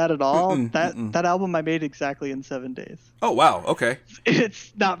seen that at all. That album I made exactly in 7 days. Oh, wow. Okay.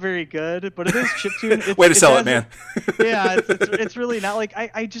 It's not very good, but it is chiptune. Way to sell it, man. Yeah, it's really not like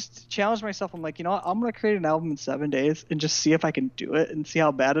I just challenged myself. I'm like, you know what? I'm going to create an album in 7 days and just see if I can do it and see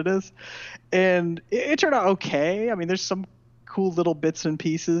how bad it is. And it turned out okay. I mean, there's some cool little bits and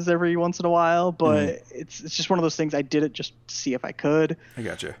pieces every once in a while, but it's just one of those things. I did it just to see if I could. I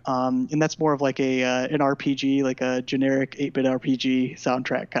gotcha. And that's more of like an RPG, like a generic 8-bit RPG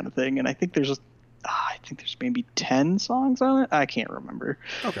soundtrack kind of thing. And I think there's maybe 10 songs on it. I can't remember.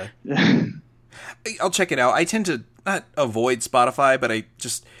 Okay. I'll check it out. I tend to not avoid Spotify, but I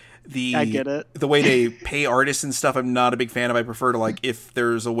get it. The way they pay artists and stuff, I'm not a big fan of. I prefer to, like, if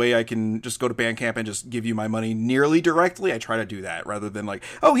there's a way I can just go to Bandcamp and just give you my money nearly directly, I try to do that rather than like,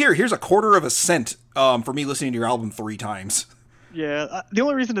 oh, here's a quarter of a cent for me listening to your album 3 times. Yeah. The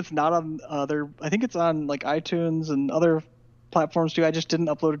only reason it's not on I think it's on like iTunes and other platforms too. I just didn't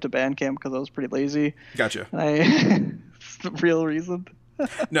upload it to Bandcamp because I was pretty lazy. Gotcha. It's the real reason.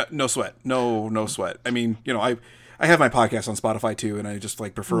 No sweat. No sweat. I mean, you know, I have my podcast on Spotify too, and I just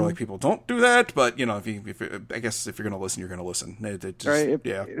like prefer like people don't do that. But you know, I guess if you're gonna listen, you're gonna listen.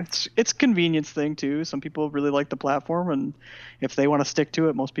 It's convenience thing too. Some people really like the platform, and if they want to stick to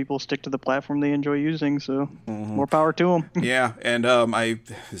it, most people stick to the platform they enjoy using. So more power to them. Yeah, and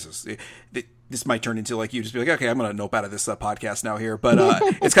this might turn into like you just be like, okay, I'm gonna nope out of this podcast now here. But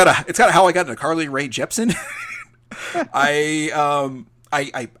it's kind of how I got into Carly Rae Jepsen.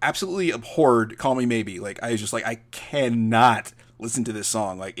 I absolutely abhorred Call Me Maybe. Like, I was just like, I cannot listen to this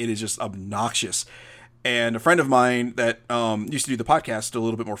song. Like, it is just obnoxious. And a friend of mine that used to do the podcast a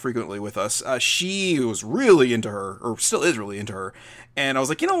little bit more frequently with us, she was really into her, or still is really into her. And I was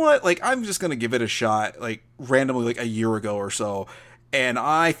like, you know what? Like, I'm just going to give it a shot, like, randomly, like, a year ago or so. And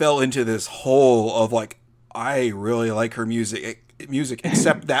I fell into this hole of, like, I really like her music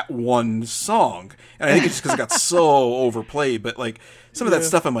except that one song. And I think it's just because it got so overplayed. But, like, some of that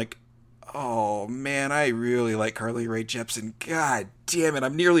stuff, I'm like, oh, man, I really like Carly Rae Jepsen. God damn it.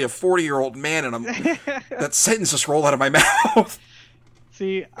 I'm nearly a 40-year-old man, and that sentence just rolled out of my mouth.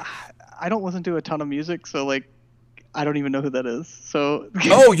 See, I don't listen to a ton of music, so, like, I don't even know who that is. So.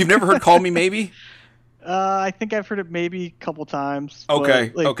 Oh, you've never heard Call Me Maybe? I think I've heard it maybe a couple times. Okay,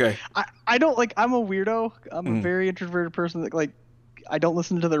 but, like, okay. I don't, like, I'm a weirdo. I'm a very introverted person that, like, I don't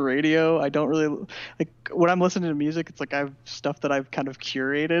listen to the radio. I don't really, like, when I'm listening to music, it's like I have stuff that I've kind of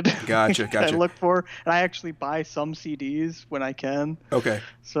curated. Gotcha. I look for, and I actually buy some CDs when I can. Okay.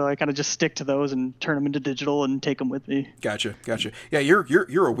 So I kind of just stick to those and turn them into digital and take them with me. Gotcha. Yeah, you're a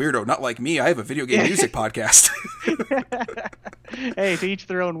weirdo, not like me. I have a video game music podcast. Hey, to each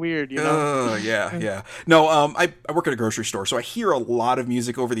their own weird, you know? Yeah. No, I work at a grocery store, so I hear a lot of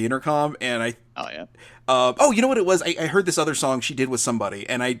music over the intercom, and you know what it was? I heard this other song she did with somebody,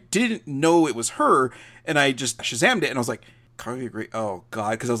 and I didn't know it was her, and I just Shazammed it, and I was like, Carly Rae, oh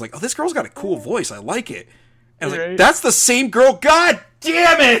god, because I was like, oh, this girl's got a cool voice, I like it. And I was like, that's the same girl, god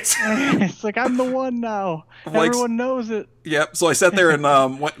damn it! It's like, I'm the one now. Everyone knows it. Yep, so I sat there and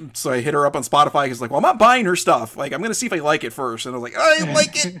so I hit her up on Spotify, because like, well, I'm not buying her stuff. Like, I'm going to see if I like it first. And I was like, I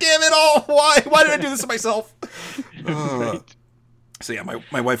like it, damn it all! Why did I do this to myself? Right. So yeah,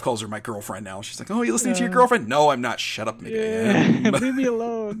 my wife calls her my girlfriend now. She's like, oh, are you listening to your girlfriend? No, I'm not. Shut up, maybe I am. Leave me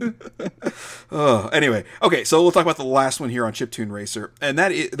alone. Anyway, okay, so we'll talk about the last one here on Chiptune Racer. And not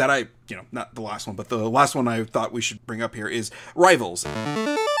the last one, but the last one I thought we should bring up here is Rivals.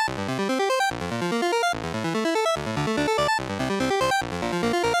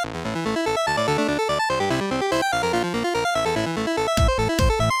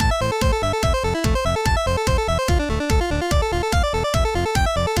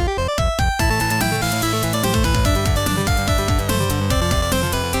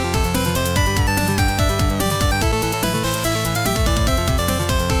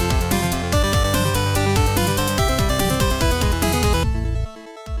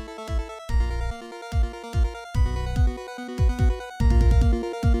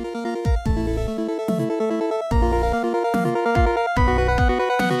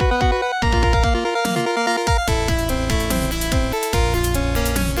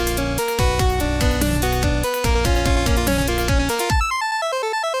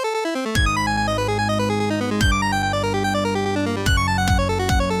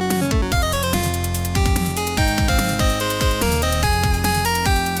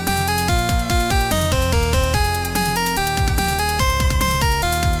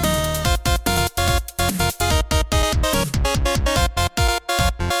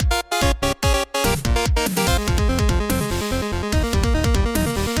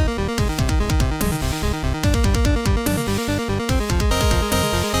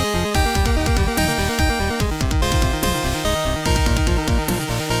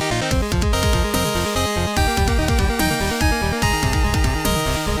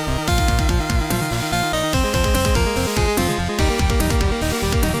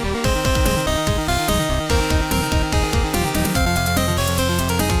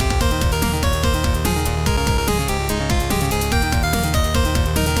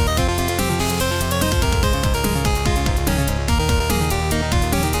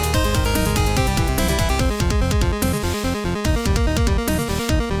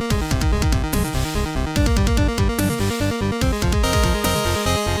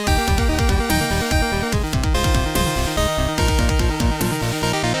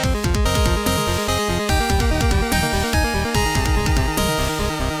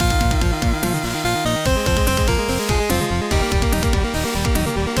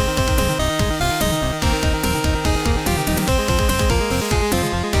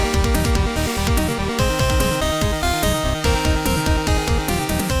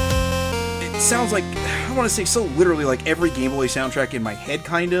 sounds like, I want to say so literally like every Game Boy soundtrack in my head,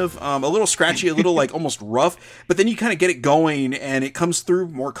 kind of. A little scratchy, a little like almost rough, but then you kind of get it going and it comes through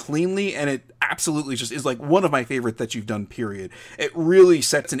more cleanly, and it absolutely just is like one of my favorite that you've done, period. It really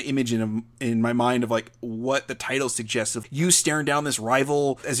sets an image in my mind of like what the title suggests, of you staring down this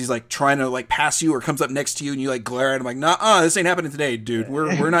rival as he's like trying to like pass you or comes up next to you, and you like glare at him like, nah, this ain't happening today, dude.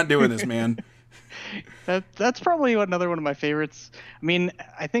 We're not doing this, man. That's probably another one of my favorites. I mean,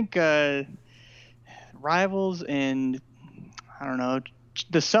 I think Rivals and, I don't know,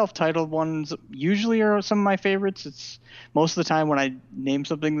 the self-titled ones usually are some of my favorites. It's most of the time when I name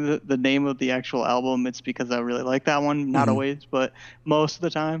something the name of the actual album, it's because I really like that one. Not always, but most of the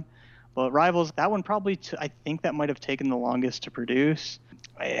time. But Rivals, that one probably, I think that might have taken the longest to produce.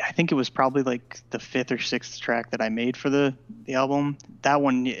 I think it was probably like the 5th or 6th track that I made for the album. That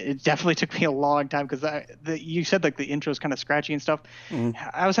one, it definitely took me a long time because you said like the intro is kind of scratchy and stuff.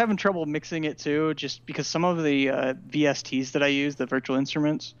 I was having trouble mixing it too, just because some of the VSTs that I use, the virtual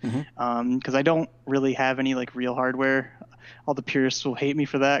instruments, because I don't really have any like real hardware. All the purists will hate me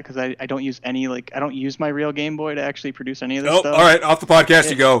for that because I don't use any, like, I don't use my real Game Boy to actually produce any of this stuff. All right, off the podcast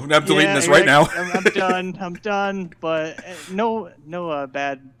you go. I'm deleting this right now. I'm done. But no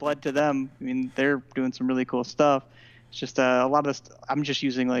bad blood to them. I mean, they're doing some really cool stuff. It's just a lot of I'm just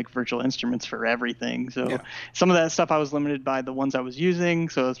using like virtual instruments for everything. So some of that stuff I was limited by the ones I was using.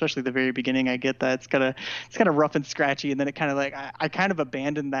 So especially the very beginning, I get that it's kind of rough and scratchy, and then it kind of like I kind of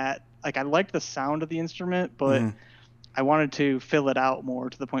abandoned that. Like I liked the sound of the instrument, but I wanted to fill it out more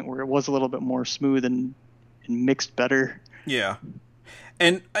to the point where it was a little bit more smooth and mixed better. Yeah.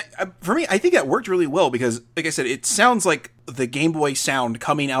 And for me, I think that worked really well because, like I said, it sounds like the Game Boy sound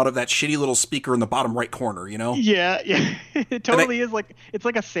coming out of that shitty little speaker in the bottom right corner, you know? Yeah. It totally is like, it's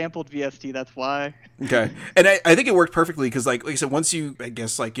like a sampled VST, that's why. Okay. And I think it worked perfectly because, like I said, once you, I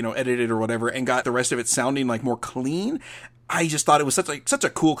guess, like, you know, edited or whatever and got the rest of it sounding like more clean, I just thought it was such a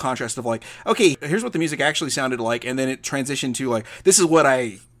cool contrast of like, okay, here's what the music actually sounded like, and then it transitioned to like, this is what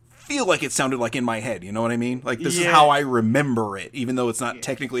I feel like it sounded like in my head, you know what I mean? Like, this is how I remember it, even though it's not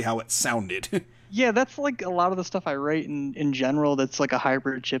technically how it sounded. Yeah, that's like a lot of the stuff I write in general that's like a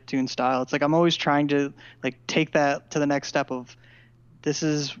hybrid chiptune style. It's like I'm always trying to like take that to the next step of this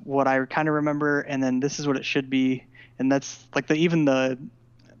is what I kind of remember, and then this is what it should be. And that's like even the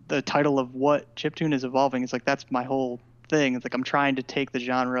title of what chiptune is evolving. It's like that's my whole thing. It's like I'm trying to take the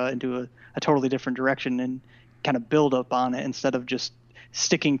genre into a totally different direction and kind of build up on it instead of just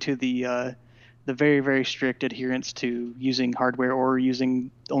sticking to the very, very strict adherence to using hardware or using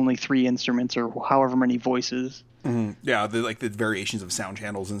only 3 instruments or however many voices. Yeah, the variations of sound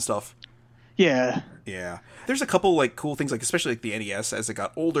channels and stuff. Yeah. There's a couple like cool things, like especially like the NES as it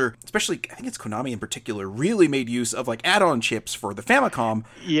got older, especially I think it's Konami in particular, really made use of like add-on chips for the Famicom.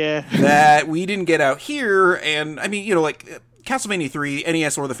 Yeah. That we didn't get out here, and I mean, you know, like Castlevania 3,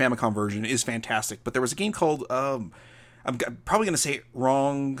 NES or the Famicom version is fantastic, but there was a game called I'm probably going to say it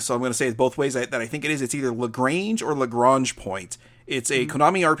wrong, so I'm going to say it both ways that I think it is. It's either Lagrange or Lagrange Point. It's a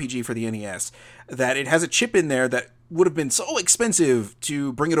Konami RPG for the NES that it has a chip in there that would have been so expensive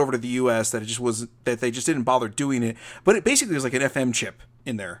to bring it over to the US that they just didn't bother doing it. But it basically was like an FM chip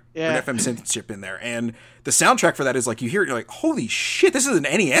in there, an FM synth chip in there. And the soundtrack for that is like, you hear it, you're like, holy shit, this is an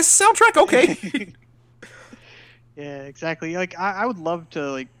NES soundtrack? Okay. Yeah, exactly. Like I would love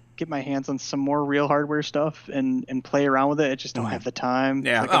to like get my hands on some more real hardware stuff and play around with it. I just don't have the time.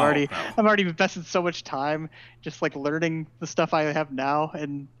 Yeah. Like I've already invested so much time just like learning the stuff I have now,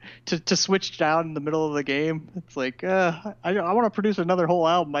 and to switch down in the middle of the game, it's like I want to produce another whole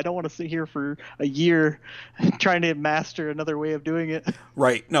album. I don't want to sit here for a year trying to master another way of doing it.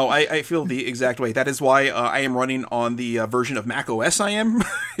 Right. No, I feel the exact way. That is why I am running on the version of Mac OS I am,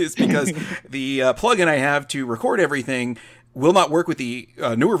 is because the plugin I have to record everything will not work with the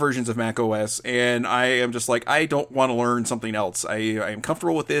newer versions of Mac OS, and I am just like, I don't want to learn something else. I am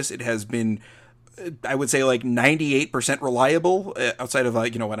comfortable with this. It has been, I would say, like 98% reliable, outside of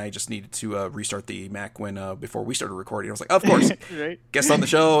when I just needed to restart the Mac before we started recording. I was like, of course, right. Guest on the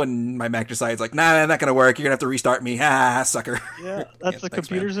show, and my Mac decides like, nah, not gonna work. You're gonna have to restart me. Sucker. Yeah, that's the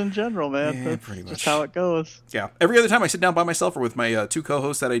computers in general, man. Yeah, that's pretty much just how it goes. Yeah, every other time I sit down by myself or with my 2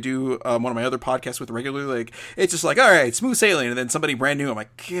 co-hosts that I do one of my other podcasts with regularly, like, it's just like, all right, smooth sailing, and then somebody brand new, I'm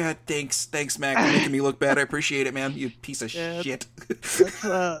like, God, thanks Mac, for making me look bad. I appreciate it, man. You piece of shit.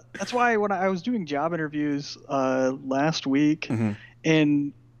 That's why when I was doing job interviews last week,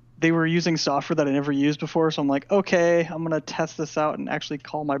 and they were using software that I never used before, so I'm like, okay, I'm gonna test this out and actually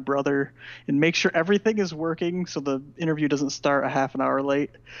call my brother and make sure everything is working so the interview doesn't start a half an hour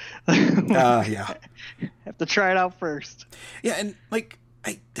late. Yeah, have to try it out first. Yeah, and like,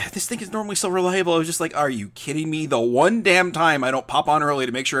 this thing is normally so reliable. I was just like, are you kidding me? The one damn time I don't pop on early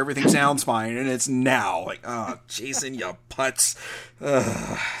to make sure everything sounds fine, and it's now. Like, oh, Jason, you putz.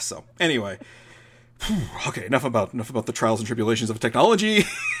 So, anyway. Okay, enough about the trials and tribulations of technology.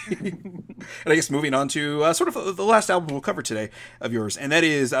 And I guess moving on to sort of the last album we'll cover today of yours, and that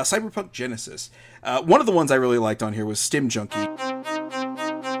is Cyberpunk Genesis. One of the ones I really liked on here was Stim Junkie.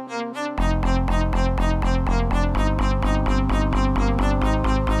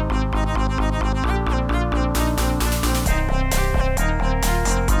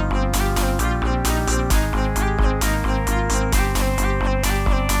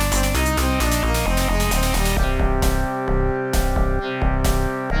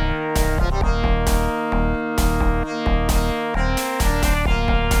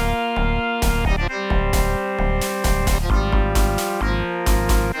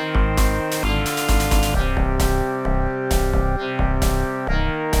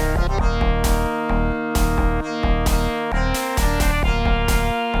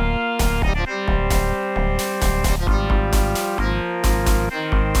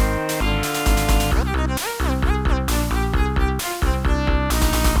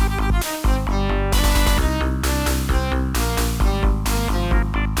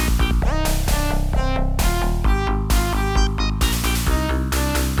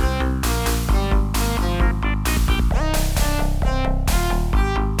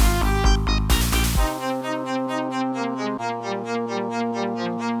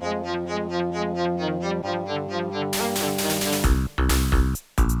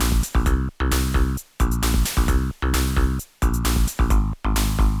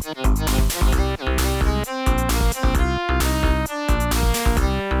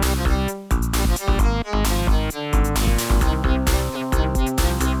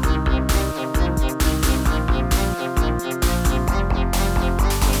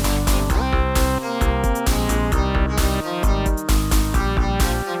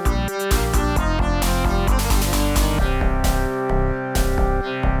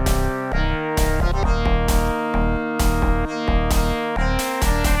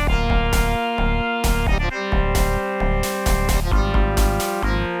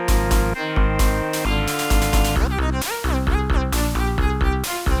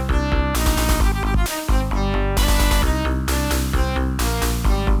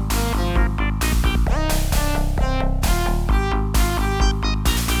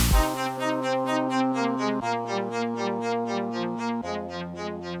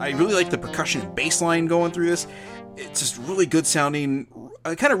 I really like the percussion and bass line going through this. It's just really good sounding,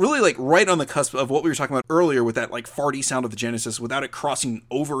 kind of really like right on the cusp of what we were talking about earlier with that like farty sound of the Genesis without it crossing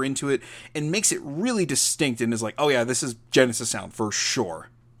over into it, and makes it really distinct and is like, oh yeah, this is Genesis sound for sure.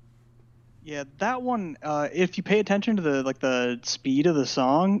 Yeah, that one, if you pay attention to the speed of the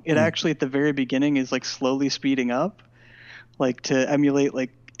song, it actually at the very beginning is like slowly speeding up, like to emulate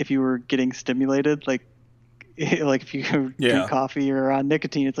like if you were getting stimulated, like if you drink coffee or on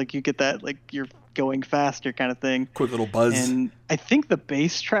nicotine, it's like you get that like you're going faster kind of thing. Quick little buzz. And I think the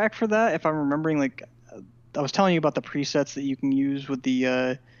bass track for that, if I'm remembering, like I was telling you about the presets that you can use with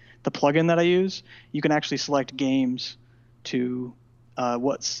the plugin that I use, you can actually select games to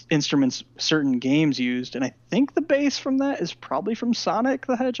what instruments certain games used, and I think the bass from that is probably from Sonic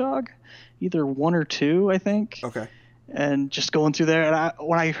the Hedgehog, either 1 or 2, I think. Okay. And just going through there, and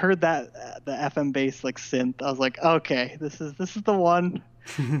when I heard that the FM bass like synth, I was like, okay, this is the one.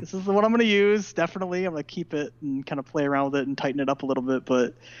 This is the one I'm going to use. Definitely, I'm going to keep it and kind of play around with it and tighten it up a little bit.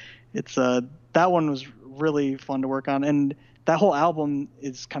 But it's that one was really fun to work on, and that whole album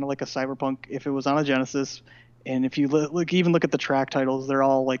is kind of like a Cyberpunk if it was on a Genesis. And if you look at the track titles, they're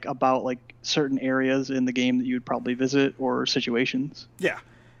all like about like certain areas in the game that you would probably visit or situations. Yeah.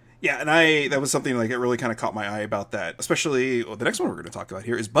 Yeah, and that was something like it really kind of caught my eye about that. Especially the next one we're going to talk about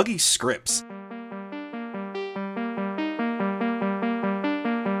here is Buggy Scripts.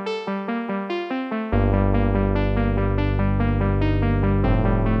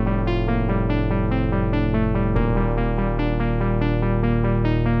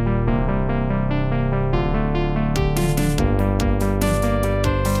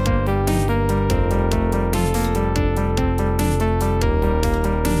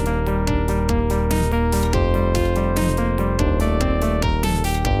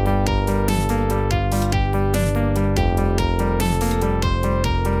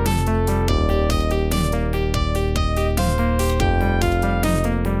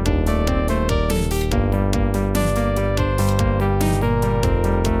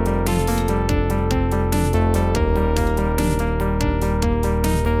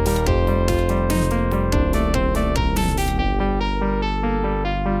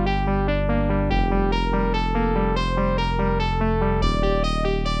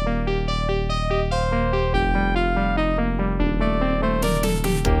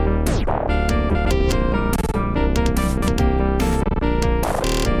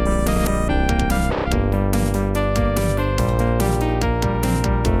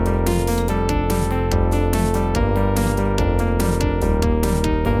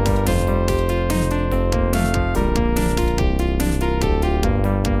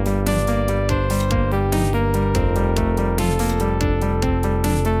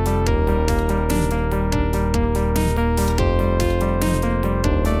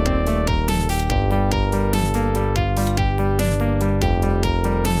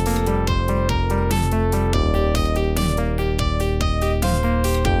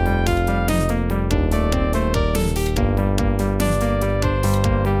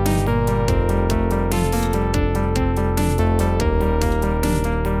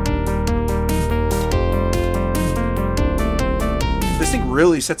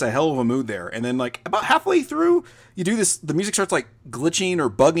 really sets a hell of a mood there. And then like about halfway through, you do this, the music starts like glitching or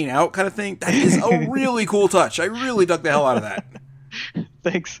bugging out kind of thing. That is a really cool touch. I really dug the hell out of that.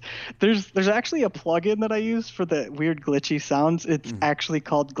 Thanks. There's actually a plugin that I use for the weird glitchy sounds. It's actually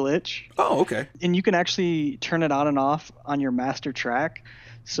called Glitch. Oh, okay. And you can actually turn it on and off on your master track.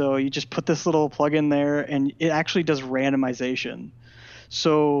 So you just put this little plugin there, and it actually does randomization.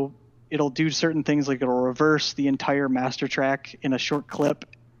 So it'll do certain things, like it'll reverse the entire master track in a short clip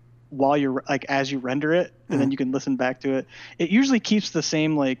while you're like as you render it, and then you can listen back to it. It usually keeps the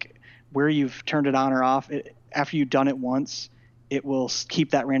same like where you've turned it on or off. After you've done it once, it will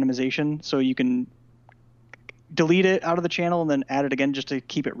keep that randomization, so you can delete it out of the channel and then add it again just to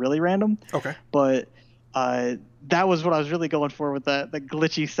keep it really random. Okay. But that was what I was really going for with the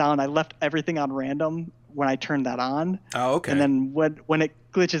glitchy sound. I left everything on random when I turned that on. Oh, okay. And then when it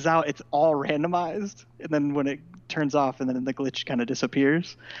glitches out, it's all randomized. And then when it turns off, and then the glitch kind of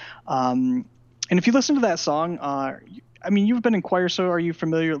disappears. And if you listen to that song, I mean, you've been in choir, so are you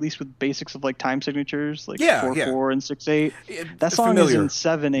familiar at least with basics of like time signatures, like 4/4 and 6/8? That song is in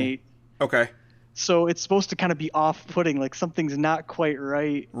 7/8. Okay. So it's supposed to kind of be off-putting, like something's not quite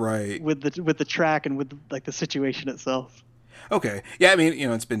right with the track and with like the situation itself. Okay. Yeah, I mean,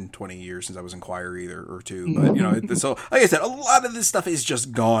 it's been 20 years since I was in choir or two, but so like I said, a lot of this stuff is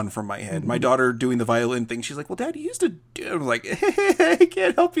just gone from my head. My daughter doing the violin thing, she's like, "Well, Dad, you used to do it." I'm like, "I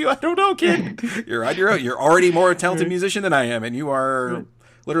can't help you. I don't know, kid. You're on your own. You're already more a talented musician than I am, and you are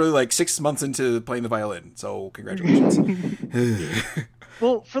literally like 6 months into playing the violin. So congratulations."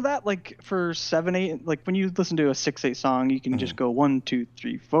 Well, for that, like for 7/8, like when you listen to a 6/8 song, you can just go 1, 2,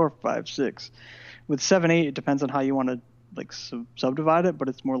 3, 4, 5, 6. With 7/8, it depends on how you want to like subdivide it, but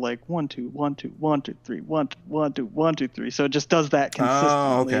it's more like 1, 2, 1, 2, 1, 2, 3, 1, 2, 1, 2, 1, 2, 3. So it just does that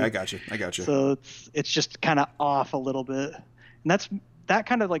consistently. Oh, okay, I got you. So it's just kind of off a little bit, and that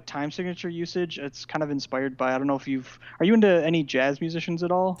kind of like time signature usage. It's kind of inspired by, I don't know if are you into any jazz musicians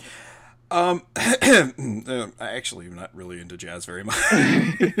at all? I actually am not really into jazz very much.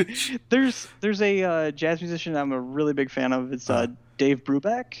 There's a jazz musician I'm a really big fan of. It's Dave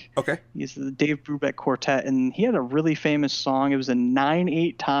Brubeck. Okay. He's the Dave Brubeck Quartet, and he had a really famous song. It was a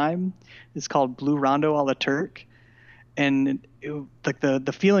 9/8 time. It's called Blue Rondo a la Turk, and like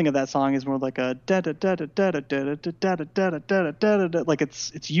the feeling of that song is more like a da da da da da da da da da da da da da. Like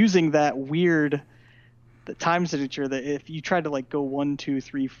it's using that weird the time signature that if you try to like go 1, 2,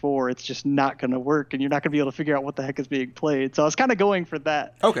 3, 4, it's just not going to work, and you're not going to be able to figure out what the heck is being played. So I was kind of going for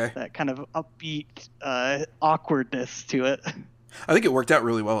that. Okay. That kind of upbeat awkwardness to it. I think it worked out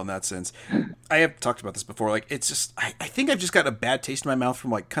really well in that sense. I have talked about this before. Like, it's just, I think I've just got a bad taste in my mouth from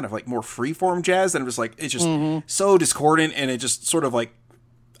like kind of like more freeform jazz, and I'm just like, it's just so discordant, and it just sort of like,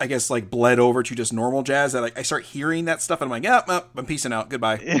 I guess like bled over to just normal jazz that I start hearing that stuff, and I'm like, yeah, I'm peacing out.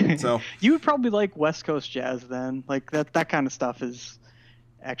 Goodbye. So you would probably like West Coast jazz then. Like that kind of stuff is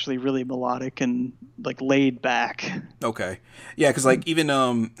actually really melodic and like laid back. Okay. Yeah, because like even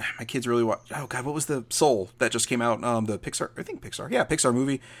my kids really watch. Oh God, what was the Soul that just came out? The Pixar, I think Pixar. Yeah, Pixar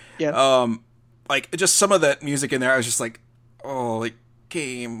movie. Yeah. Like just some of that music in there, I was just like, oh, like,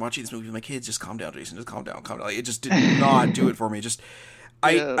 okay, I'm watching this movie with my kids. Just calm down, Jason. Just calm down. Like, it just did not do it for me. Just.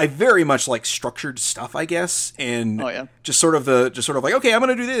 I very much like structured stuff, I guess, and just sort of like, okay, I'm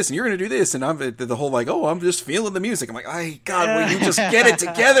gonna do this, and you're gonna do this, and I'm the whole like, oh, I'm just feeling the music. I'm like, God, will you just get it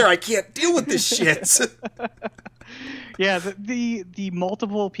together? I can't deal with this shit. Yeah, the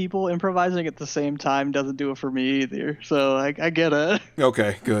multiple people improvising at the same time doesn't do it for me either. So I get it.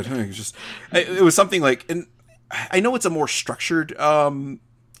 Okay, good. It was something like, and I know it's a more structured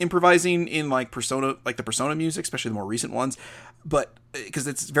improvising in like Persona, like the Persona music, especially the more recent ones, but because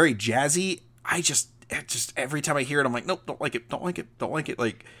it's very jazzy, I just every time I hear it, I'm like, nope, don't like it.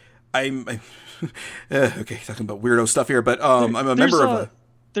 Like I'm okay, talking about weirdo stuff here, but I'm a member of a.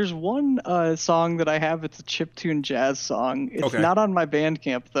 There's one song that I have. It's a chiptune jazz song. It's not on my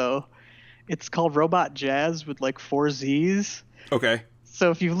Bandcamp though. It's called Robot Jazz with like 4 Z's. Okay.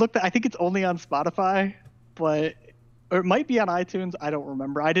 So if you look, I think it's only on Spotify, or it might be on iTunes. I don't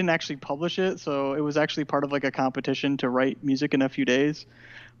remember. I didn't actually publish it, so it was actually part of like a competition to write music in a few days.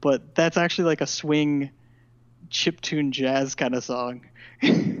 But that's actually like a swing chiptune jazz kind of song.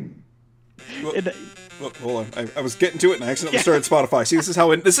 Well, hold on. I was getting to it and I accidentally started Spotify. See, this is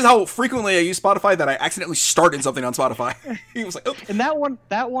how frequently I use Spotify that I accidentally started something on Spotify. He was like, oh. And that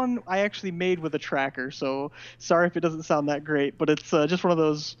one I actually made with a tracker. So sorry if it doesn't sound that great, but it's just one of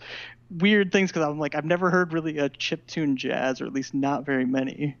those weird things because I'm like, I've never heard really a chiptune jazz, or at least not very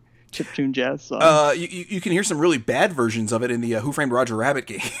many chiptune jazz songs. You can hear some really bad versions of it in the Who Framed Roger Rabbit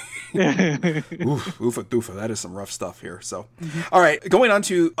game. Oofa doofa. That is some rough stuff here. So, all right, going on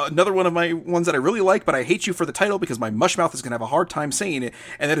to another one of my ones that I really like, but I hate you for the title because my mush mouth is going to have a hard time saying it,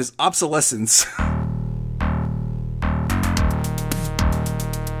 and that is Obsolescence.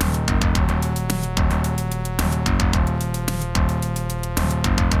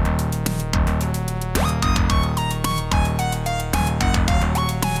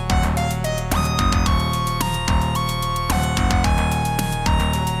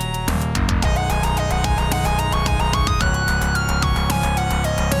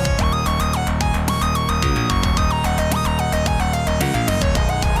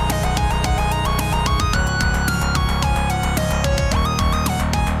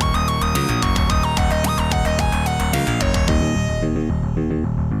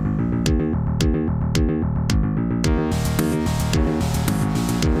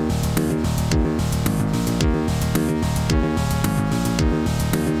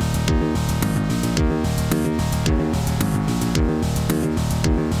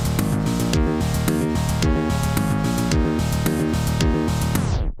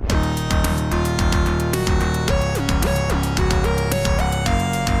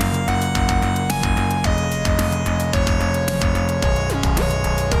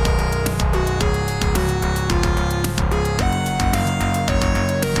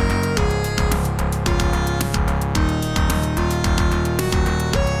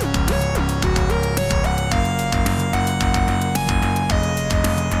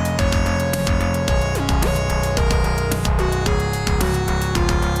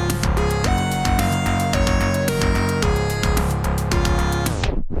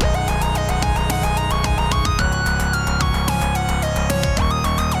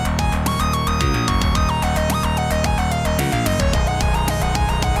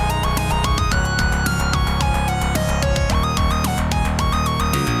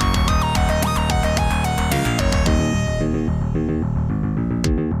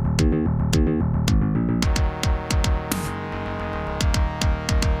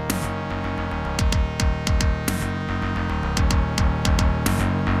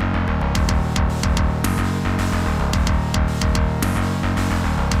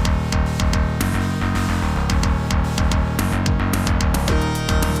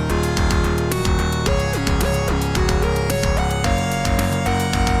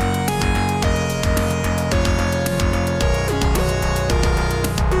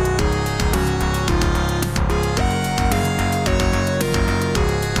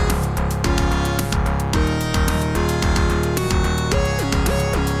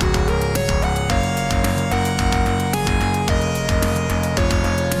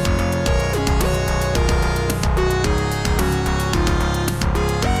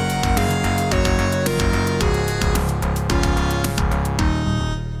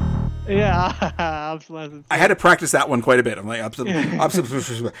 Obsolescence. I had to practice that one quite a bit. I'm like,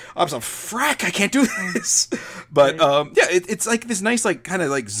 frack, I can't do this. But yeah, it's like this nice, like kind of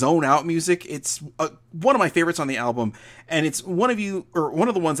like zone out music. It's one of my favorites on the album, and it's one of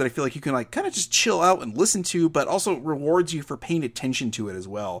the ones that I feel like you can like kind of just chill out and listen to, but also rewards you for paying attention to it as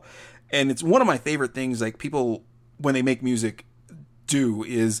well. And it's one of my favorite things, like people when they make music do,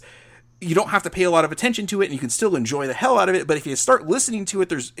 is you don't have to pay a lot of attention to it and you can still enjoy the hell out of it. But if you start listening to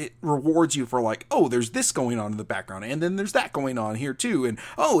it, it rewards you for like, oh, there's this going on in the background and then there's that going on here too. And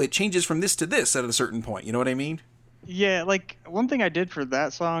oh, it changes from this to this at a certain point. You know what I mean? Yeah. Like one thing I did for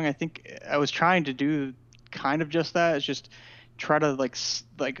that song, I think I was trying to do kind of just that, is just try to like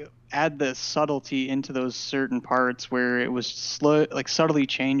add the subtlety into those certain parts where it was slow, like subtly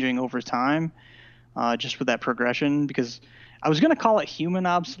changing over time, just with that progression, because I was going to call it human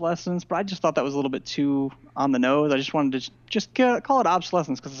obsolescence, but I just thought that was a little bit too on the nose. I just wanted to just call it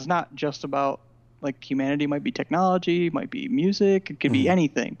obsolescence, because it's not just about like humanity. It might be technology, it might be music, it could be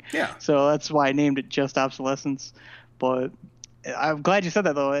anything. Yeah. So that's why I named it just obsolescence. But I'm glad you said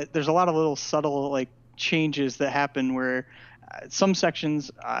that, though. There's a lot of little subtle like changes that happen where some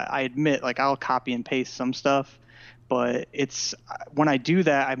sections, I admit, like I'll copy and paste some stuff. But it's when I do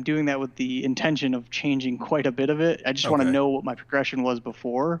that, I'm doing that with the intention of changing quite a bit of it. I just want to know what my progression was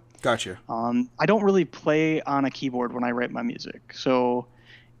before. Gotcha. I don't really play on a keyboard when I write my music. So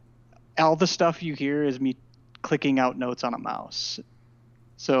all the stuff you hear is me clicking out notes on a mouse.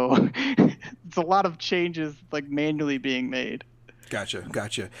 So it's a lot of changes like manually being made.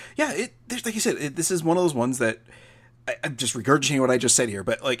 Gotcha. Yeah, there's, like you said, this is one of those ones that I'm just regurgitating what I just said here,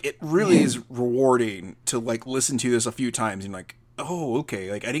 but like it really is rewarding to like listen to this a few times and like, oh,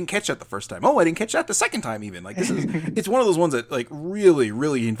 okay, like I didn't catch that the first time. Oh, I didn't catch that the second time even. Like it's one of those ones that like really,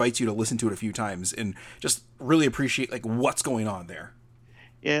 really invites you to listen to it a few times and just really appreciate like what's going on there.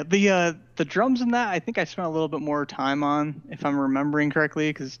 Yeah, the drums in that I think I spent a little bit more time on, if I'm remembering correctly,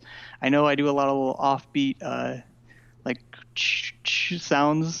 because I know I do a lot of little offbeat like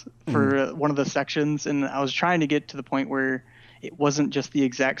sounds for one of the sections, and I was trying to get to the point where it wasn't just the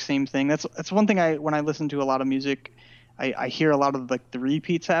exact same thing. That's one thing when I listen to a lot of music, I hear a lot of like the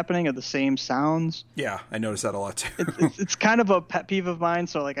repeats happening of the same sounds. Yeah, I notice that a lot too. It's kind of a pet peeve of mine,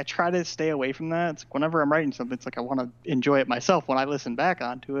 so like I try to stay away from that. It's like whenever I'm writing something, it's like I want to enjoy it myself when I listen back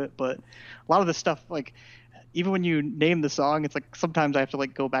onto it. But a lot of the stuff, like even when you name the song, it's like sometimes I have to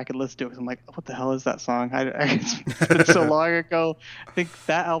like go back and listen to it because I'm like, what the hell is that song? It's been so long ago. I think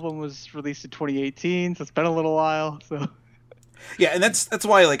that album was released in 2018, so it's been a little while. So yeah, and that's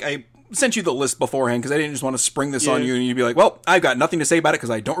why like I sent you the list beforehand because I didn't just want to spring this on you and you'd be like, well, I've got nothing to say about it because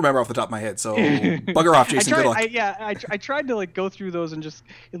I don't remember off the top of my head. So bugger off, Jason. Good luck. I tried to like go through those and just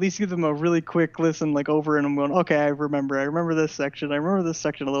at least give them a really quick listen, like over, and I'm going, okay, I remember this section. I remember this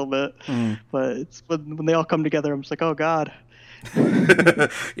section a little bit, but it's when they all come together, I'm just like, oh God.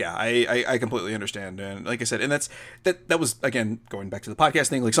 Yeah, I completely understand, and like I said, and that was again going back to the podcast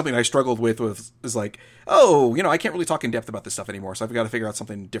thing, like something I struggled with is like, oh, I can't really talk in depth about this stuff anymore, so I've got to figure out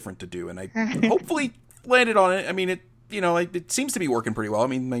something different to do, and I hopefully landed on it. I mean, it seems to be working pretty well. I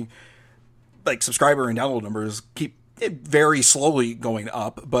mean, my like subscriber and download numbers keep very slowly going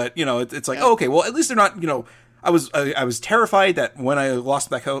up, but it's like, oh, okay, well at least they're not I was terrified that when I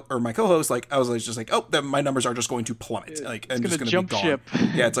lost my co-host, like I was just like, oh, my numbers are just going to plummet. Like I'm just going to be gone. Ship.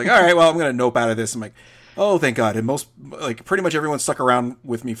 Yeah, it's like, all right, well, I'm going to nope out of this. I'm like, oh, thank God. And pretty much everyone stuck around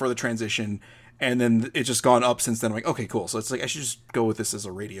with me for the transition, and then it's just gone up since then. I'm like, okay, cool. So it's like I should just go with this as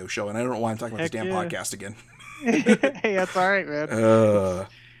a radio show, and I don't know why I'm talking about this damn podcast again. Hey, that's all right, man.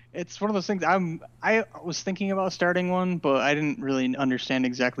 It's one of those things. I was thinking about starting one, but I didn't really understand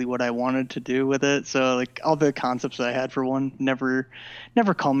exactly what I wanted to do with it. So like all the concepts that I had for one never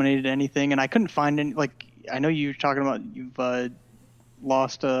culminated anything, and I couldn't find any. Like I know you're talking about you've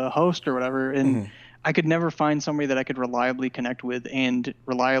lost a host or whatever, and I could never find somebody that I could reliably connect with and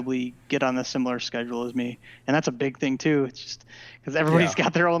reliably get on a similar schedule as me. And that's a big thing too. It's just because everybody's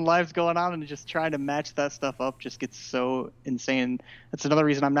got their own lives going on, and just trying to match that stuff up just gets so insane. That's another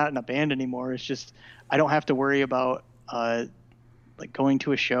reason I'm not in a band anymore. It's just I don't have to worry about like going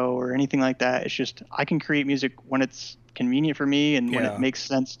to a show or anything like that. It's just I can create music when it's convenient for me and when it makes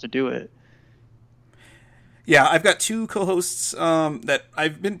sense to do it. Yeah, I've got two co-hosts that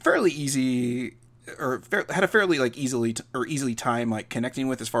I've been fairly easy or had a fairly like easily time like connecting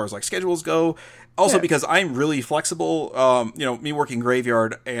with as far as like schedules go. Also because I'm really flexible. Me working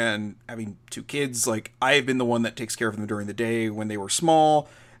graveyard and having two kids, like I've been the one that takes care of them during the day when they were small,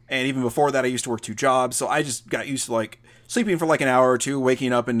 and even before that I used to work two jobs, so I just got used to like sleeping for like an hour or two,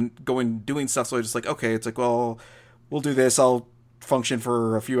 waking up and doing stuff. So I just like, okay, it's like, well, we'll do this, I'll function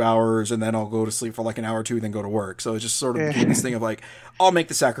for a few hours and then I'll go to sleep for like an hour or two, then go to work. So it's just sort of became this thing of like, I'll make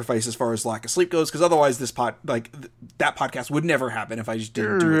the sacrifice as far as lack of sleep goes, because otherwise that podcast would never happen if I just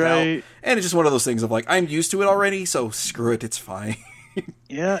didn't do it out. And it's just one of those things of like, I'm used to it already, so screw it, it's fine.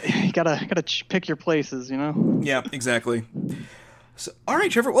 Yeah, you gotta pick your places, Yeah, exactly. So, all right,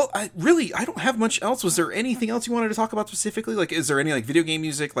 Trevor. Well, I don't have much else. Was there anything else you wanted to talk about specifically? Like, is there any like video game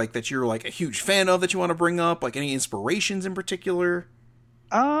music like that you're like a huge fan of that you want to bring up? Like any inspirations in particular?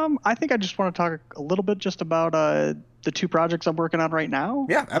 I think I just want to talk a little bit just about the two projects I'm working on right now.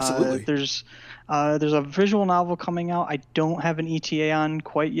 Yeah, absolutely. There's a visual novel coming out. I don't have an ETA on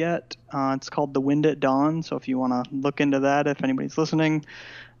quite yet. It's called The Wind at Dawn. So if you want to look into that, if anybody's listening.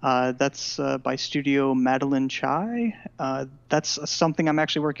 That's by Studio Madeline Chai. That's something I'm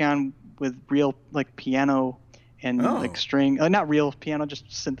actually working on with real like piano and like string. Not real piano,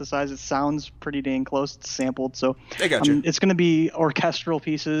 just synthesized. It sounds pretty dang close. It's sampled, so I got you. It's going to be orchestral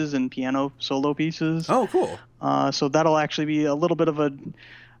pieces and piano solo pieces. Oh, cool. So that'll actually be a little bit of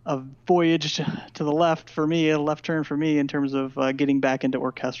a voyage to the left for me, a left turn for me in terms of getting back into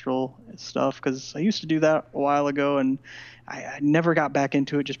orchestral stuff, because I used to do that a while ago and I never got back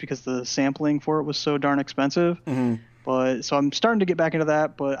into it just because the sampling for it was so darn expensive. But so I'm starting to get back into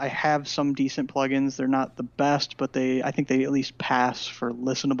that, but I have some decent plugins. They're not the best, but I think they at least pass for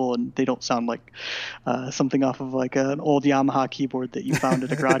listenable, and they don't sound like something off of like an old Yamaha keyboard that you found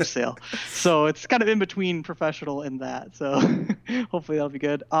at a garage sale. So it's kind of in between professional and that. So hopefully that'll be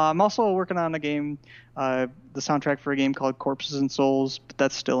good. I'm also working on a game, the soundtrack for a game called Corpses and Souls, but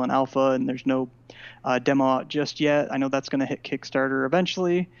that's still in alpha and there's no demo out just yet. I know that's going to hit Kickstarter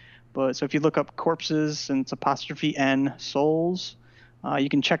eventually. But so if you look up Corpses and it's 'N Souls, you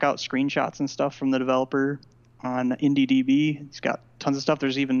can check out screenshots and stuff from the developer on IndieDB. He's got tons of stuff.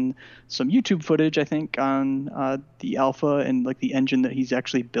 There's even some YouTube footage, I think, on the alpha and like the engine that he's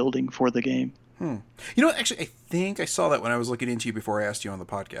actually building for the game. You know what? Actually, I think I saw that when I was looking into you before I asked you on the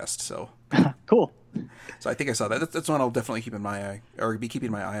podcast. So cool. So I think I saw that. That's one I'll definitely keep in my eye, or be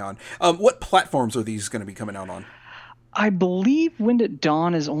keeping my eye on. What platforms are these going to be coming out on? I believe Wind at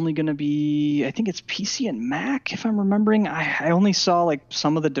Dawn is only going to be, I think it's PC and Mac, if I'm remembering. I only saw like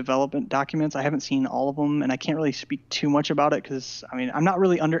some of the development documents. I haven't seen all of them, and I can't really speak too much about it because, I mean, I'm not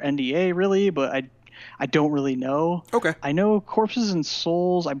really under NDA really, but I don't really know. Okay. I know Corpses and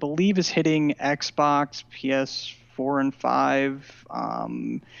Souls, I believe, is hitting Xbox, PS4, and 5.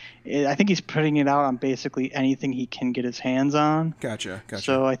 I think he's putting it out on basically anything he can get his hands on. Gotcha.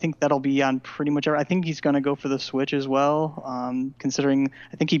 So I think that'll be on pretty much I think he's going to go for the Switch as well, considering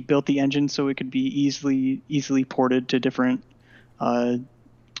I think he built the engine so it could be easily ported to different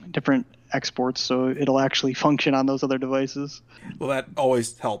exports, so it'll actually function on those other devices. Well, that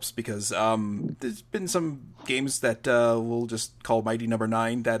always helps because there's been some games that we'll just call Mighty Number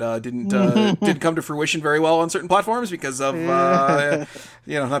 9 that didn't come to fruition very well on certain platforms because of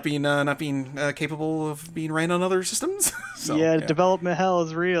not being capable of being ran on other systems. So, yeah, development hell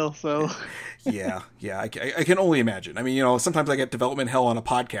is real. So yeah, I can only imagine. I mean, sometimes I get development hell on a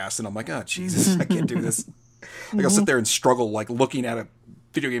podcast, and I'm like, oh Jesus, I can't do this. Like I'll sit there and struggle, like looking at a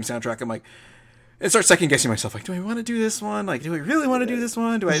video game soundtrack. I'm like, and start second guessing myself. Like, do I want to do this one? Like, do I really want to do this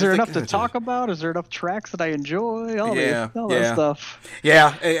one? Is there enough to talk about? Is there enough tracks that I enjoy? All that stuff.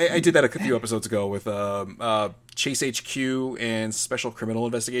 Yeah, I did that a few episodes ago with Chase HQ and Special Criminal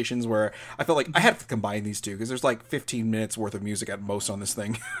Investigations, where I felt like I had to combine these two because there's like 15 minutes worth of music at most on this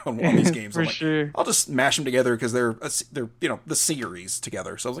thing on these games. For sure. I'll just mash them together because they're the series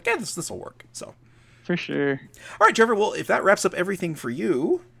together. So I was like, yeah, this will work. So. For sure. All right, Trevor. Well, if that wraps up everything for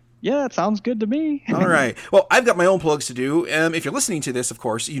you. Yeah, it sounds good to me. All right. Well, I've got my own plugs to do. If you're listening to this, of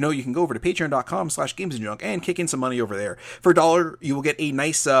course, you can go over to patreon.com/gamesandjunk and kick in some money over there. For $1, you will get a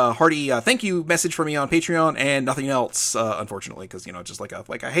nice, hearty thank you message from me on Patreon and nothing else, unfortunately, because, just like a,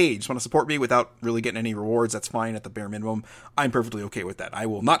 hey, you just want to support me without really getting any rewards. That's fine at the bare minimum. I'm perfectly okay with that. I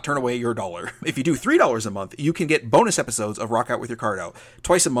will not turn away your $1. If you do $3 a month, you can get bonus episodes of Rock Out With Your Card Out.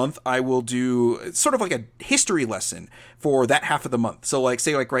 Twice a month, I will do sort of like a history lesson for that half of the month. So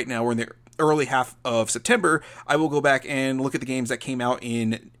say right now we're in the early half of September, I will go back and look at the games that came out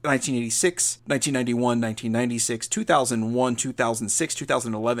in 1986, 1991, 1996, 2001, 2006,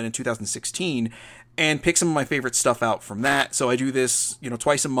 2011, and 2016, and pick some of my favorite stuff out from that. So I do this,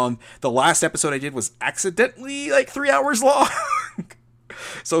 twice a month. The last episode I did was accidentally 3 hours long.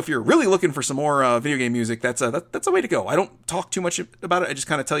 So if you're really looking for some more video game music, that's a way to go. I don't talk too much about it. I just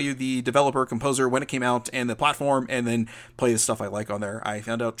kind of tell you the developer, composer, when it came out, and the platform, and then play the stuff I like on there. I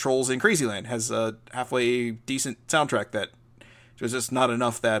found out Trolls in Crazyland has a halfway decent soundtrack that was just not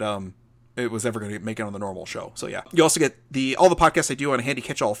enough that it was ever going to make it on the normal show. So yeah, you also get all the podcasts I do on a handy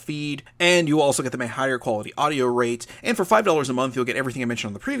catch-all feed, and you also get them at higher quality audio rate. And for $5 a month, you'll get everything I mentioned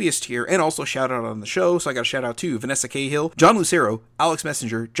on the previous tier, and also shout out on the show. So I got a shout out to Vanessa Cahill, John Lucero, Alex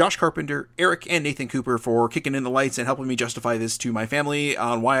Messenger, Josh Carpenter, Eric, and Nathan Cooper for kicking in the lights and helping me justify this to my family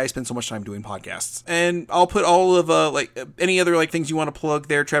on why I spend so much time doing podcasts. And I'll put all of any other things you want to plug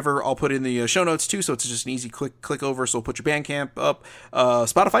there, Trevor. I'll put in the show notes too, so it's just an easy click over. So we'll put your Bandcamp up,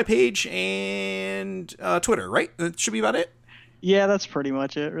 Spotify page, and Twitter, right? That should be about it. Yeah, that's pretty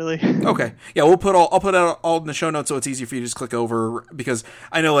much it, really. Okay. Yeah, I'll put it all in the show notes so it's easy for you to just click over, because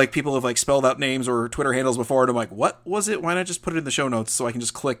I know people have spelled out names or Twitter handles before, and I'm like, what was it? Why not just put it in the show notes so I can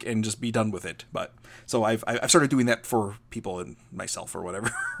just click and just be done with it? But so I've started doing that for people and myself or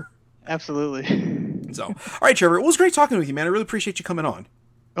whatever. Absolutely. So, all right, Trevor, it was great talking with you, man. I really appreciate you coming on.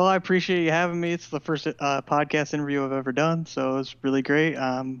 Well, I appreciate you having me. It's the first podcast interview I've ever done, so it's really great.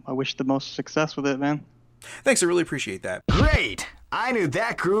 I wish the most success with it, man. Thanks, I really appreciate that. Great! I knew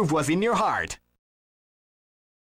that groove was in your heart.